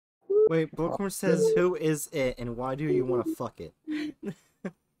 Wait, Bookworm says, who is it and why do you want to fuck it?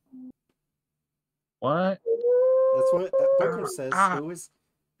 What? That's what Bookworm says.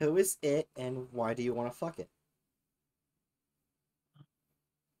 Who is it and why do you want to fuck it?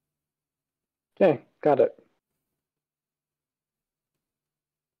 Okay, got it.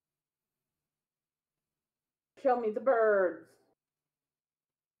 Show me the birds.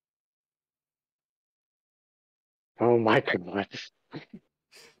 Oh my god.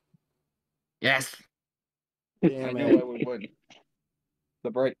 Yes! Damn I it. knew I would. The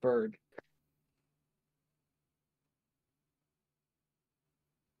bright bird.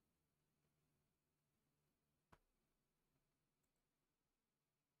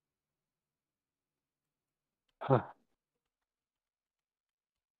 Huh.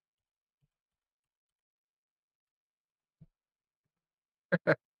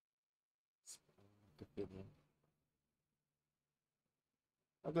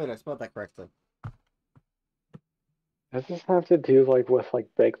 Oh good, I spelled that correctly. Does this have to do with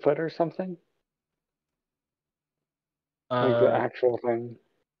Bigfoot or something? Like the actual thing?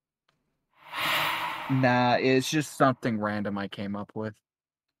 Nah, it's just something random I came up with.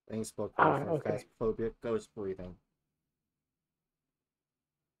 Thanks, Bookworm, for okay. phasmophobia ghost breathing.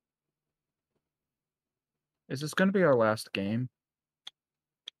 Is this going to be our last game?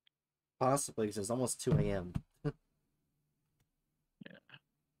 Possibly, because it's almost 2 a.m. Yeah.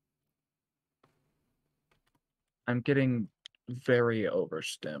 I'm getting very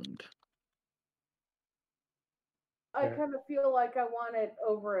overstimmed. I kind of feel like I want it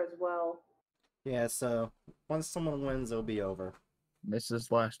over as well. Yeah, so once someone wins, it'll be over. This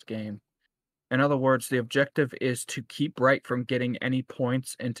is last game. In other words, the objective is to keep Bright from getting any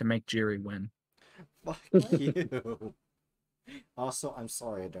points and to make Jiri win. Fuck you. Also, I'm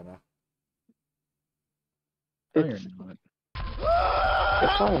sorry, Adona. No, you're not.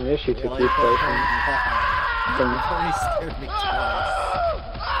 It's not an issue to Really? keep Bright You've already scared me twice.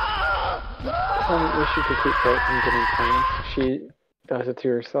 It's not an issue to keep Bright from getting points. She does it to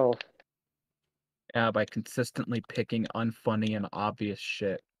herself. Yeah, by consistently picking unfunny and obvious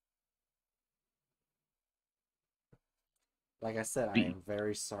shit. Like I said, I am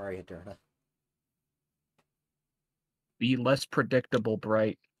very sorry, Adona. Be less predictable,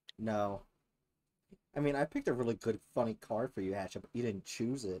 Bright. No. I mean, I picked a really good, funny card for you, Hatchet, but you didn't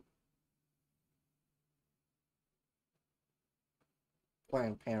choose it.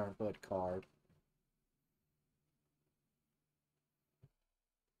 Planned Parenthood card.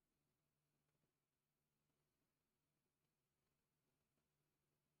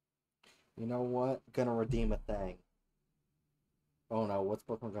 You know what? Gonna redeem a thing. Oh no, what's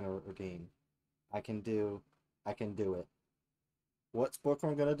Bookworm gonna redeem? I can do it. What's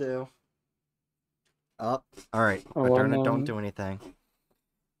Bookworm gonna do? Up. Oh, alright. Oh, Moderna, don't do anything.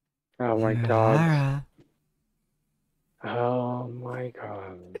 Oh my god. Oh my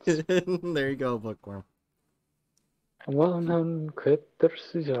god. There you go, Bookworm. A well-known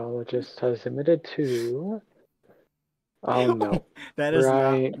cryptozoologist has admitted to... Oh no. That is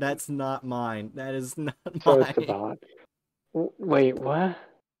right. not... That's not mine. That is not mine. So it's the bot. Wait, what?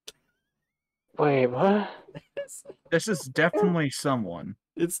 Wait, what? This is definitely someone.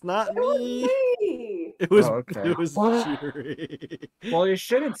 It's not It was me. me! It was, okay. It was What? Jiri. Well, you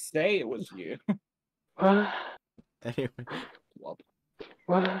shouldn't say it was you. What? Anyway.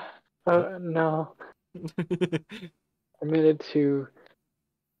 What? No. Admitted to...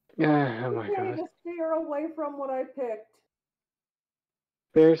 Yeah, oh my I'm trying god. to steer away from what I picked.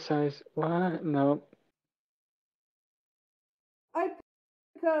 Bear size... What? Nope. I picked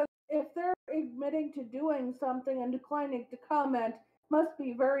because if they're admitting to doing something and declining to comment, must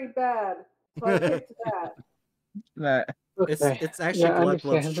be very bad. So I picked that. That Okay. It's actually Blood's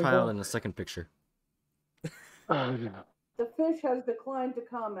child understandable. in the second picture. Oh no. The fish has declined to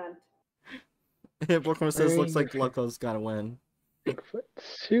comment. Bookworm says, looks like Very Blood's gotta win. Bigfoot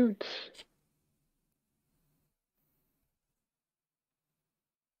suit.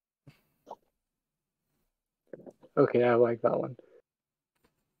 Okay, I like that one.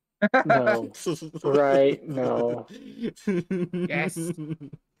 No. Right, no. Yes.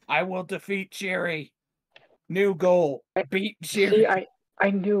 I will defeat Jiri. New goal. Beat Jiri. See,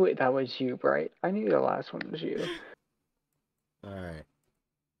 I knew it, that was you, Bright. I knew the last one was you. Alright.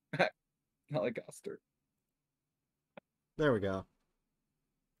 Helicoster. There we go.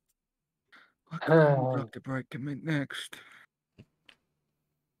 What kind of Dr. Bright can make next?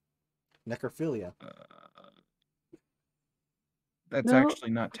 Necrophilia. That's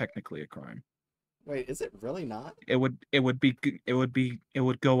actually not technically a crime. Wait, is it really not? It would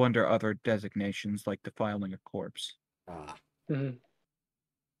go under other designations like defiling a corpse. Ah. Mm-hmm.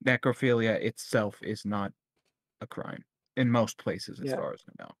 Necrophilia itself is not a crime in most places, as far as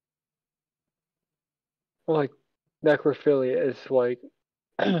I know. Well, like, necrophilia is like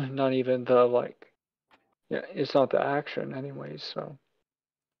not even the like, yeah, it's not the action anyways. So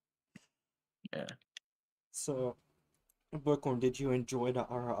yeah. So, Bookworm, did you enjoy the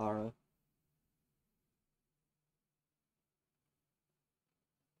Ara Ara?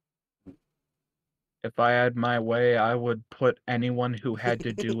 If I had my way, I would put anyone who had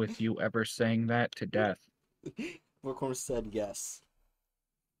to do with you ever saying that to death. Bookworm said yes.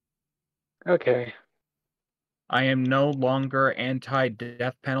 okay. I am no longer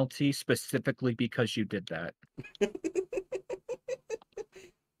anti-death penalty specifically because you did that.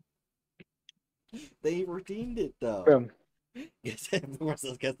 They redeemed it though. Boom. Yes, Bookworm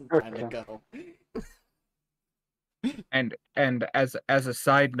says guess it's time to go. And as a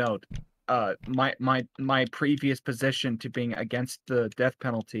side note, my previous position to being against the death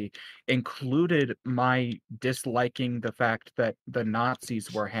penalty included my disliking the fact that the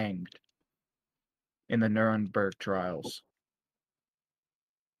Nazis were hanged in the Nuremberg trials.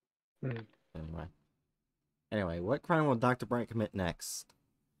 Anyway, what crime will Dr. Bright commit next?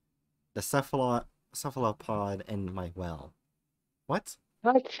 the cephalopod in my well. What?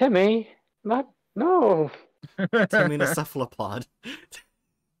 Not Timmy. No. Timmy the cephalopod.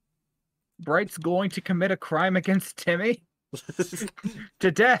 Bright's going to commit a crime against Timmy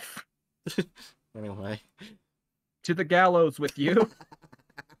to death. Anyway. To the gallows with you.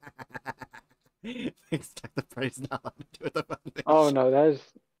 Expect the price not to do the foundation. Oh no, that's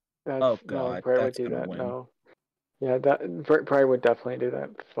Oh god, no, Bray would that's do gonna that. win. No. Yeah, that Bray would definitely do that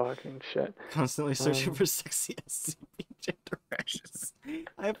fucking shit. Constantly searching for sexy SCP gender rashes.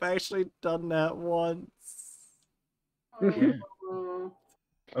 I've actually done that once. Yeah.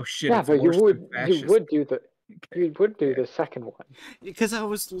 Oh shit! Yeah, it's but you worse would than fascist. do the second one. Because I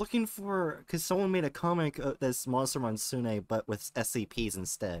was looking for, because someone made a comic of this Monster Matsune, but with SCPs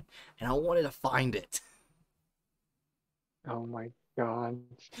instead, and I wanted to find it. Oh my god.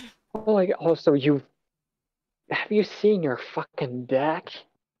 Oh, like also have you seen your fucking deck?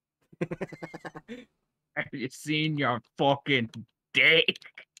 Have you seen your fucking dick?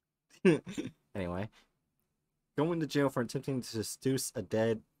 Anyway, going to jail for attempting to seduce a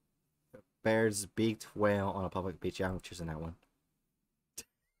dead bear's beaked whale on a public beach. Yeah, I'm choosing that one.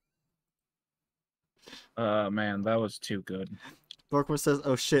 Man, that was too good. Bookworm says,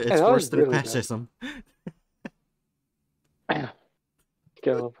 "Oh shit, it's that worse was than really good. fascism."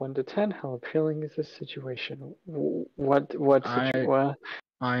 Scale of 1 to 10, how appealing is this situation? What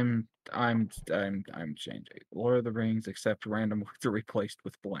I'm changing. Lord of the Rings, except random words are replaced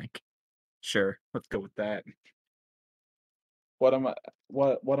with blank. Sure, let's go with that. What am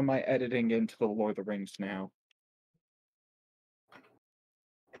I editing into the Lord of the Rings now?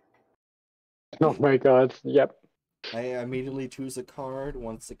 Oh my god, yep. I immediately choose a card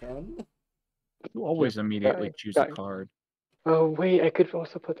once again. You always immediately choose a card. Oh wait, I could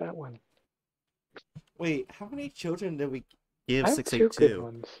also put that one. Wait, how many children did we give I have 682? 2 good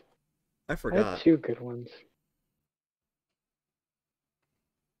ones. I I forgot. have 2 good ones.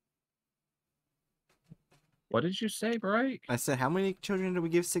 What did you say, Bright? I said, how many children did we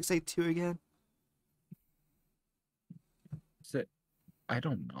give 682 again? I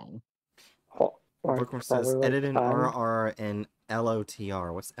don't know. Bookworm says, edit in RR and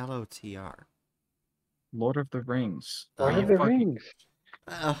LOTR. What's LOTR? Lord of the Rings. Lord of the Rings.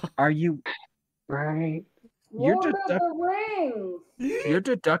 Are you right? Lord of the Rings. Your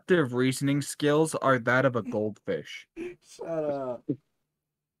deductive reasoning skills are that of a goldfish. Shut up.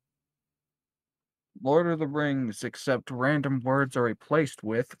 Lord of the Rings, except random words are replaced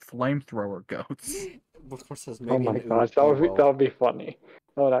with flamethrower goats. Bookworm says, Oh maybe my gosh, that would be funny.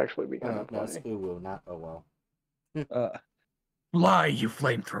 That would actually be kind of no, it's funny. ooh, not oh well. Fly, you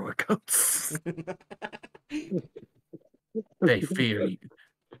flamethrower goats. They fear you.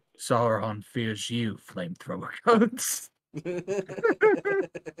 Sauron fears you, flamethrower goats.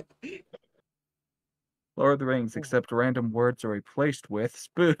 Lord of the Rings, except random words are replaced with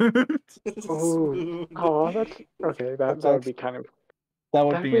spoons. Oh, that's okay. That would be kind of. That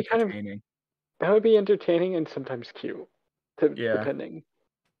would be entertaining. That would be entertaining and sometimes cute, depending.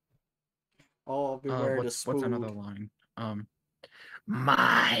 Oh, beware the spoon. What's another line?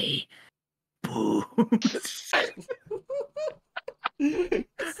 My boobs. It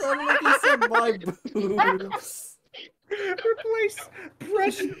sounded like he said my boobs. Replace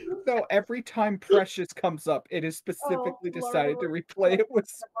Precious. No, every time Precious comes up, it is specifically decided to replay it with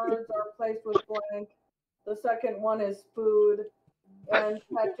words are replaced with blank. The second one is food, and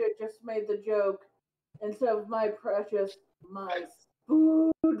Hatchet just made the joke. Instead of my precious, my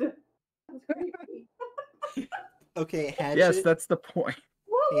food. That's creepy. Okay, Hatchet. Yes, that's the point.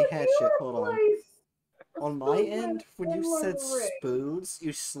 Hey, Hatchet, hold on. On my end, when you said spoons,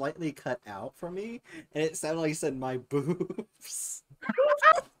 you slightly cut out for me, and it sounded like you said my boobs.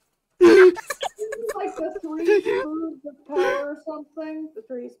 Like the 3 spoons of power or something? The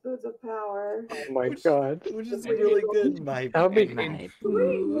 3 spoons of power. Oh my god. Which is really good. My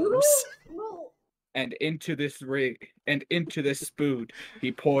boobs. And into this spoon,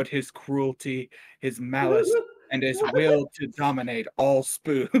 he poured his cruelty, his malice, and his will to dominate all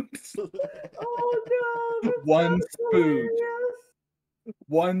spoons. Oh god! One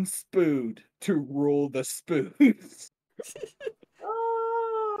spoon to rule the spoons.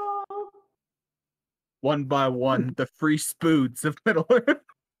 Oh. One by one, the free spoons of Middle Earth.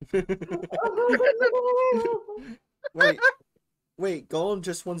 Wait, Golem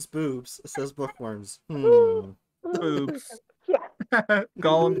just wants boobs, says Bookworms. Boobs.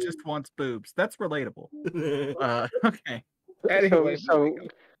 Gollum just wants boobs. That's relatable. Okay. Anyway, so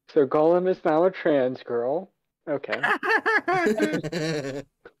Gollum is now a trans girl. Okay.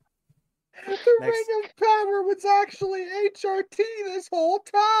 The Next. Ring of Power was actually HRT this whole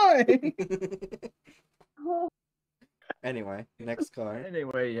time. Anyway, next card.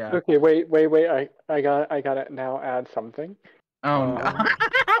 Anyway, yeah. Okay, wait. I gotta now add something. Oh no.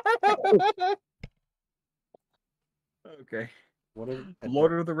 Okay. What are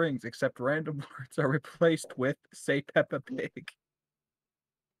Lord of the Rings, except random words are replaced with "Say Peppa Pig."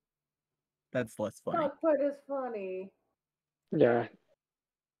 That's less funny. Not quite as funny. Yeah.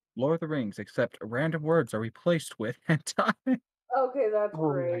 Lord of the Rings, except random words are replaced with hentai. Okay, that's Oh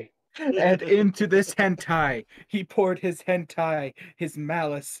great. And into this hentai, he poured his hentai, his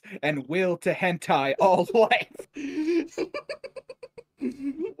malice, and will to hentai all life.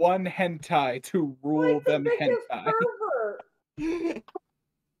 One hentai to rule Like the them biggest hentai. pervert.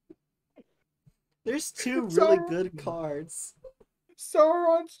 There's two really good cards.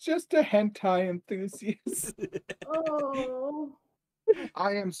 Sauron's just a hentai enthusiast. Oh.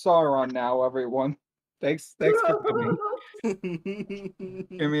 I am Sauron now, everyone. Thanks for coming.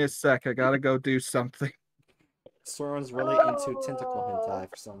 Give me a sec. I gotta go do something. Sauron's really into tentacle hentai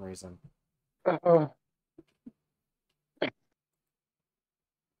for some reason.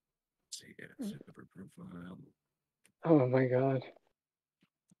 See super profile. Oh my god.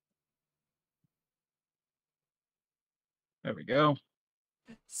 There we go.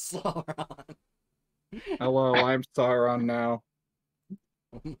 Sauron. Hello, I'm Sauron now.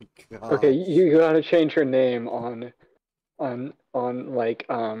 Oh my god. Okay, you gotta change your name on like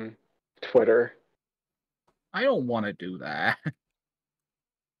Twitter. I don't want to do that.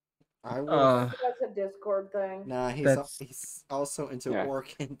 I will. That's a Discord thing. Nah, he's That's- also into Yeah.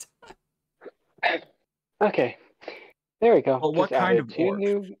 orc hentai. Okay, there we go. Well, what kind of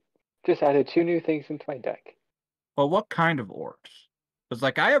orc? Just added 2 new things into my deck. Well, what kind of orcs? Because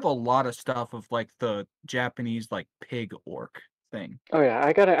like I have a lot of stuff of like the Japanese like pig orc thing. Oh yeah,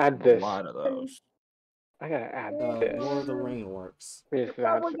 I gotta add A this. lot of those. I gotta add Lord this. of the Ring orcs. Because You're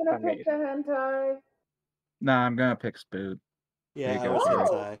that's probably gonna pick the amazing. hentai. Nah, I'm gonna pick Spood. Yeah, There I you was go.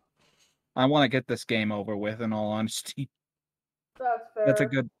 hentai. I want to get this game over with. In all honesty, That's fair.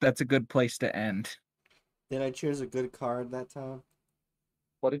 That's a good place to end. Did I choose a good card that time?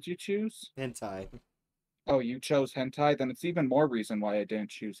 What did you choose? Hentai. Oh, you chose hentai? Then it's even more reason why I didn't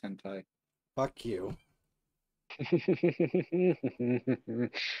choose hentai. Fuck you.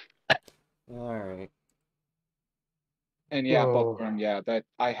 Alright. And yeah, Oh. Bookworm, yeah, that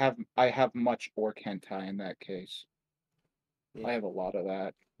I have much orc hentai in that case. Yeah. I have a lot of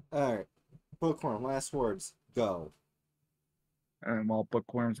that. Alright. Bookworm, last words. Go. And while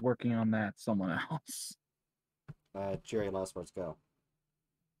Bookworm's working on that, someone else. Jerry, last words. Go.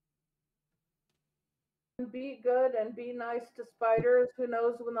 Be good and be nice to spiders. Who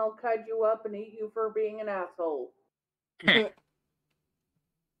knows when they'll cut you up and eat you for being an asshole. And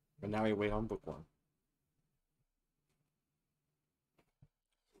now we wait on Bookworm.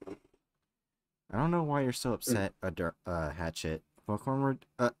 I don't know why you're so upset, Hatchet. Bookworm,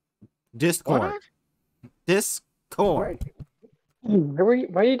 Discord. What? Discord.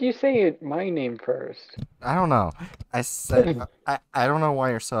 Why did you say my name first? I don't know. I said I don't know why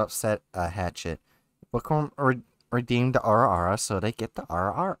you're so upset, Hatchet. Bookworm redeemed the RRR, so they get the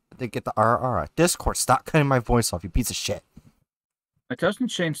RRR. They get the RRR. Discord, stop cutting my voice off, you piece of shit. It doesn't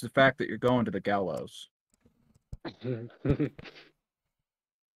change the fact that you're going to the gallows.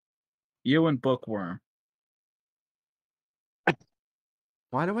 You and Bookworm.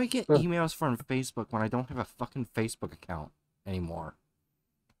 Why do I get emails from Facebook when I don't have a fucking Facebook account anymore?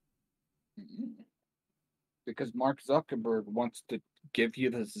 Because Mark Zuckerberg wants to give you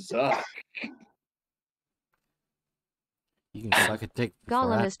the zuck. You can suck a dick.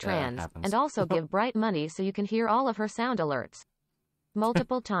 Gollum is trans, and also give Bright money so you can hear all of her sound alerts.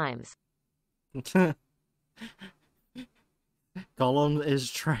 Multiple times. Gollum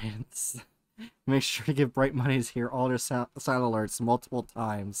is trans. Make sure to give Bright money to hear all their sound alerts multiple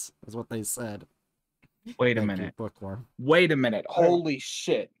times, is what they said. Wait a Thank you, minute. Bookworm. Wait a minute. Holy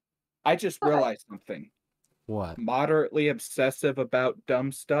shit. I just realized something. What? Moderately obsessive about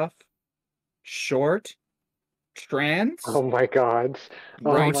dumb stuff. Short. Trans. Oh my god.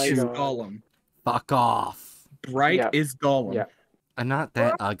 Bright my is God. Gollum. Fuck off. Bright Yeah. is Gollum. Yeah. I'm not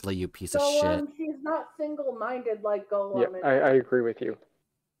that ugly, you piece of shit. Golem, she's not single-minded like Golem Yeah, is. I agree with you.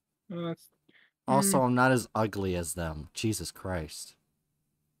 Also, I'm not as ugly as them. Jesus Christ.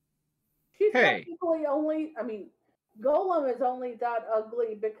 She's Hey. technically only, Golem is only that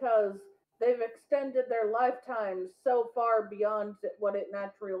ugly because they've extended their lifetimes so far beyond what it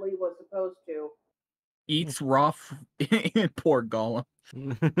naturally was supposed to. Eats raw. Poor Gollum.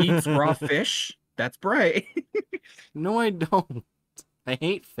 Eats raw fish. That's bright. No, I don't. I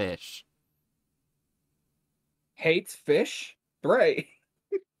hate fish. hates fish? Right.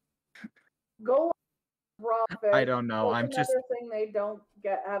 Golem raw fish. I don't know. That's another thing they don't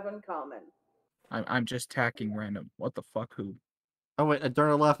have in common. I'm just tacking random. What the fuck? Who? Oh wait,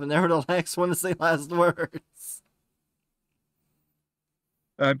 Adurna left, and they were the next one to say last words.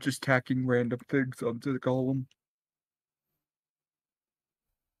 I'm just tacking random things onto the golem.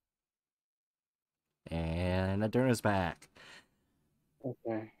 And Adurna's back.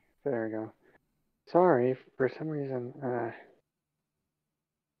 Okay, there we go. Sorry, for some reason.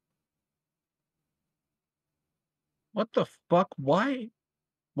 What the fuck? Why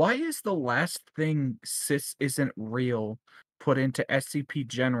is the last thing cis isn't real put into SCP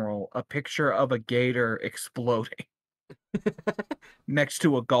General a picture of a gator exploding next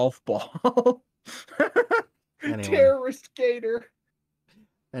to a golf ball? Anyway. Terrorist gator.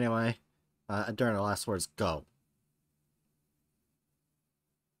 Anyway, Adurna, last words, go.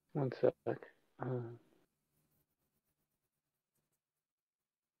 One sec.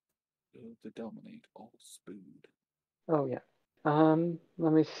 To dominate all spood. Oh yeah.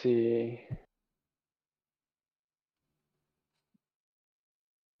 Let me see.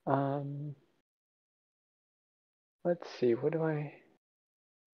 Let's see. What do I?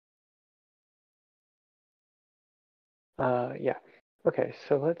 Yeah. Okay.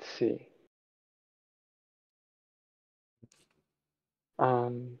 So let's see.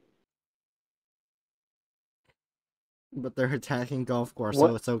 But they're attacking golf course,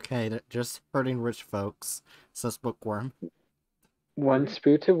 so it's okay. They're just hurting rich folks, says Bookworm. One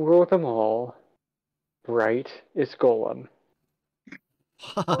spoon to rule them all. Bright is Golem.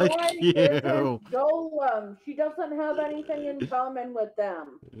 Fuck Bright you. isn't Golem. She doesn't have anything in common with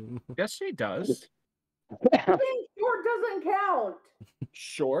them. Yes, she does. I think short doesn't count.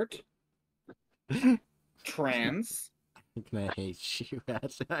 Short. Trans. I hate you,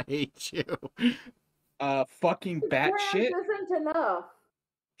 Hatchet. I hate you. Fucking batshit. Trans isn't enough.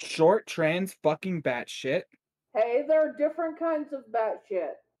 Short, trans, fucking batshit. Hey, there are different kinds of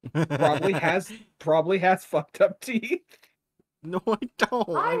batshit. Probably has fucked up teeth. No, I don't.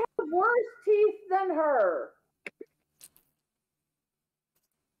 I have worse teeth than her.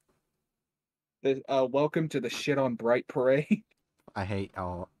 Welcome to the shit on Bright parade. I hate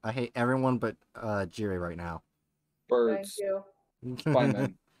everyone but Jiri right now. Birds. Thank you. Fine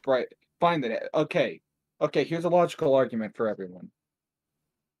then. Bright. Fine then. Okay. Okay, here's a logical argument for everyone.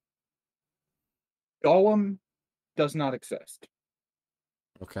 Golem does not exist.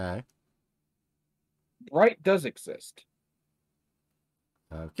 Okay. Bright does exist.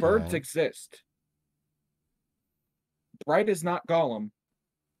 Okay. Birds exist. Bright is not Golem.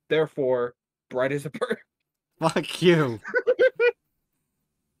 Therefore, Bright is a bird. Fuck you.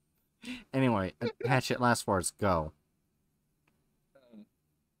 Anyway, Hatchet, last words, go.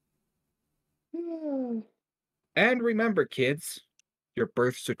 And remember, kids, your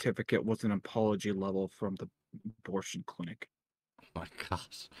birth certificate was an apology level from the abortion clinic. Oh my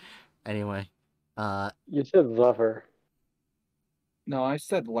gosh. Anyway, You said lover. No, I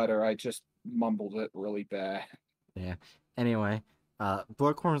said letter. I just mumbled it really bad. Yeah. Anyway,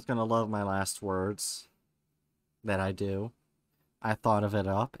 Bookworm's gonna love my last words that I do. I thought of it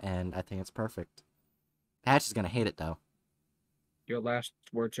up, and I think it's perfect. Hatch is gonna hate it, though. Your last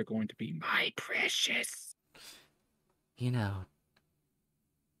words are going to be, my precious. You know,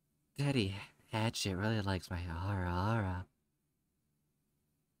 Daddy Hatchet really likes my aura.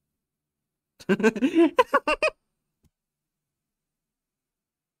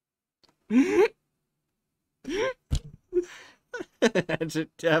 Hatchet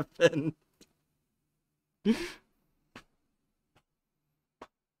Devin.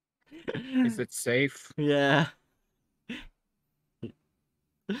 Is it safe? Yeah.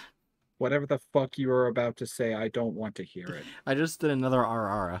 Whatever the fuck you were about to say, I don't want to hear it. I just did another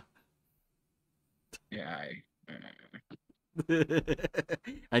aura. Yeah,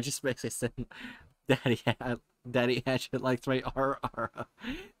 I just basically said, Daddy Hatchet likes my aura.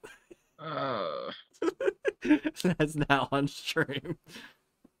 That's now on stream.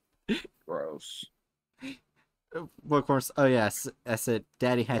 Gross. Well, of course. Oh yes, I said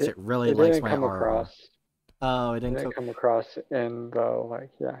Daddy Hatchet really likes my aura. Oh, it didn't come across in the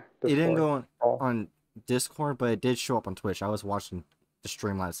Discord. It didn't go on Discord, but it did show up on Twitch. I was watching the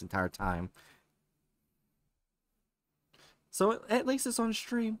stream this entire time. So at least it's on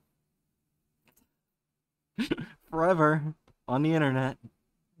stream. Forever on the internet.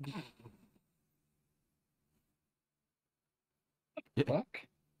 Fuck.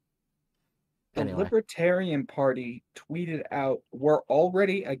 The Anyway. Libertarian Party tweeted out, "We're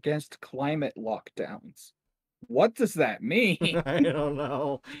already against climate lockdowns." What does that mean? I don't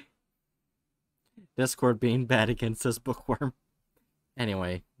know. Discord being bad against this bookworm.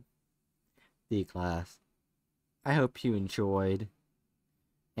 Anyway, D class. I hope you enjoyed.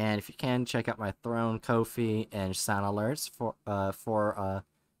 And if you can, check out my Throne, Ko-fi, and sound alerts for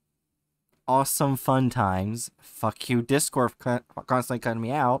awesome fun times. Fuck you, Discord, constantly cutting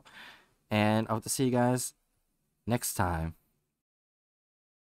me out. And I hope to see you guys next time.